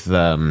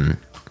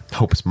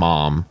Hope's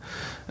mom,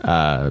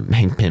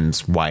 Hank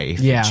Pym's wife.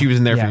 Yeah, she was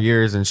in there for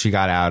years, and she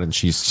got out, and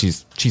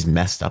she's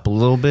messed up a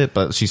little bit,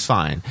 but she's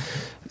fine.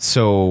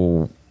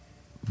 So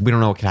we don't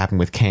know what could happen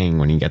with Kang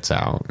when he gets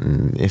out,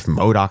 and if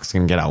MODOK's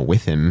going to get out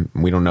with him.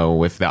 We don't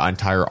know if the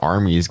entire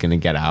army is going to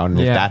get out, and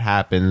if that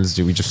happens,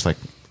 do we just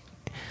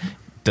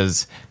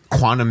does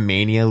Quantum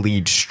Mania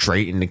lead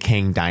straight into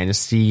Kang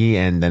Dynasty,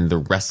 and then the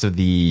rest of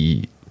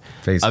the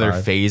other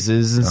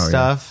phases and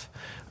stuff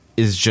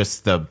is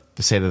just the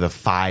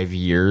 5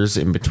 years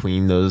in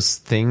between those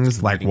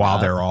things, while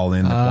they're all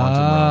in the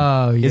quantum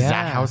realm. Is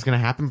that how it's going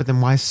to happen? But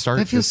then why start?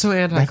 That feels so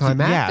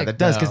anticlimactic. Yeah, that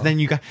does, because then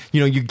you got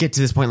you get to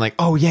this point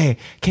oh yeah,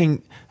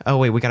 King. Oh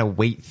wait, we got to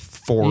wait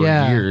 4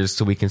 years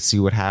so we can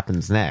see what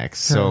happens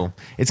next. So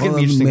it's going to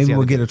be interesting. Maybe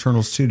we'll get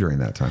Eternals 2 during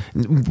that time.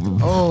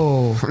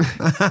 Oh,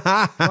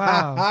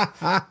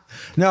 wow.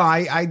 No,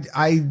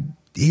 I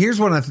here's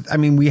what I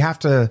mean. We have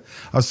to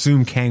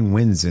assume Kang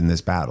wins in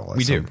this battle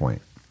at some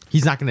point.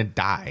 He's not going to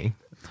die.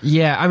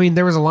 Yeah, I mean,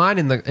 there was a line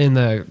in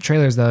the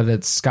trailers though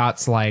that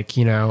Scott's like,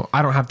 I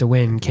don't have to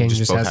win. King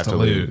just has to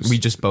lose. We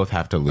just both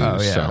have to lose.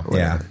 Oh, yeah. So.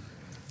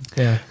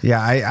 Yeah.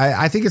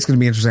 I think it's going to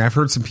be interesting. I've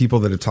heard some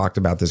people that have talked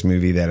about this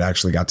movie that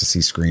actually got to see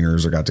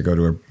screeners or got to go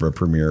to a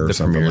premiere or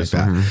something like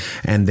that,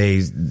 and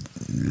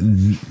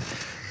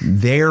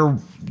their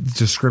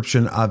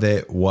description of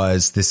it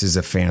was, this is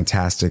a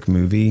fantastic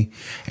movie,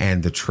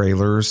 and the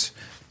trailers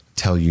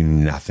tell you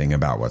nothing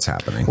about what's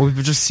happening. Well,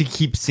 we just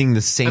keep seeing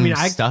the same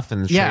stuff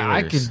in the trailers. Yeah,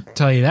 I could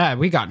tell you that.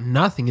 We got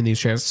nothing in these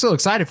trailers. Still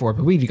excited for it,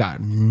 but we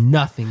got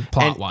nothing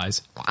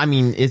plot-wise. I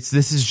mean,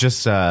 this is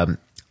just a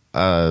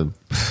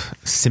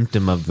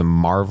symptom of the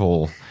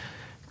Marvel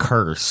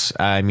curse.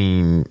 I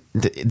mean,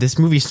 this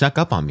movie snuck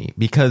up on me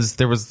because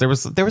there was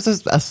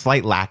a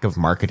slight lack of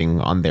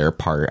marketing on their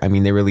part. I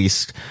mean, they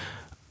released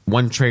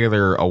one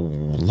trailer a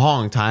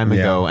long time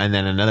ago, and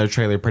then another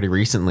trailer pretty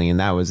recently, and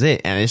that was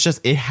it. And it's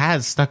just, it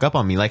has stuck up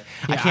on me. Like,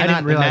 I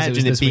cannot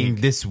imagine it being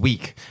this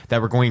week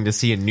that we're going to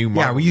see a new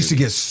Marvel we used to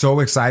get so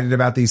excited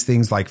about these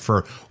things, like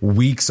for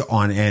weeks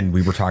on end.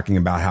 We were talking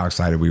about how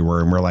excited we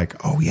were, and we're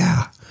like, oh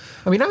yeah.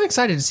 I mean, I'm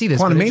excited to see this.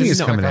 Quantumania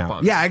is coming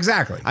out. Yeah,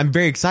 exactly. I'm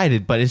very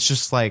excited, but it's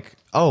just like,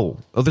 oh,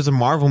 there's a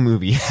Marvel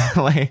movie.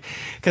 Like,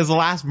 because the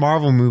last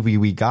Marvel movie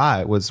we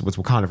got was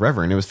Wakanda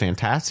Forever, and it was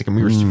fantastic, and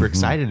we were super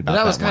excited about that.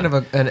 That was kind of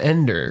an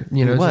ender,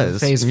 you know, it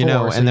was, phase 4. You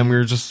know, and then we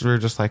were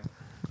just like,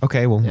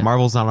 okay, well,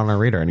 Marvel's not on our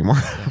radar anymore.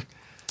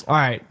 All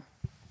right,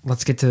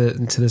 let's get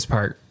into this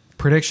part.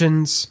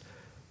 Predictions,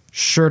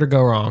 sure to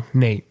go wrong.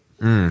 Nate.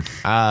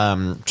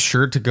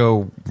 Sure to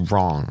go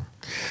wrong.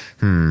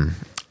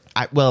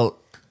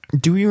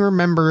 Do you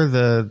remember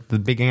the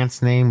big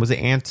ant's name? Was it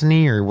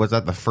Anthony, or was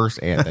that the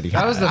first ant that he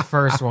had? That was the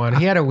first one.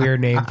 He had a weird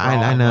name.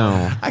 I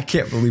know. I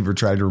can't believe we're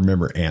trying to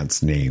remember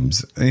ants'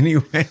 names.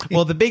 Anyway.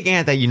 Well, the big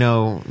ant that, you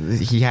know,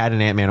 he had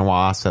an Ant-Man and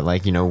Wasp that,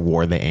 like, you know,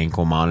 wore the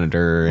ankle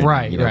monitor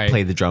and, you know,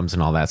 played the drums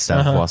and all that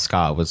stuff while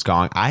Scott was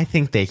gone. I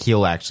think that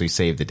he'll actually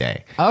save the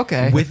day.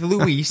 Okay. With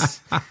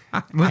Luis.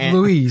 And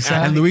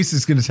Luis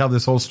is going to tell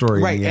this whole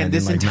story. Right. In the end, and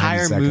this in like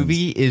entire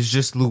movie is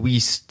just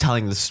Luis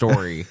telling the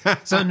story.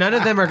 So none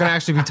of them are going to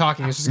actually be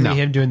talking. It's just going to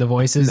be him doing the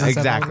voices. And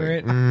exactly.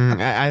 Stuff over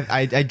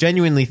it. I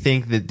genuinely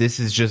think that this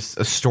is just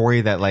a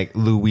story that, like,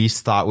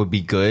 Luis thought would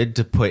be good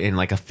to put in,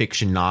 like, a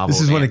fiction novel.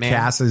 This is one of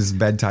Cass's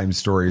bedtime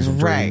stories.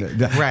 Right.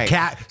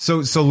 Right.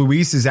 So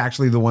Luis is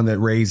actually the one that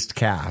raised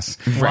Cass.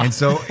 Right. And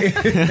so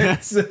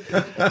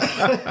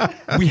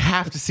we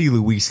have to see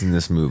Luis in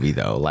this movie,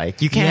 though.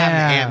 Like, you can't have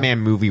an Ant-Man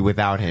movie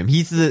without him.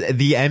 He's the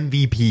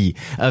MVP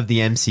of the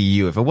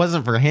MCU. If it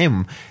wasn't for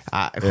him,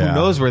 who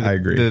knows where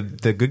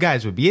the good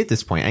guys would be at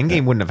this point.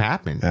 Endgame wouldn't have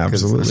happened.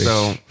 Absolutely.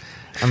 So,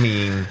 I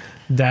mean,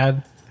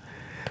 Dad.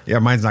 Yeah,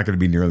 mine's not going to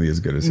be nearly as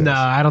good as his. No,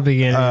 I don't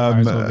think any of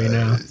ours will be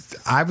now.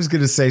 I was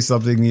going to say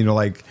something, you know,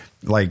 like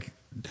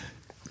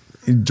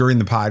during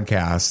the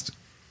podcast,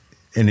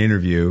 an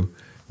interview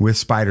with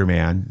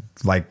Spider-Man,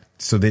 like,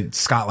 so that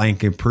Scott Lang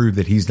can prove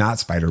that he's not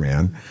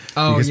Spider-Man.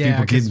 Oh, because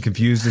people getting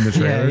confused in the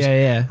trailers.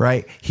 Yeah.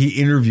 Right?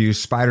 He interviews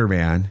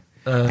Spider-Man,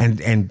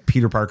 and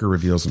Peter Parker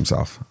reveals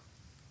himself.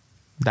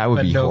 That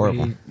would be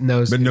horrible.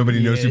 But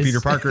nobody knows who Peter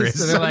Parker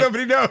is. So like,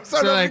 nobody knows.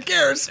 So nobody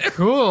cares.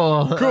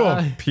 Cool.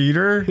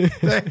 Peter.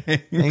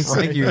 Thanks.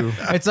 Thank you.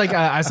 It's like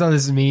I saw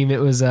this meme. It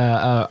was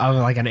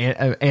like an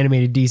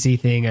animated DC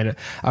thing, and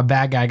a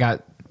bad guy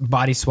got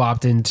body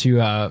swapped into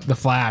the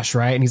Flash,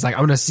 right? And he's like,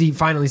 I'm gonna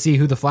finally see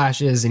who the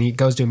Flash is, and he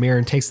goes to a mirror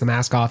and takes the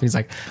mask off, and he's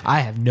like, I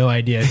have no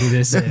idea who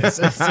this is.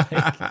 It's like,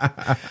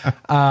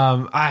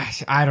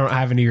 I don't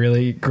have any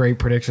really great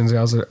predictions.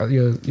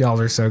 Y'all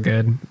are so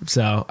good.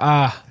 So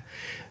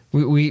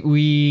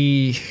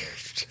we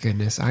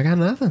goodness, I got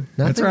nothing.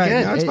 That's right.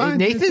 Good. No, it's fine.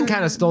 Nathan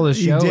kind of stole the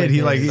show. He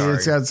did.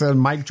 It's a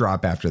mic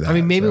drop after that. I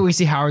mean, maybe we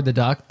see Howard the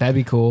Duck. That'd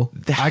be cool.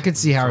 I could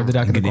see Howard the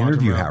Duck in the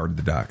interview Howard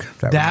the Duck.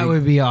 That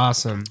would be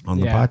awesome on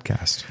the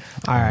podcast.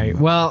 All right.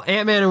 Well,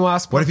 Ant-Man and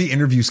Wasp. What if he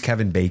interviews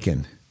Kevin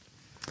Bacon?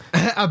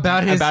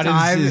 about his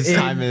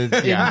time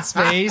in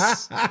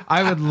space?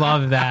 I would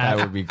love that.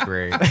 That would be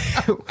great.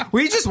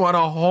 We just want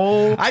a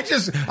whole. I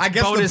guess the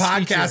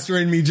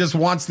podcaster in me just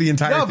wants the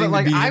entire thing. No, but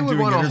like to be I would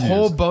want interviews. a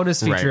whole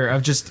bonus feature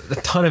of just a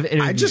ton of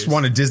interviews. I just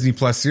want a Disney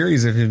Plus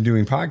series of him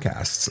doing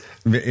podcasts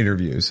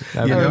interviews.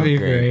 That would be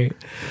great.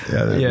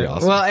 Yeah, that'd be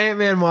awesome. Well,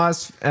 Ant-Man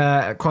Wasp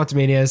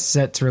Quantumania is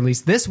set to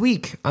release this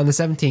week on the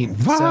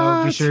 17th. What?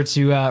 So be sure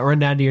to run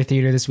down to your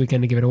theater this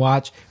weekend to give it a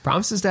watch.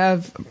 Promises to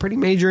have a pretty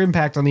major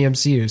impact on the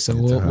MCU. So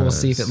we'll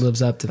see if it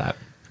lives up to that.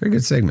 Very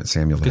good segment,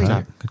 Samuel.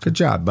 Good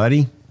job,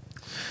 buddy.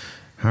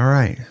 All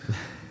right.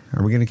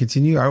 Are we going to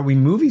continue? Are we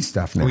movie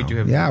stuff now? We do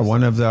have movies.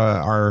 One of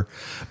our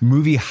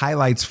movie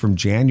highlights from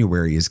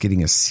January is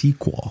getting a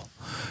sequel.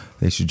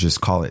 They should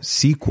just call it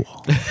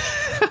Sequel.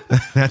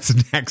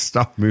 That's next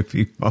on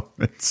Movie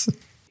Moments.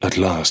 At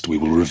last we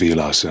will reveal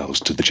ourselves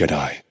to the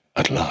Jedi.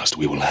 At last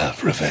we will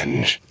have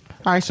revenge.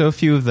 All right, so a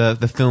few of the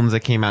films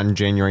that came out in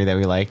January that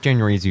we like.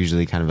 January is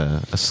usually kind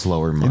of a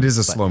slower month. It is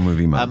a slow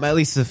movie month. At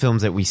least the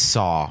films that we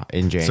saw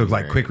in January. So,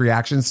 like, quick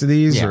reactions to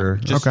these? Yeah,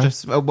 or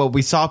well,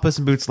 we saw Puss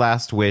in Boots: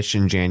 Last Wish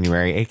in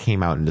January. It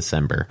came out in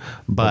December,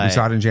 but we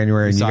saw it in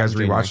January, and you guys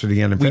rewatched it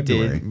again in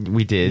February.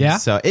 We did. Yeah.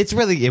 So it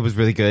was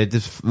really good.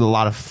 Just a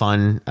lot of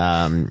fun.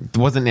 It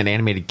wasn't an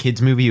animated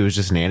kids movie. It was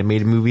just an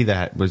animated movie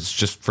that was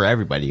just for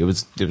everybody. It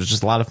was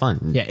just a lot of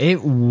fun. Yeah,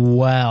 it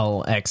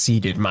well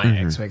exceeded my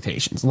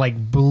expectations. Like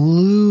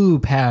blew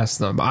past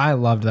them. I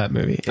loved that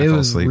movie. It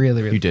was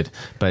really, really. You did,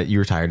 but you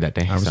were tired that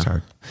day. I was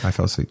tired. I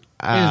fell asleep.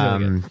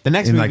 The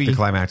next movie, like the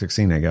climactic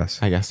scene, I guess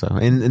so.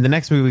 In the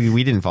next movie,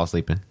 we didn't fall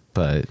asleep in,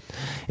 but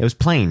it was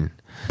Plane.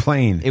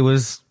 It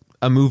was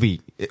a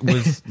movie. It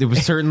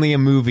was certainly a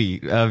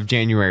movie of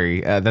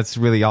January. That's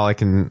really all I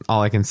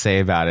can say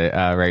about it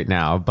right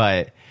now.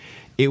 But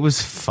It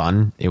was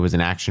fun. It was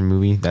an action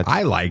movie. That's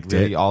I liked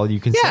really it. all you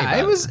can say about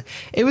it was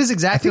I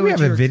exactly think we what have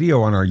you a were-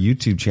 video on our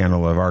YouTube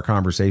channel of our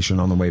conversation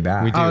on the way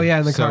back. We do. Oh, yeah,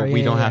 in the so car. we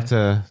Yeah, don't yeah, have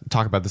to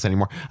talk about this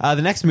anymore. The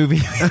next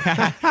movie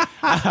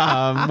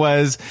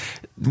was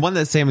one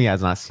that Sammy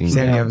has not seen.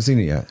 Sammy, you haven't seen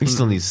it yet. He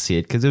still needs to see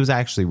it because it was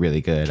actually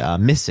really good.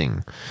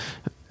 Missing.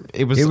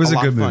 It was a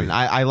lot good of fun. movie.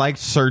 I liked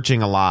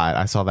Searching a lot.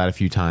 I saw that a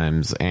few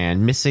times,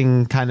 and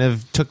Missing kind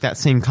of took that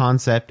same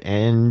concept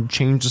and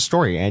changed the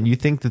story. And you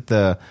think that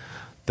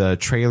the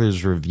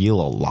trailers reveal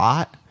a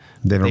lot.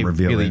 They don't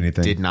reveal really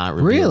anything. Did not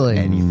reveal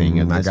anything.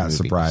 In I this got movie.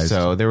 surprised.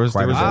 So there was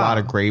Quite a a bit. lot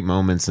of great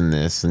moments in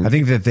this. And I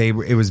think that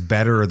it was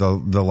better.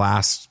 The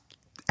last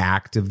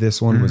act of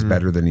this one was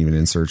better than even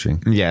in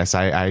Searching. Yes,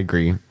 I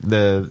agree.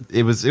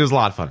 It was a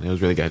lot of fun. It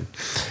was really good.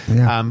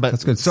 Yeah, but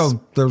that's good.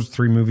 So those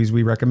 3 movies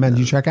we recommend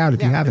you check out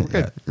if you haven't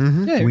yet.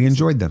 Yeah, we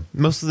enjoyed them.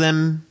 Most of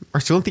them are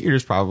still in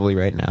theaters probably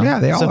right now. Yeah,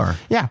 they all are.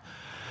 Yeah.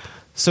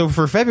 So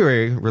for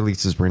February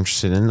releases we're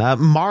interested in,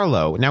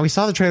 Marlowe. Now we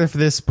saw the trailer for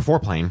this before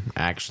Plane,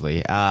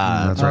 actually.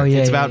 That's right.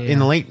 It's about in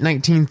the late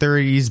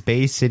 1930s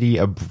Bay City,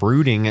 a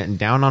brooding,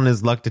 down on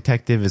his luck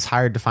detective is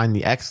hired to find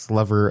the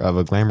ex-lover of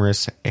a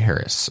glamorous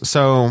heiress.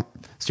 So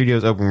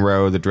Studios Open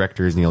Road. The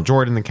director is Neil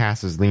Jordan. The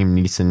cast is Liam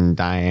Neeson,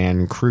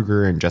 Diane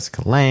Kruger, and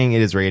Jessica Lange.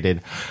 It is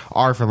rated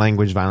R for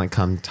language, violent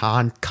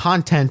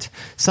content,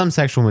 some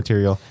sexual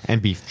material,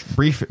 and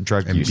brief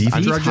drug use.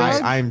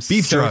 I'm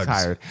beef so drugs.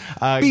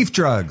 tired. Beef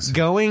drugs.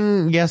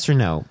 Going yes or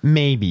no?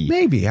 Maybe.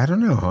 Maybe. I don't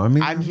know. I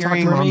mean, I'm talk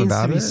hearing around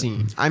about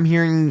it. I'm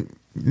hearing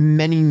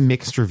many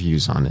mixed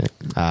reviews on it.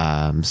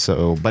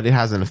 But it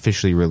hasn't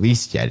officially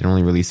released yet. It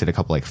only released at a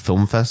couple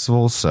film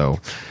festivals. So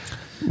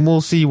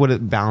we'll see what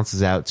it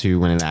balances out to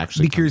when it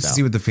actually. Be curious to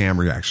see what the fan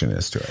reaction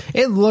is to it.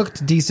 It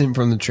looked decent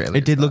from the trailer.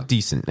 It did look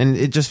decent, and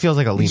it just feels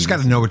like a. You just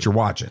got to know what you're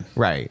watching,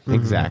 right?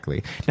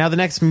 Exactly. Now the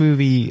next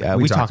movie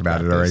we talked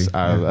about it already.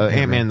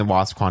 Ant-Man and the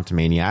Wasp: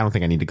 Quantumania. I don't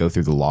think I need to go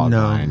through the log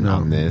line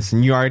on this,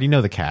 and you already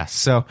know the cast.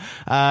 So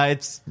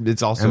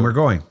it's also and we're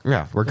going.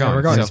 Yeah, we're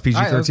going. So it's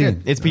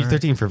PG-13. It's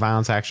PG-13 for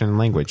violence, action, and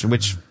language,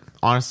 which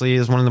honestly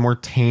is one of the more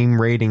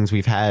tame ratings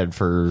we've had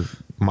for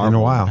Marvel in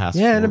a while.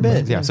 In a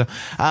bit. Yeah. So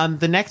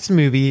the next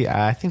movie,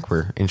 I think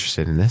we're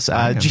interested in this.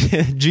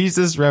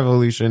 Jesus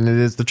Revolution. It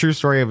is the true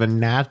story of a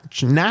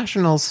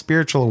national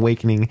spiritual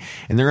awakening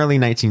in the early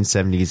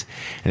 1970s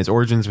and its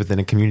origins within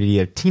a community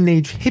of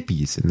teenage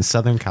hippies in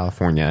Southern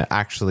California.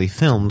 Actually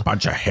filmed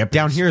bunch of hippies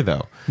down here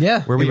though.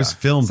 Yeah, where it was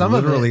filmed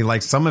literally.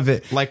 Like some of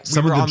it, like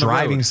some we of were the on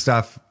driving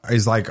stuff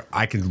is like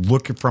I can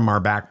look from our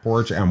back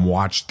porch and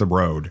watch the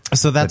road.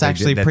 So that's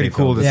actually pretty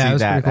cool to see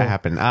that cool.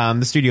 happen.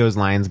 The studio is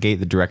Lionsgate.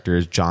 The director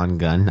is John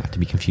Gunn, not to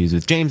be confused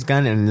with James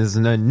Gunn, and is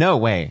in no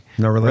way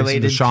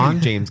related to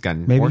Sean James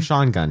Gunn maybe? or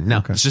Sean Gunn.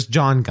 No, it's just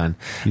John Gunn.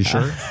 You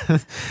sure?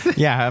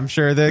 Yeah, I'm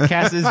sure. The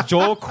cast is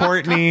Joel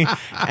Courtney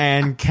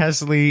and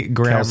Kesley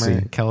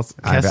Grammer.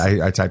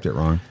 I typed it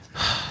wrong.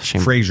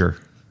 Frasier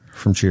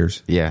from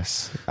Cheers.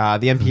 Yes.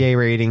 The MPA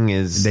rating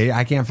is.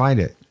 I can't find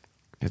it.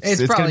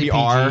 It's going to be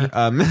R.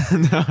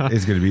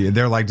 It's going to be.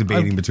 They're like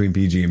debating between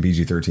PG and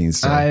PG-13.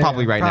 So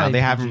probably right now they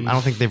haven't. I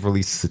don't think they've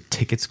released the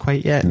tickets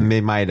quite yet.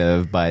 They might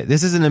have, but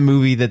this isn't a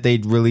movie that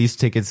they'd release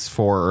tickets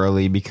for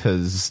early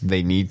because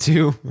they need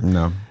to.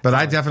 No, but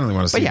I definitely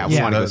want to see. But we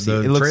want to go see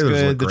it. It looks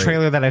good. The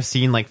trailer that I've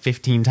seen like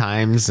 15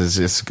 times is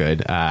just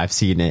good. I've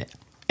seen it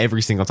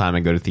every single time I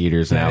go to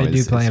theaters now. They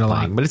do play it a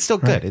lot, but it's still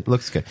good. Right. It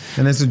looks good.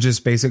 And this is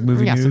just basic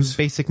movie news. Some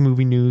basic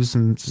movie news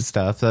and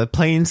stuff.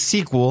 Plane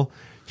sequel.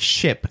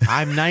 Ship.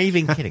 I'm not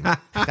even kidding.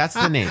 That's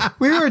the name.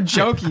 We were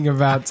joking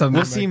about something.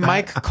 We'll see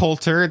Mike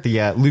Coulter,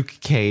 the Luke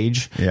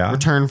Cage,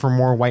 return for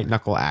more white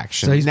knuckle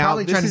action. So he's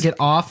probably trying to get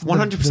off.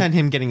 100%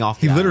 him getting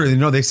off. He literally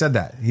they said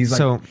that. He's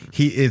like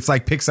it's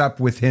like picks up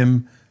with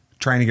him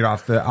trying to get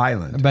off the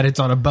island, but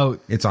it's on a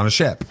boat. It's on a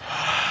ship.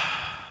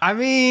 I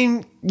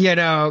mean,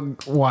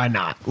 why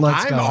not?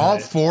 I'm all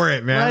for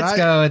it, man. Let's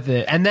go with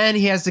it. And then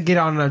he has to get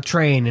on a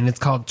train, and it's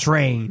called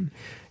Train.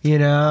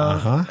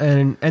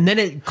 And then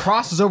it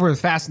crosses over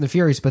with Fast and the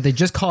Furious, but they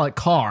just call it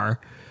Car.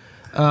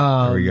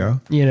 There we go.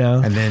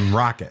 And then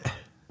Rocket.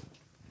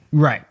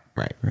 Right.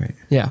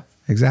 Yeah.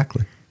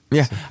 Exactly.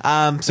 Yeah.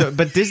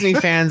 But Disney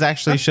fans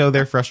actually show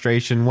their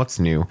frustration. What's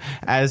new?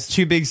 As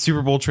 2 big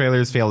Super Bowl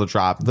trailers fail to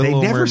drop. The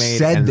Little never Mermaid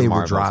said and they the were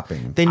Marvels.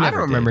 dropping. They never I don't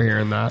remember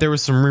hearing that. There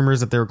was some rumors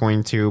that they were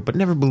going to, but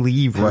never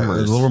believe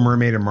rumors. Little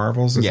Mermaid and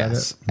Marvels. Is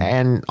yes. That it?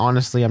 And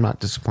honestly, I'm not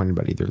disappointed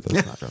about either of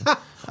those. Not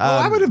dropping.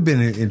 I would have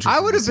been interested. I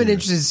would have been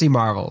interested to see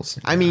Marvels.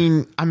 I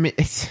mean,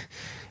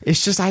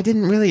 it's just I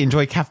didn't really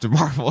enjoy Captain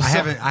Marvel.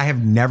 I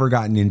have never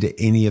gotten into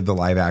any of the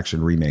live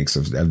action remakes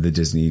of the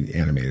Disney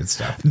animated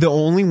stuff. The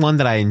only one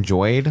that I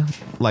enjoyed,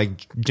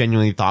 like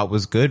genuinely thought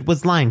was good,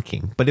 was Lion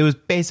King. But it was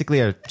basically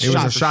a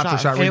shot for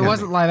shot. And it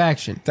wasn't live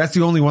action. That's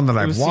the only one that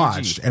I've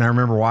watched, and I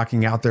remember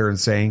walking out there and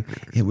saying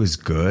it was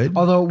good.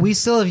 Although we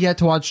still have yet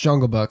to watch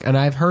Jungle Book, and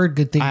I've heard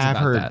good things. I've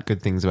heard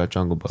good things about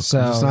Jungle Book. So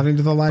I'm just not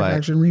into the live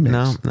action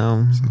remakes.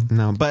 No.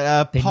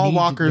 But Paul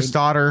Walker's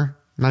daughter,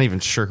 Not even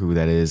sure who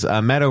that is.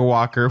 Meadow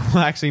Walker will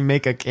actually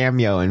make a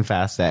cameo in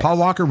Fast X. Paul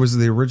Walker was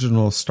the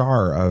original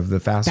star of the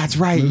Fast. That's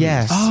right. movies.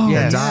 Yes. Oh,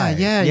 yes.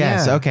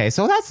 yeah. Okay,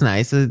 so that's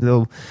nice.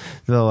 They'll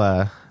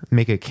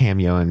make a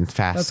cameo in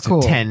Fast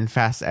 10,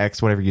 Fast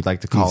X, whatever you'd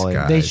like to call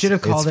it. They should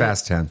have called it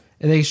Fast 10.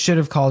 They should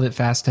have called it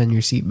Fast 10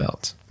 Your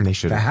Seatbelt. They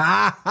should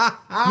have. You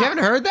haven't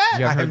heard that?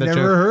 I've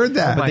never heard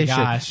that. But my they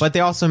gosh. should. But they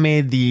also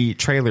made the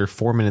trailer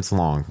 4 minutes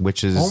long,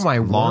 which is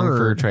long for a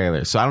word.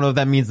 trailer. So I don't know if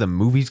that means the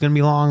movie's going to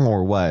be long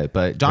or what.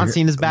 But John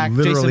Cena's back.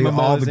 Literally, Jason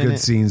Momoa all is the in good it.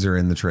 scenes are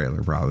in the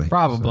trailer,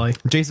 probably.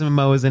 Jason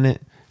Momoa is in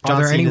it. John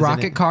Are there any Cena's in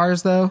rocket it.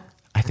 cars, though?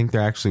 I think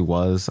there actually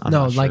was. I'm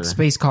No, not like sure.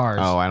 space cars.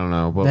 Oh, I don't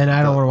know. But, Then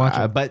I don't wanna watch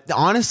it. But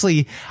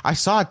honestly, I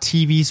saw a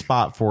TV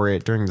spot for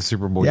it during the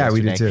Super Bowl. Yeah,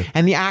 we yesterday, did too.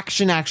 And the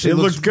action actually It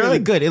looks looked really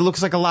good. good. It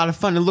looks like a lot of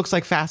fun. It looks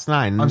like Fast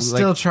 9. I'm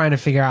still trying to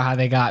figure out how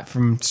they got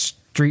from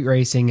street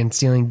racing and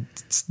stealing,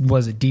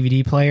 was it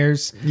DVD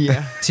players?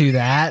 Yeah. To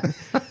that.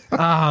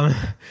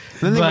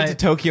 Then they went to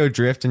Tokyo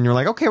Drift, and you're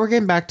like, okay, we're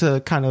getting back to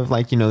kind of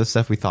like, the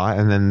stuff we thought.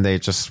 And then they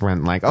just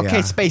went like, okay,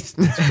 Yeah. space.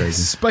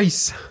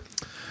 Space.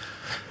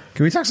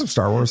 Can we talk some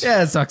Star Wars?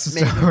 Yeah, it sucks.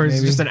 Star Wars.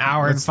 Maybe. Just an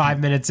hour and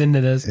 5 minutes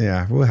into this.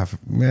 Yeah, we'll have.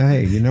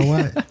 Hey, you know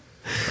what?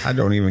 I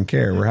don't even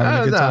care. We're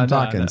having a good time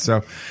talking. No.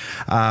 So,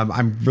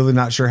 I'm really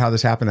not sure how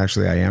this happened.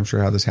 Actually, I am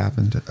sure how this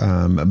happened.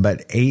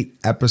 But 8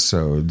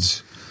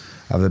 episodes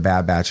of The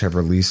Bad Batch have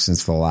released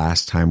since the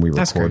last time we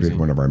That's recorded crazy.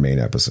 one of our main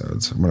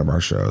episodes, one of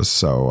our shows.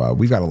 So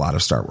we've got a lot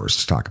of Star Wars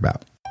to talk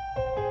about.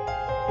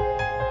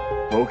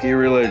 Wokey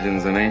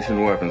religions and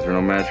ancient weapons are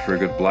no match for a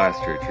good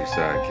blaster at your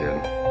side,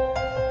 kid.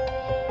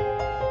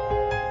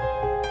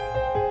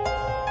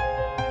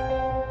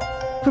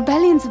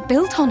 Rebellions are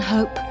built on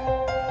hope.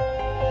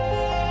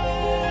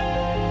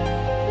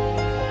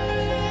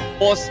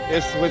 Force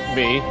is with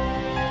me,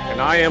 and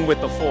I am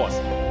with the Force.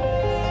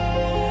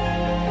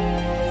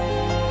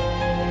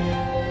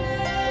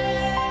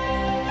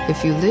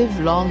 If you live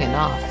long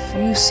enough,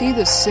 you see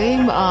the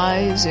same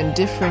eyes in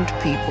different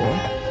people.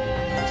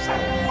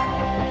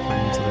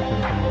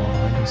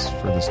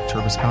 For this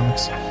Turbis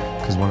comics,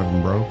 because one of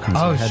them broke. and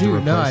so Oh, I had to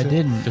shoot. No, replace I it.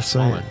 didn't. They're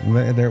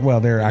smaller.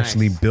 They're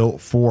actually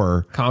built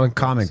for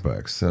comic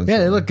books. So Yeah,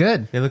 they look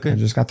good. They look I good.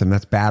 just got them.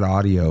 That's bad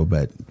audio,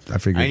 but I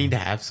figured I need to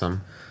have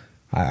some.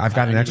 I've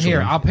got an extra Here,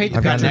 one. I'll paint the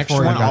I've got picture an extra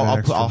for you. one. I've got an I'll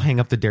extra hang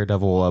up the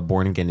Daredevil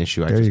Born Again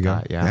issue. There I just you go.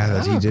 got.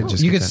 Yeah, he did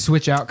just You get could that.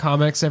 switch out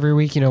comics every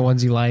week,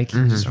 ones you like.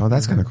 Oh,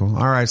 that's kind of cool.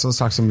 All right, so let's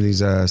talk some of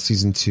these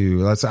season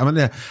 2. I'm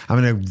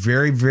gonna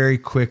very, very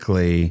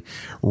quickly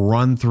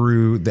run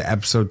through the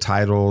episode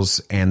titles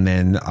and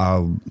then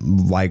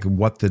like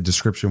what the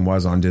description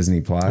was on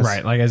Disney Plus.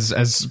 Right, like as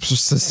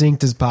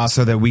succinct as possible,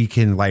 so that we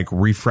can like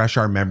refresh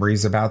our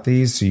memories about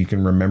these, so you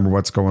can remember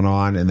what's going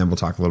on, and then we'll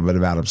talk a little bit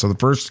about them. So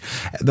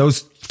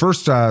those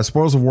first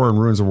Spoils of War and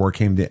Ruins of War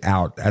came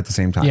out at the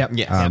same time.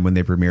 When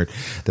they premiered.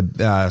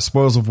 The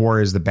Spoils of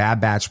War is the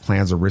Bad Batch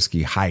plans a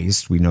risky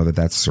heist. We know that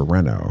that's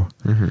Sereno.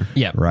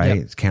 Yeah, right.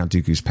 Yep. Count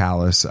Dooku's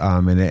palace.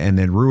 And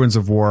then Ruins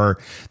of War,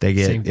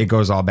 it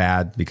goes all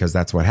bad because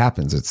that's what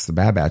happens. It's the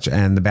Bad Batch,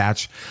 and the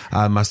Batch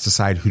must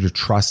decide who to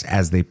trust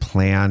as they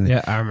plan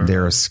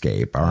their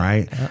escape. All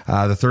right.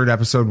 The third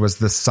episode was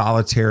the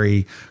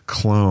Solitary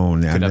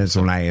Clone, and that's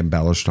when I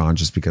embellished on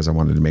just because I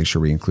wanted to make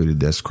sure we included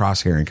this.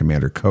 Crosshair and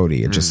Commander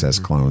Cody. It just says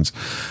clones.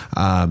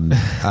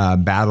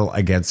 Battle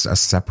against a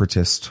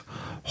separatist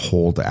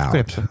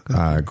holdout.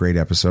 Great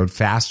episode.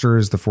 Faster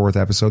is the 4th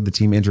episode. The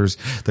team enters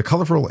the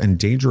colorful and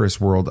dangerous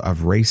world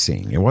of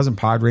racing. It wasn't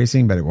pod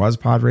racing, but it was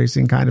pod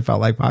racing. Kind of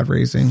felt like pod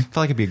racing. I felt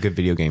like it'd be a good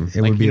video game.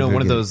 It would be a good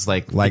one of game. those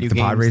like the video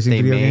pod games racing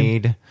they video game?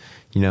 made.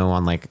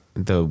 On like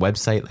the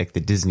website, like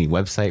the Disney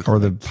website, or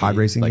the pod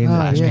racing game.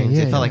 Flash games.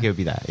 It felt like it would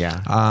be that.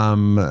 Yeah.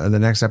 The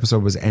next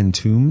episode was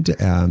Entombed.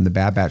 The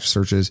Bad Batch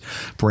searches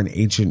for an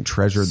ancient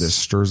treasure that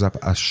stirs up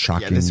a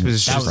shocking this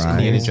was just surprise.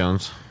 Indiana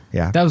Jones.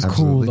 Yeah, that was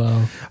absolutely. cool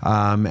though.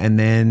 And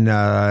then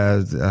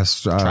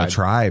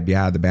Tribe.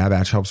 Yeah, the Bad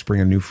Batch helps bring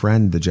a new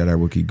friend, the Jedi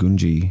Wookiee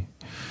Gungi,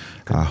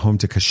 home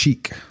to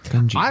Kashyyyk.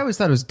 I always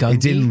thought it was Gungi.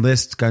 It didn't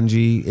list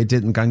Gungi. It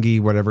didn't Gungi.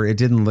 Whatever. It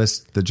didn't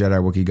list the Jedi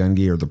Wookiee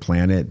Gungi or the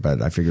planet.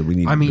 But I figured we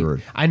needed to do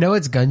it. I know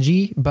it's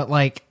Gungi, but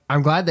like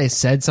I'm glad they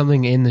said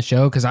something in the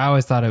show because I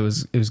always thought it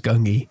was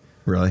Gungi.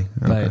 Really?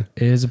 But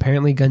it is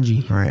apparently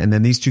Gungi. All right, and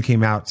then these two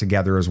came out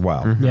together as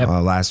well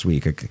last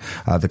week.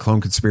 The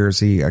Clone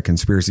Conspiracy, a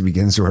conspiracy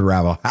begins to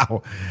unravel.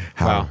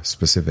 How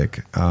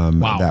specific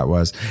that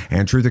was.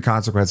 And Truth or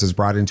Consequences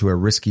brought into a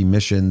risky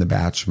mission. The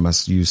Batch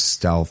must use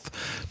stealth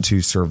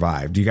to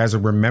survive. Do you guys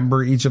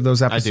remember each of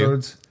those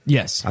episodes? I do.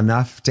 Yes.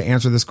 Enough to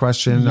answer this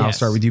question? Yes. I'll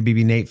start with you,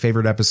 BB Nate.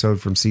 Favorite episode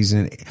from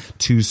season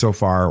 2 so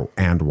far,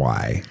 and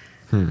why?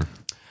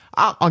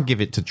 I'll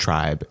give it to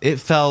Tribe. It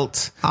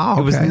felt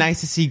it was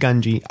nice to see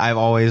Gungi. I've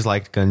always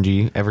liked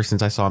Gungi ever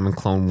since I saw him in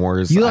Clone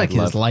Wars. You like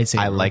his lightsaber?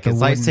 I like the his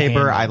wooden lightsaber.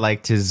 handle. I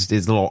liked his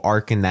little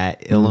arc in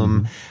that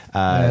Ilum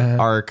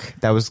arc.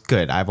 That was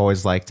good. I've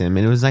always liked him,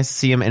 and it was nice to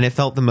see him. And it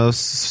felt the most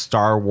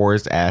Star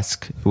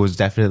Wars-esque. It was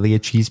definitely a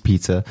cheese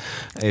pizza,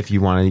 if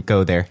you want to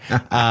go there.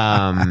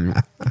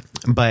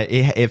 But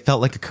it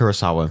felt like a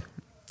Kurosawa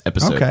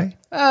episode. Okay.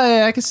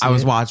 Yeah, I can see I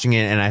was it. watching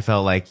it and I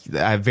felt like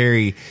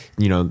very,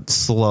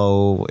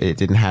 slow. It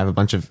didn't have a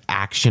bunch of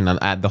action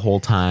the whole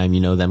time,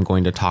 them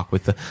going to talk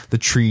with the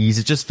trees.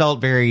 It just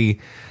felt very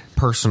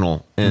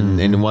personal and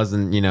it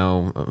wasn't,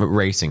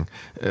 racing.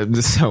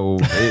 So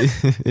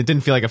it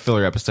didn't feel like a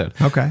filler episode.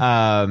 Okay.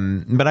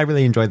 But I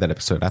really enjoyed that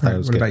episode. I thought it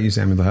was good. What about you,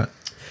 Samuel the Hutt?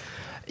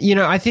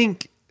 I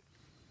think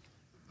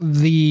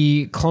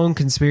the clone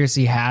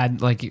conspiracy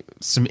had like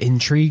some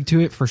intrigue to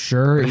it for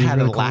sure. It had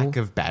really a lack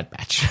of Bad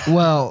Batch.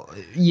 Well,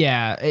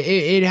 yeah,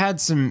 it had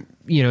some,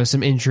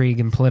 some intrigue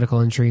and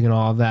political intrigue and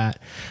all of that.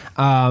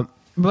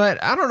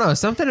 But I don't know,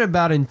 something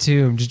about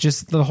Entombed,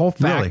 just the whole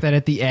fact that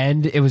at the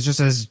end it was just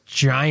this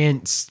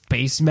giant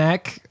space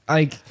mech,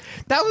 like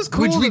that was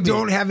cool. Which we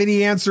don't have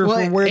any answer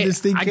for where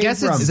this thing came from. I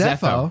guess it's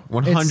Zepho.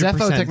 100% It's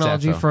Zepho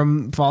technology Zepho.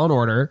 from Fallen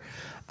Order.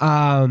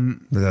 That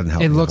doesn't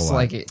help. It me a looks whole lot.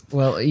 like it.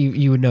 Well,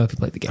 you would know if you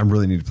played the game. I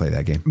really need to play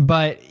that game.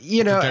 But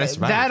Jedi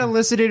Survivor that too.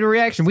 elicited a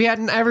reaction. We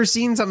hadn't ever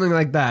seen something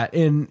like that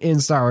in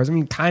Star Wars. I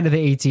mean, kind of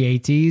the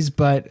AT-ATs,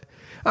 but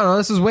I don't know.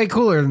 This was way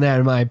cooler than that,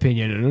 in my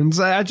opinion. And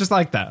I just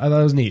like that. I thought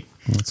it was neat.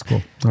 That's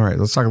cool. All right,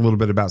 let's talk a little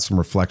bit about some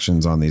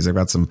reflections on these. I've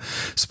got some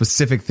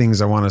specific things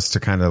I want us to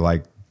kind of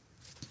like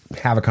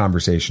have a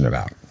conversation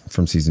about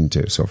from season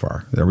 2 so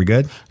far. Are we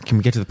good? Can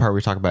we get to the part where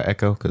we talk about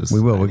Echo? Because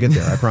we will. We'll get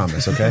there. I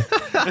promise. Okay.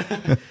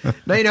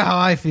 Now you know how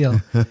I feel.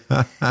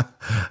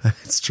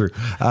 It's true.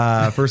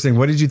 First thing,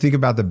 what did you think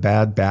about the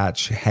Bad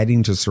Batch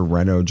heading to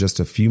Sereno just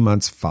a few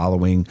months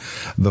following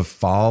the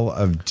fall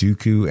of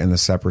Dooku and the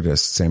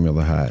Separatists, Samuel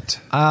the Hutt?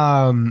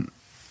 I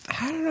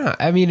don't know.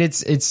 I mean,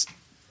 it's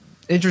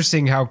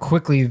interesting how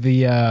quickly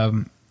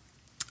the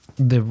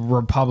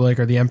Republic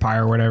or the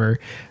Empire or whatever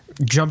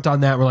jumped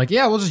on that. We're like,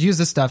 yeah, we'll just use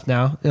this stuff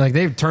now. And like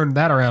they've turned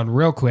that around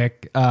real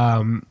quick.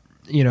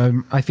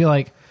 I feel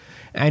like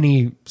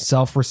any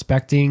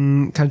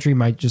self-respecting country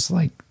might just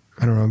like,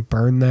 I don't know,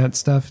 burn that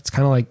stuff. It's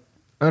kind of like,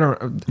 I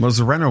don't know. Well,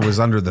 Sereno was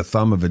under the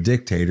thumb of a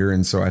dictator,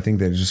 and so I think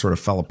they just sort of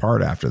fell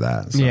apart after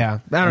that. So, yeah,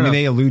 I don't know.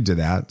 They allude to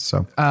that.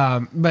 So,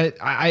 but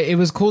it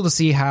was cool to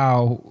see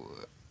how,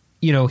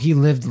 he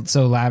lived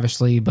so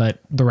lavishly, but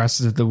the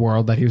rest of the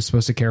world that he was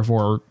supposed to care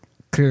for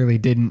clearly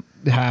didn't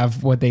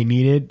have what they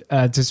needed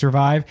to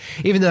survive.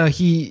 Even though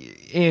he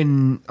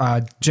in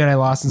Jedi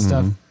Lost and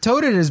stuff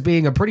touted as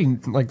being a pretty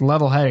like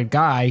level-headed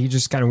guy, he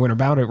just kind of went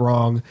about it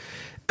wrong.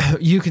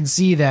 You can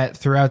see that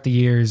throughout the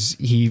years,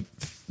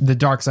 the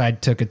dark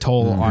side took a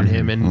toll on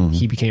him, and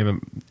he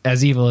became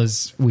as evil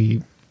as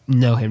we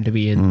know him to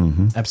be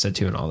in episode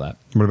 2 and all that.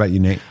 What about you,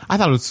 Nate? I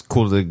thought it was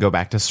cool to go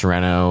back to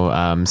Sereno,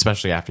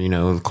 especially after,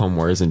 the Clone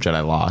Wars and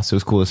Jedi Lost. It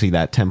was cool to see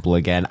that temple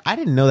again. I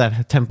didn't know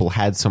that temple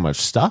had so much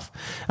stuff.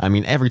 I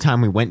mean, every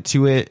time we went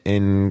to it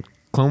in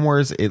Clone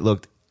Wars, it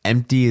looked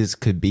empty as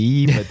could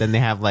be, but then they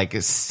have like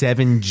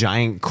 7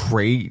 giant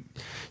crate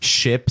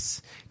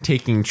ships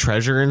taking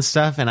treasure and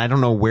stuff, and I don't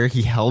know where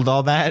he held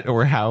all that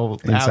or how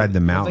inside the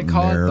mountain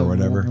there or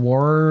whatever.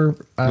 War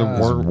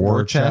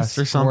chest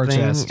or something. War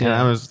chest, yeah. And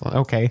I was like,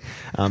 okay.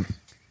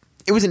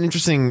 It was an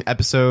interesting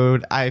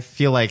episode. I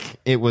feel like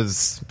it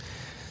was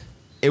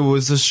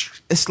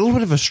it's a little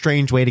bit of a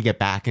strange way to get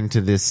back into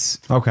this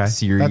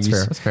series.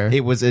 That's fair.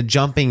 It was a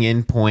jumping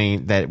in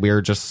point that we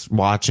were just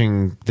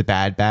watching the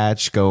Bad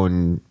Batch go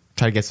and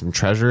try to get some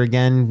treasure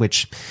again,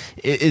 which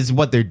is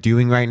what they're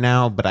doing right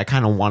now. But I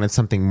kind of wanted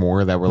something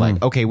more that we're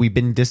like, okay, we've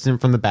been distant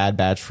from the Bad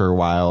Batch for a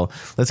while.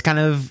 Let's kind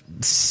of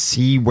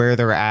see where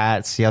they're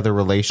at, see how their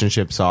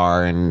relationships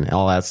are and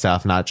all that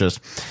stuff. Not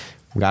just,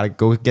 we got to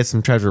go get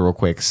some treasure real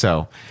quick.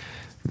 So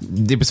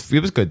it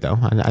was good though.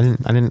 I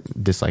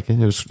didn't dislike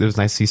it. It was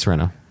nice to see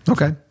Sereno.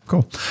 Okay,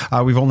 cool.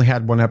 We've only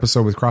had one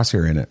episode with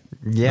Crosshair in it.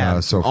 Yeah,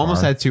 so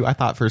almost far. had 2. I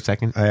thought for a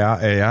second.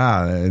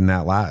 Yeah. In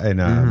that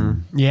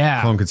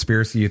Clone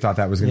Conspiracy, you thought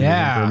that was going to be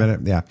in for a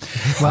minute. Yeah.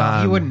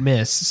 Well, he wouldn't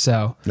miss.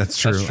 So that's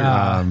true.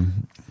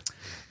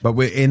 But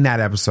in that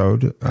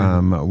episode,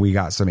 we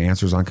got some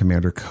answers on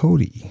Commander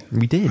Cody.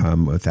 We did.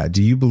 With that,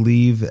 do you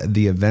believe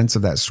the events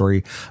of that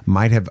story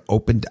might have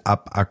opened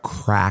up a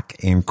crack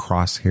in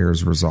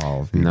Crosshair's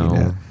resolve?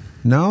 No.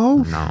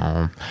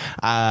 No.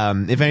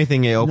 If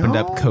anything, it opened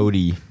up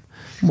Cody.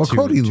 Well,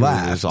 Cody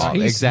left.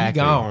 Exactly.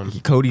 Gone.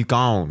 Cody's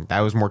gone. That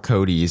was more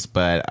Cody's,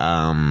 but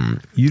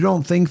you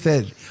don't think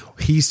that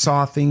he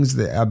saw things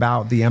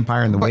about the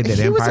Empire and the way that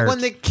he Empire was the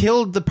one that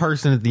killed the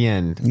person at the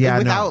end. Yeah,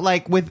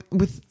 without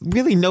with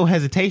really no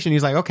hesitation.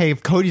 He's like, okay,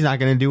 if Cody's not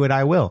going to do it,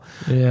 I will.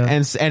 Yeah,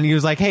 and he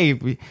was like,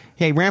 hey,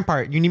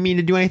 Rampart, you need me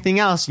to do anything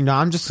else?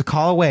 I'm just a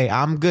call away.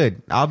 I'm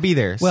good. I'll be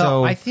there.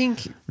 Well, so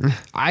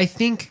I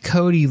think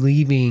Cody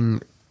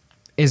leaving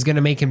is going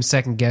to make him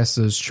second guess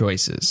those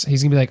choices.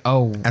 He's going to be like,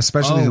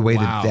 especially the way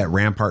that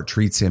Rampart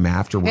treats him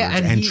afterwards,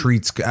 and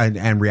treats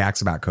and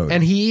reacts about Cody.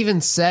 And he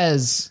even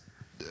says,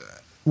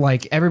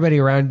 like, everybody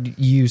around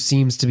you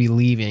seems to be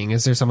leaving.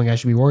 Is there something I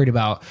should be worried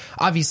about?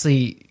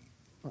 Obviously,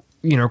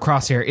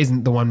 Crosshair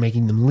isn't the one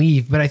making them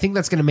leave, but I think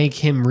that's going to make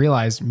him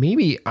realize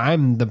maybe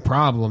I'm the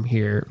problem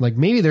here. Like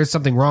maybe there's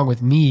something wrong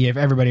with me if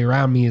everybody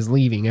around me is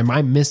leaving. Am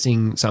I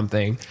missing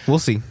something? We'll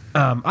see.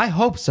 I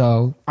hope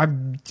so.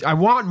 I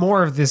want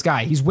more of this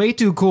guy. He's way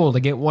too cool to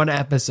get one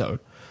episode.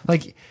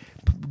 Like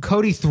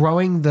Cody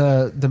throwing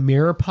the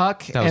mirror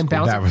puck and cool.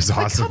 bouncing. That was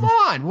awesome. Come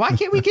on, why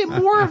can't we get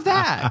more of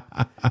that?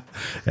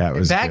 That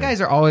was bad good.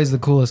 guys are always the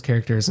coolest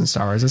characters in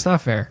Star Wars. It's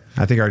not fair.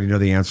 I think I already know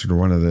the answer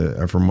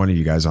to from one of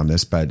you guys on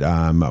this, but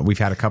we've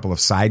had a couple of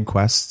side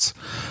quests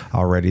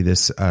already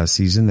this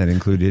season that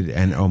included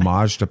an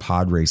homage to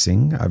pod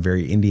racing, a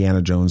very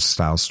Indiana Jones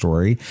style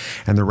story,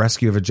 and the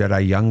rescue of a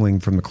Jedi youngling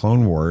from the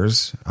Clone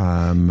Wars,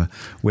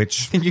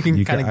 which I think you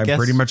can kind of guess.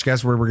 pretty much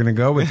guess where we're going to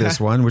go with this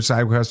one. Which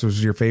side quest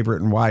was your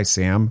favorite and why,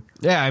 Sam?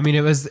 Yeah, I mean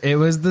it was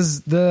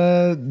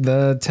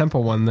the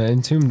temple one, the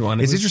entombed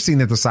one. It's interesting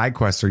that the side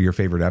quests are your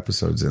favorite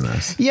episodes in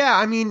this. Yeah,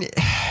 I mean,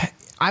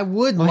 I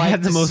would Well, like it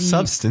had the to most see,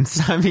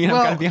 substance. I mean,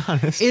 I've got to be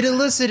honest. It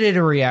elicited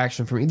a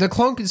reaction from me. The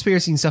clone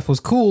conspiracy and stuff was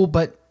cool,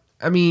 but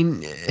I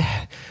mean,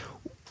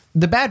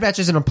 the Bad Batch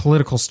isn't a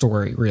political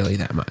story really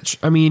that much.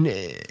 I mean,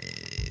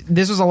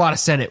 this was a lot of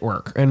Senate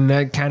work, and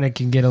that kind of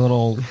can get a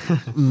little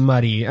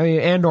muddy. I mean,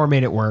 Andor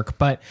made it work,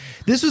 but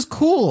this was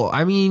cool.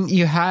 I mean,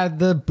 you had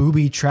the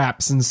booby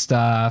traps and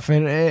stuff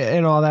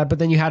and all that, but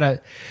then you had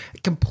a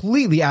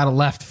completely out of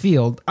left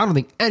field. I don't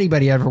think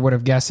anybody ever would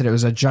have guessed that it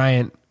was a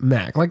giant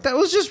mech. Like, that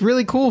was just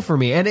really cool for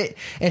me, and it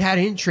had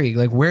intrigue.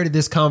 Like, where did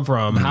this come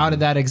from? How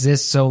did that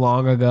exist so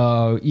long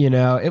ago?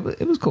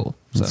 It was cool.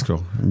 So. That's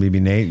cool. Maybe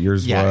Nate,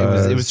 yours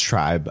was... it was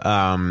Tribe.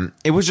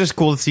 It was just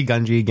cool to see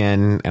Gunji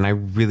again, and I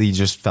really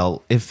just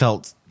felt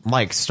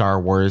like Star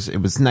Wars. It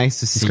was nice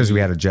to see. It's because we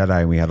had a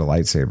Jedi and we had a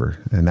lightsaber,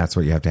 and that's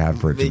what you have to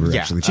have for it to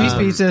actually cheese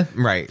pizza.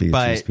 Right.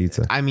 Cheese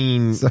pizza. I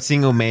mean,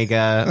 seeing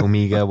Omega,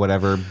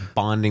 whatever,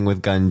 bonding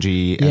with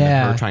Gunji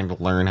and her trying to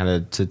learn how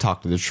to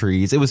talk to the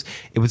trees. It was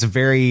a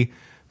very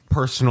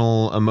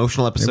personal,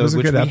 emotional episode,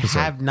 which we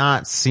have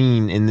not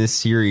seen in this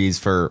series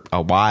for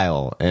a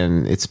while,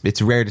 and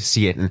it's rare to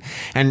see it.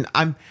 And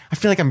I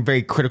feel like I'm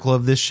very critical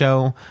of this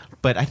show,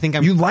 but I think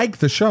you like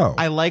the show.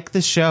 I like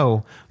the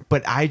show,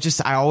 but I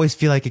always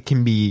feel like it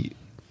can be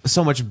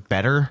so much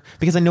better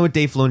because I know what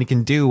Dave Filoni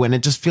can do, and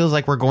it just feels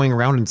like we're going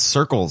around in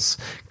circles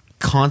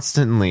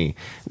constantly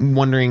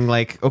wondering,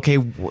 like, okay,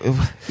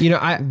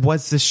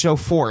 what's this show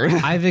for?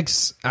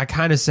 I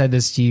kind of said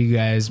this to you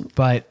guys,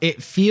 but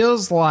it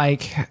feels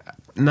like,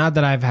 not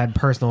that I've had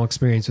personal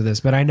experience with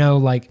this, but I know,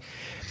 like,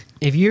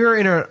 if you're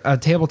in a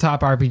tabletop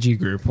RPG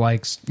group,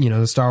 like,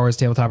 the Star Wars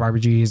tabletop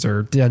RPGs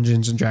or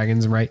Dungeons and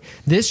Dragons, right?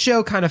 This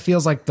show kind of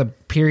feels like the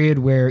period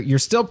where you're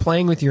still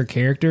playing with your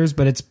characters,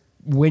 but it's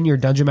when your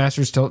dungeon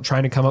master is still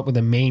trying to come up with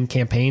a main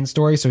campaign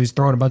story, so he's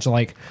throwing a bunch of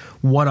like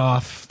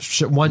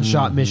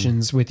one-shot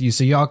missions with you,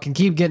 so y'all can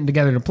keep getting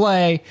together to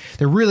play.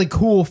 They're really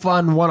cool,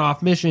 fun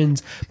one-off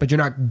missions, but you're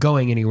not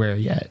going anywhere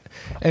yet.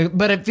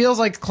 But it feels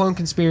like Clone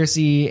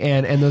Conspiracy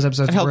and those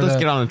episodes helped us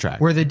get on the track,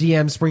 where the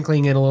DM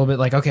sprinkling in a little bit,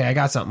 like, okay, I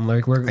got something.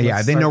 Like,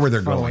 they know where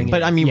they're going.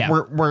 But I mean,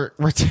 we're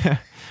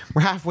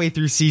halfway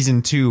through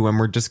season 2, and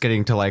we're just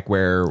getting to like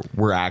where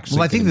we're actually.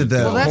 Well, I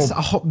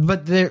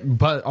think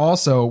but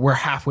also we're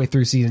halfway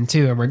through season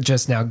 2, and we're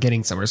just now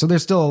getting somewhere. So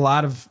there's still a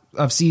lot of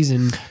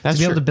season to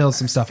be able to build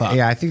some stuff up.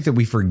 Yeah, I think that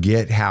we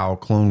forget how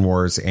Clone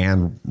Wars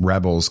and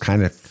Rebels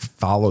kind of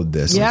followed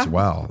this as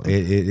well.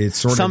 It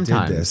sort of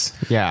did this.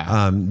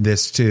 Yeah.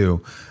 This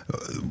too.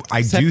 I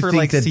Except do for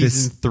think like that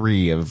season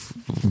 3 of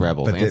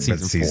Rebels and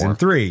season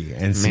 3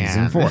 and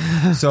season 4.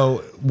 So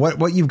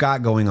what you've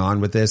got going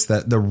on with this,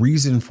 that the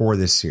reason for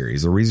this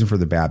series, the reason for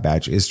the Bad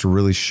Batch, is to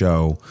really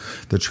show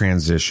the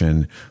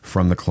transition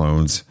from the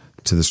clones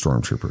to the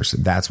stormtroopers.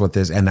 That's what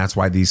this, and that's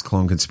why these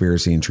Clone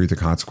Conspiracy and Truth and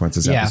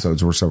Consequences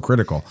episodes were so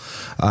critical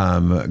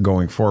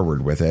going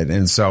forward with it.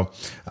 And so,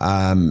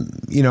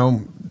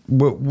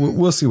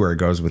 we'll see where it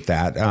goes with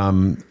that.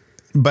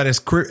 But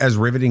as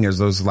riveting as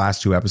those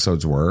last 2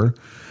 episodes were,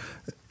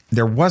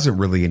 there wasn't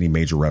really any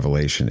major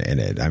revelation in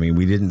it. I mean,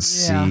 we didn't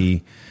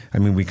see. I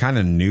mean, we kind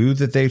of knew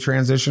that they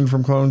transitioned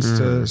from clones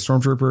to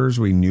stormtroopers.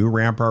 We knew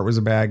Rampart was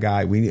a bad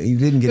guy. You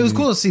didn't get. It was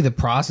cool to see the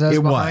process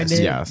behind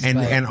it. Yes.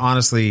 And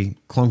honestly,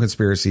 Clone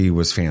Conspiracy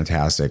was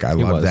fantastic. I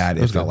loved that.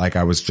 It felt like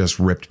I was just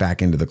ripped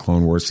back into the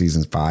Clone Wars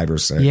seasons 5 or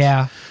 6.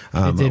 Yeah,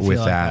 it did with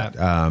that.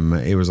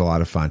 It was a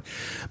lot of fun.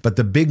 But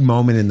the big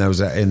moment in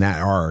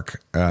that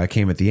arc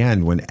came at the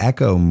end when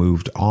Echo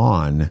moved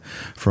on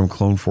from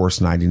Clone Force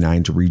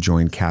 99 to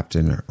rejoin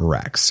Captain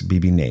Rex.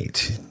 BB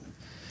Nate.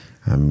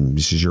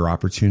 This is your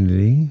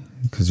opportunity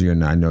because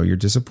I know you're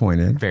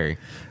disappointed. Very.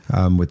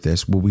 With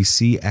this. Will we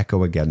see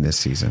Echo again this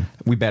season?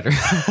 We better.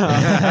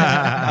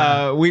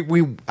 I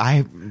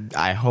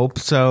hope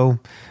so.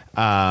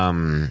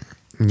 I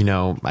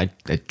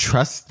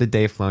trust that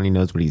Dave Filoni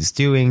knows what he's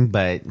doing,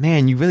 but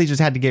man, you really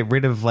just had to get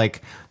rid of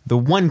like the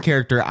one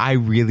character I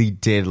really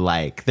did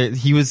like.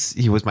 He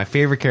was my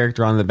favorite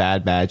character on the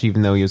Bad Batch,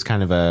 even though he was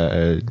kind of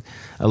a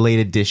late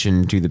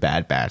addition to the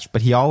Bad Batch.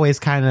 But he always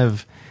kind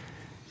of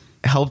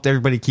helped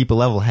everybody keep a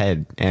level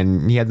head,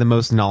 and he had the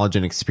most knowledge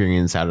and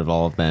experience out of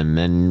all of them,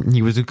 and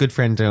he was a good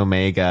friend to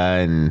Omega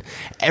and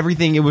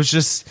everything. It was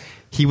just,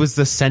 he was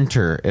the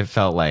center, it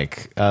felt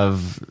like,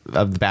 of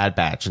the Bad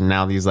Batch, and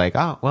now he's like,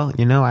 oh well,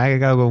 I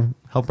gotta go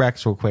help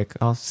Rex real quick,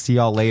 I'll see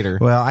y'all later.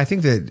 Well, I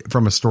think that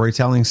from a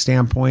storytelling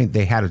standpoint,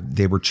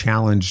 they were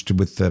challenged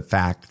with the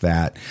fact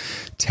that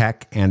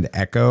Tech and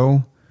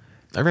Echo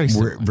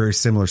were very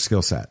similar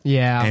skill set.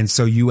 Yeah. And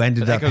so you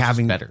ended up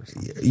having better.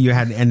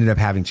 ended up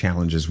having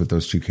challenges with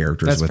those two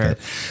characters. That's with fair.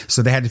 it.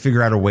 So they had to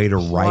figure out a way to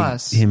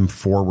write him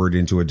forward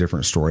into a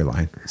different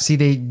storyline. See,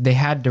 they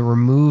had to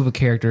remove a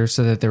character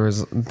so that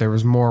there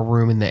was more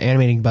room in the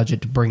animating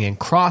budget to bring in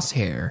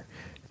Crosshair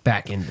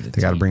back into the team.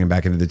 They got to bring him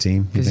back into the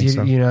team. Because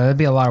that'd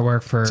be a lot of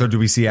work for. So do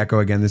we see Echo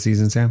again this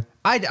season, Sam?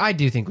 I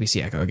do think we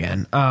see Echo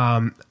again.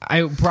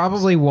 I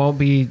probably won't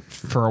be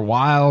for a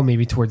while,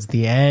 maybe towards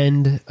the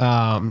end.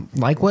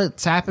 Like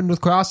what's happened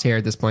with Crosshair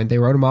at this point. They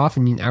wrote him off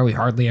and now we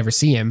hardly ever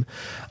see him.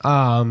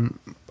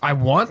 I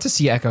want to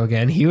see Echo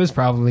again. He was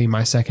probably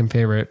my second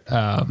favorite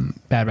Bad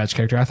Batch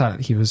character. I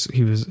thought he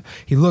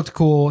looked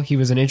cool. He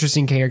was an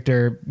interesting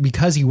character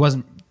because he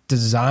wasn't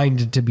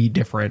designed to be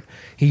different.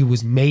 He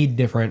was made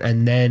different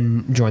and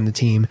then joined the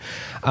team.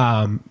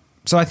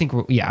 So I think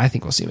we'll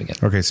see him again.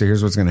 Okay, so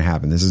here's what's going to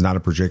happen. This is not a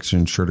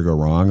prediction, sure to go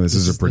wrong. This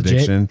is a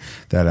prediction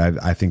that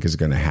I think is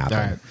going to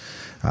happen.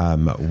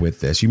 With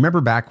this. You remember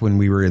back when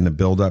we were in the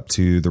build up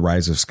to the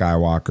Rise of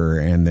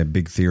Skywalker, and the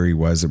big theory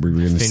was that we were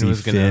going to see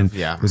Finn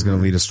was going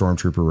to lead a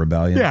Stormtrooper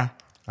rebellion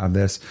on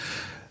this.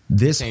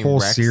 This whole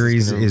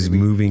series is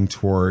moving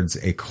towards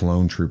a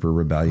clone trooper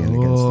rebellion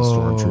against the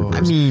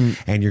Stormtroopers.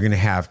 And you're going to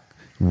have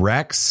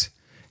Rex,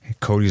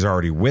 Cody's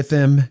already with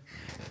him,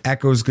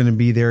 Echo's going to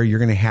be there. You're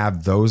going to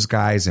have those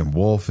guys and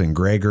Wolf and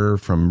Gregor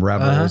from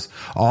Rebels.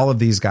 All of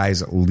these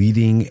guys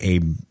leading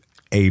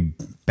a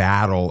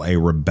battle, a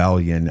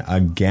rebellion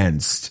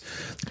against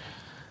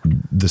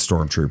the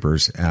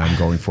Stormtroopers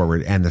going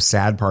forward. And the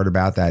sad part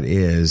about that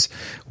is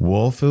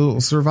Wolf will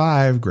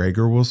survive,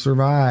 Gregor will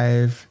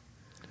survive,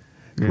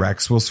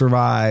 Rex will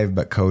survive,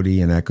 but Cody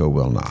and Echo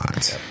will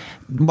not.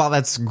 Well,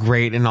 that's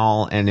great and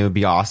all, and it would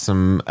be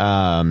awesome.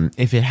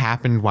 If it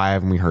happened, why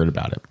haven't we heard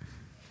about it?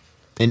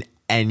 In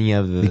any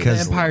of the...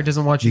 Because the Empire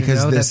doesn't want you to know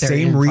that they're the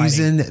same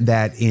reason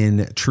that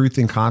in Truth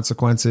and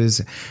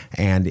Consequences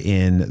and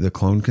in the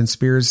Clone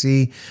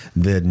Conspiracy,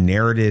 the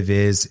narrative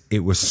is it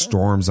was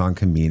storms on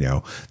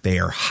Camino. They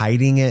are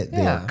hiding it.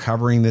 They are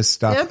covering this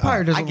stuff. The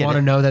Empire doesn't want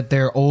to know that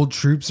their old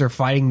troops are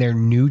fighting their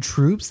new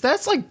troops.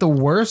 That's like the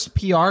worst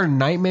PR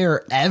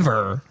nightmare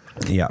ever.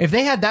 Yeah. If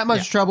they had that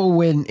much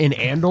trouble in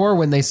Andor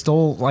when they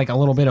stole like a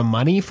little bit of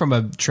money from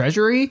a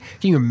treasury,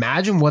 can you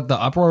imagine what the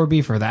uproar would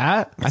be for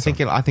that? I think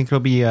it'll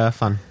be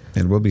fun.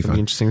 It will be fun. It'll be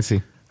interesting to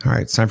see. All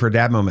right, it's time for a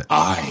dad moment.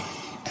 I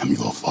am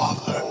your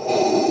father.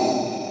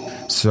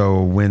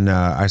 So when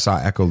I saw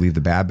Echo leave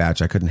the Bad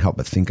Batch, I couldn't help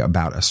but think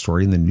about a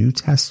story in the New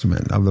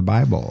Testament of the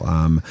Bible.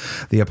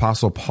 The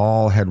Apostle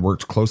Paul had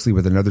worked closely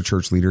with another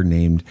church leader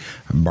named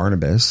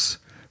Barnabas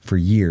for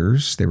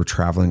years. They were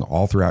traveling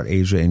all throughout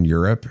Asia and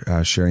Europe,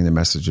 sharing the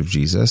message of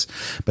Jesus.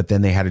 But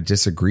then they had a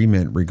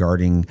disagreement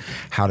regarding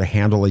how to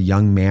handle a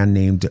young man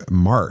named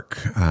Mark.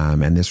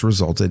 And this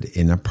resulted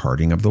in a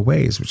parting of the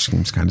ways, which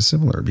seems kind of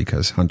similar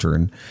because Hunter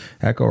and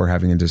Echo are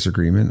having a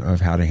disagreement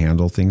of how to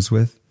handle things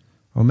with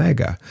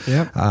Omega.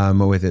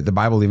 With it. The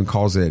Bible even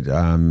calls it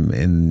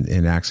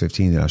in Acts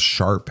 15 a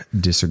sharp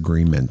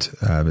disagreement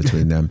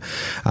between them.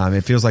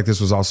 It feels like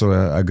this was also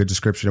a good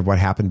description of what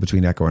happened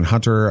between Echo and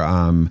Hunter.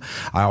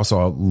 I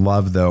also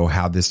love, though,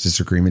 how this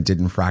disagreement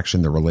didn't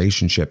fraction the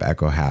relationship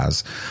Echo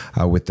has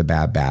with the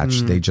Bad Batch.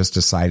 They just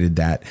decided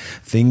that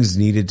things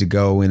needed to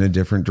go in a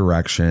different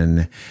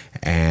direction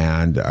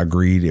and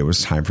agreed it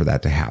was time for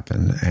that to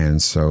happen.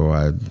 And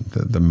so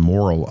the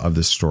moral of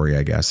the story,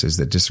 I guess, is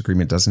that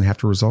disagreement doesn't have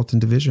to result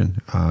in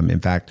division. In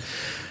fact,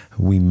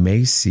 we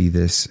may see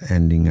this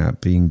ending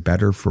up being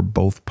better for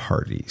both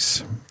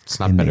parties. It's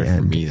not better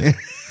for me, though.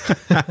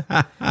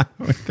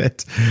 With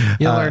it.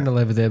 You'll learn to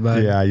live with it,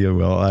 bud. Yeah, you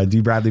will.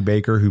 D. Bradley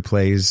Baker, who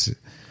plays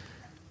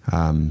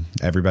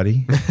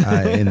everybody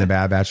in the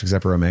Bad Batch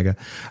except for Omega,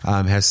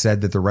 has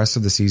said that the rest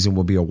of the season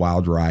will be a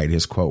wild ride.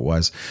 His quote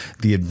was,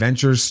 "The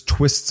adventures,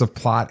 twists of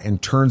plot,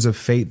 and turns of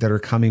fate that are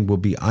coming will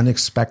be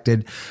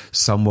unexpected.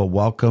 Some will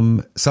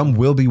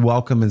be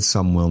welcome, and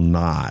some will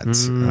not.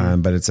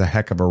 But it's a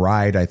heck of a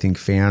ride. I think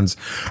fans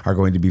are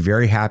going to be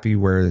very happy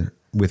with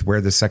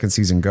where the second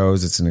season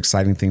goes. It's an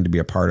exciting thing to be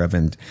a part of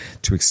and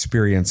to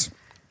experience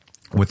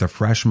with a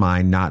fresh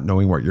mind, not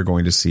knowing what you're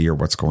going to see or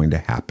what's going to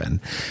happen."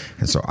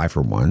 And so I,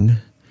 for one,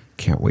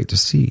 can't wait to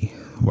see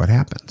what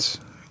happens.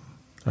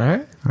 All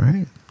right.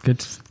 Good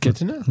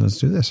to know. Let's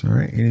do this. All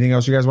right. Anything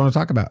else you guys want to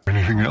talk about?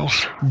 Anything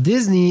else?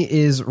 Disney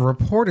is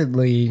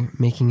reportedly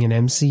making an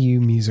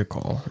MCU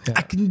musical.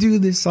 I can do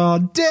this all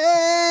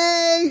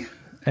day.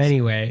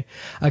 Anyway,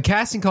 a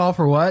casting call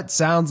for what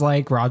sounds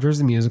like Rogers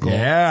the Musical.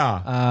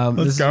 Yeah.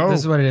 Let's go. This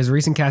is what it is. A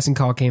recent casting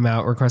call came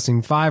out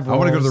requesting 5 roles. I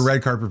want to go to the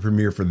red carpet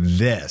premiere for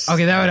this.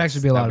 Okay, that would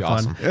actually be a lot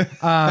of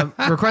fun.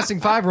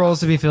 Requesting 5 roles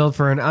to be filled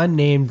for an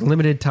unnamed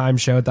limited time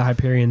show at the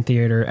Hyperion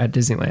Theater at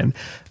Disneyland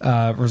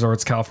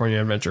Resorts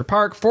California Adventure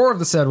Park. 4 of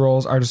the said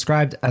roles are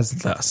described as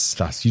thus.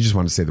 Thus. You just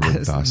want to say the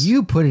word thus.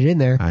 You put it in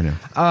there. I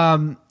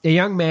know. A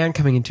young man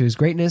coming into his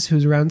greatness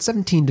who's around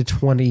 17 to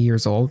 20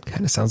 years old.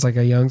 Kind of sounds like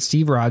a young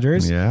Steve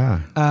Rogers. Yeah.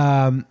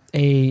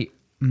 A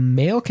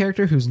male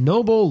character who's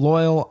noble,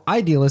 loyal,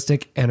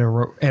 idealistic,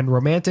 and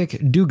romantic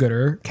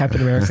do-gooder, Captain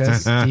America,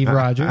 Steve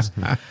Rogers.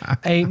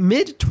 A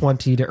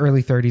mid-20 to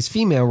early 30s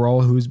female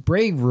role who's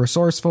brave,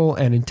 resourceful,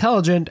 and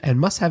intelligent,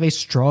 and must have a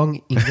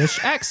strong English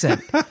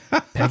accent,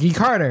 Peggy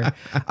Carter.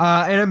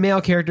 And a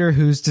male character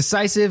who's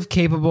decisive,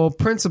 capable,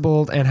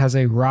 principled, and has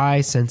a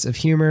wry sense of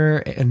humor,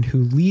 and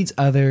who leads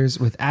others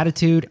with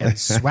attitude and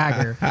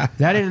swagger.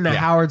 That isn't a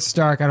Howard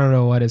Stark, I don't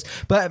know what is.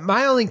 But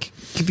my only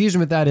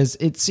confusion with that is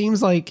it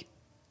seems like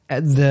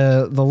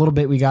the little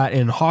bit we got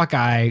in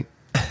Hawkeye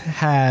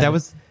had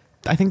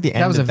I think the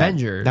end that was of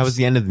Avengers. That was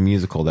the end of the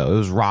musical, though. It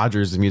was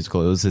Rogers' the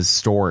musical. It was his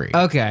story.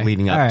 Okay,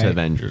 leading up to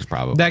Avengers,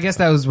 probably. I guess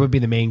that would be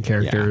the main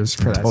characters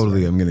for that.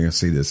 Totally, I'm going to go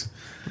see this.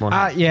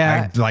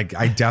 Yeah,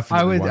 I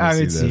definitely I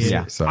would see it.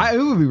 Yeah, so. It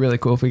would be really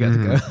cool if we got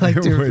to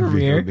go to a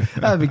premiere.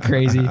 That would be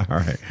crazy. All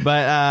right,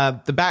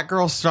 but the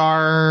Batgirl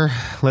star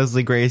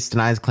Leslie Grace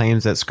denies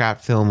claims that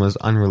scrap film was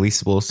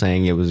unreleasable,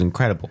 saying it was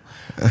incredible.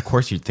 Of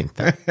course, you'd think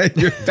that.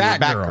 You're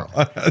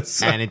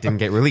Batgirl, and it didn't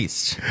get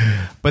released.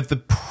 But the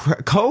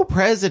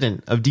co-president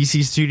of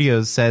DC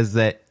Studios says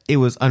that it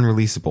was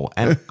unreleasable,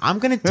 and I'm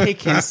going to take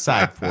his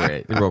side for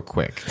it real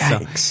quick.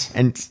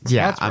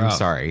 Yikes. I'm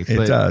sorry.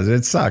 It does.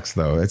 It sucks,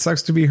 though. It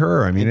sucks to be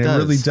her. I mean, it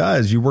really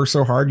does. You work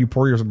so hard. You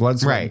pour your blood,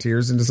 sweat, and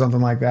tears into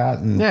something like that.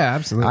 And yeah,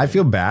 absolutely. I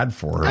feel bad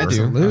for her. I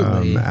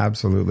do.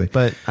 Absolutely.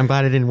 But I'm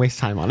glad I didn't waste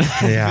time on it.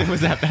 Yeah. It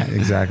was that bad.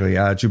 Exactly.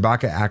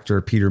 Chewbacca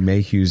actor Peter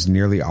Mayhew's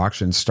nearly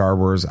auctioned Star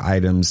Wars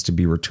items to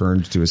be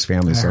returned to his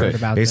family. I heard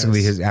about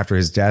basically, this. after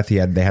his death, they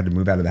had to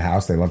move out of the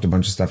house. They left a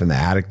bunch of stuff in the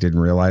attic, didn't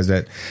realize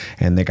it,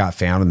 and they got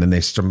found. And then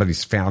somebody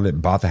found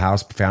it, bought the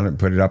house, found it,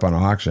 put it up on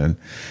auction,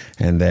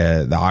 and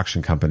the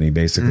auction company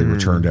basically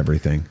returned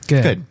everything.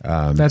 Good.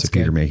 That's to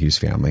Peter Mayhew's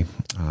family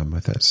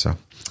with it. So,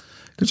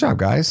 good job,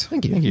 guys.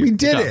 Thank you. We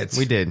did it.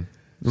 We did.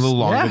 A little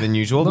longer than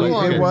usual,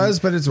 but it was,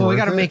 but it's worth we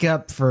got to it. make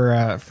up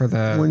for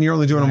the when you're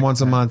only doing them once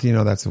a month.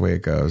 That's the way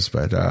it goes.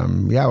 But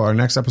our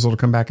next episode will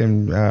come back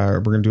and we're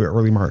going to do it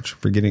early March.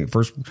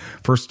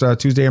 First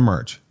Tuesday in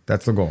March.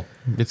 That's the goal.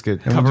 It's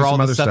good. And Cover we'll all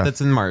the stuff that's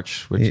in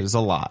March, which is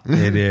a lot.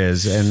 It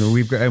is,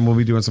 and we'll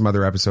be doing some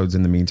other episodes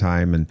in the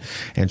meantime,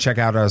 and check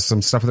out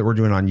some stuff that we're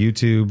doing on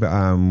YouTube.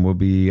 We'll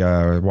be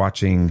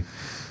watching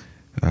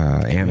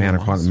Ant-Man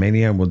and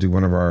Quantumania, and we'll do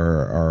one of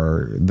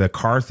the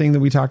car thing that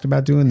we talked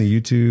about doing,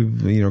 the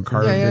YouTube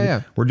car video.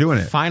 Yeah. We're doing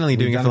it. Finally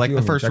doing it for like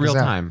the first real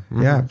time.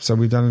 Mm-hmm. Yeah, so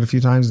we've done it a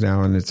few times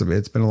now, and it's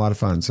been a lot of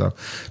fun. So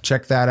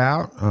check that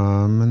out.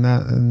 We'll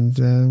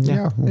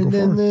go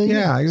forward.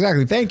 Yeah,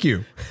 exactly. Thank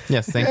you.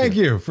 Yes, thank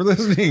you for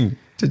listening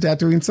to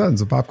Tatooine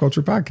Sons, a pop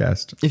culture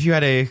podcast. If you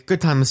had a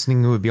good time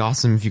listening, it would be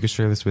awesome if you could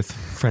share this with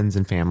friends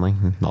and family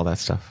and all that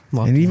stuff.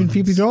 And even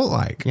people you don't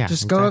like. Yeah,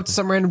 just go up to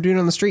some random dude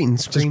on the street and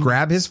scream. Just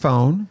grab his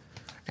phone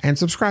and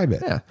subscribe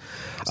it. Yeah.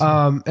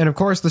 And of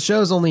course, the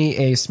show is only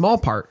a small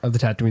part of the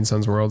Tatooine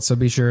Sons world, so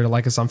be sure to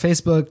like us on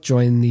Facebook,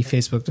 join the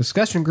Facebook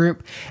discussion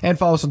group, and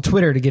follow us on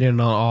Twitter to get in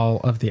on all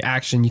of the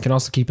action. You can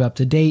also keep up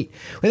to date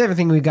with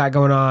everything we've got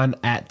going on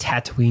at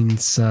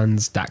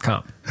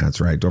TatooineSons.com.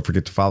 That's right. Don't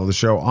forget to follow the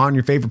show on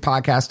your favorite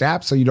podcast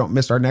app so you don't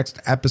miss our next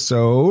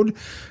episode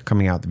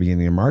coming out at the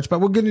beginning of March.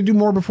 But we're going to do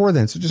more before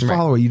then, so just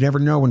follow it. You never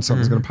know when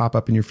something's going to pop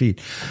up in your feed.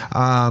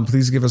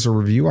 Please give us a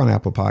review on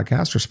Apple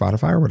Podcasts or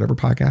Spotify or whatever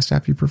podcast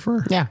app you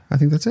prefer. Yeah. I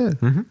think that's it.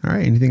 All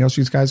right. Anything else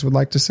you guys would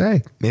like to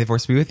say? May the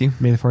Force be with you.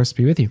 May the Force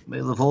be with you.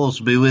 May the Force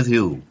be with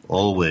you,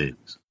 always.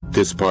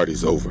 This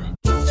party's over.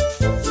 I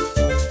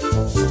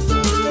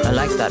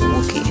like that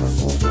Wookiee.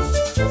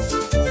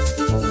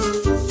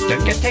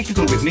 Don't get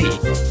technical with me.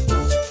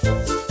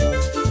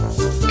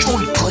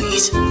 Joy,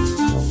 please.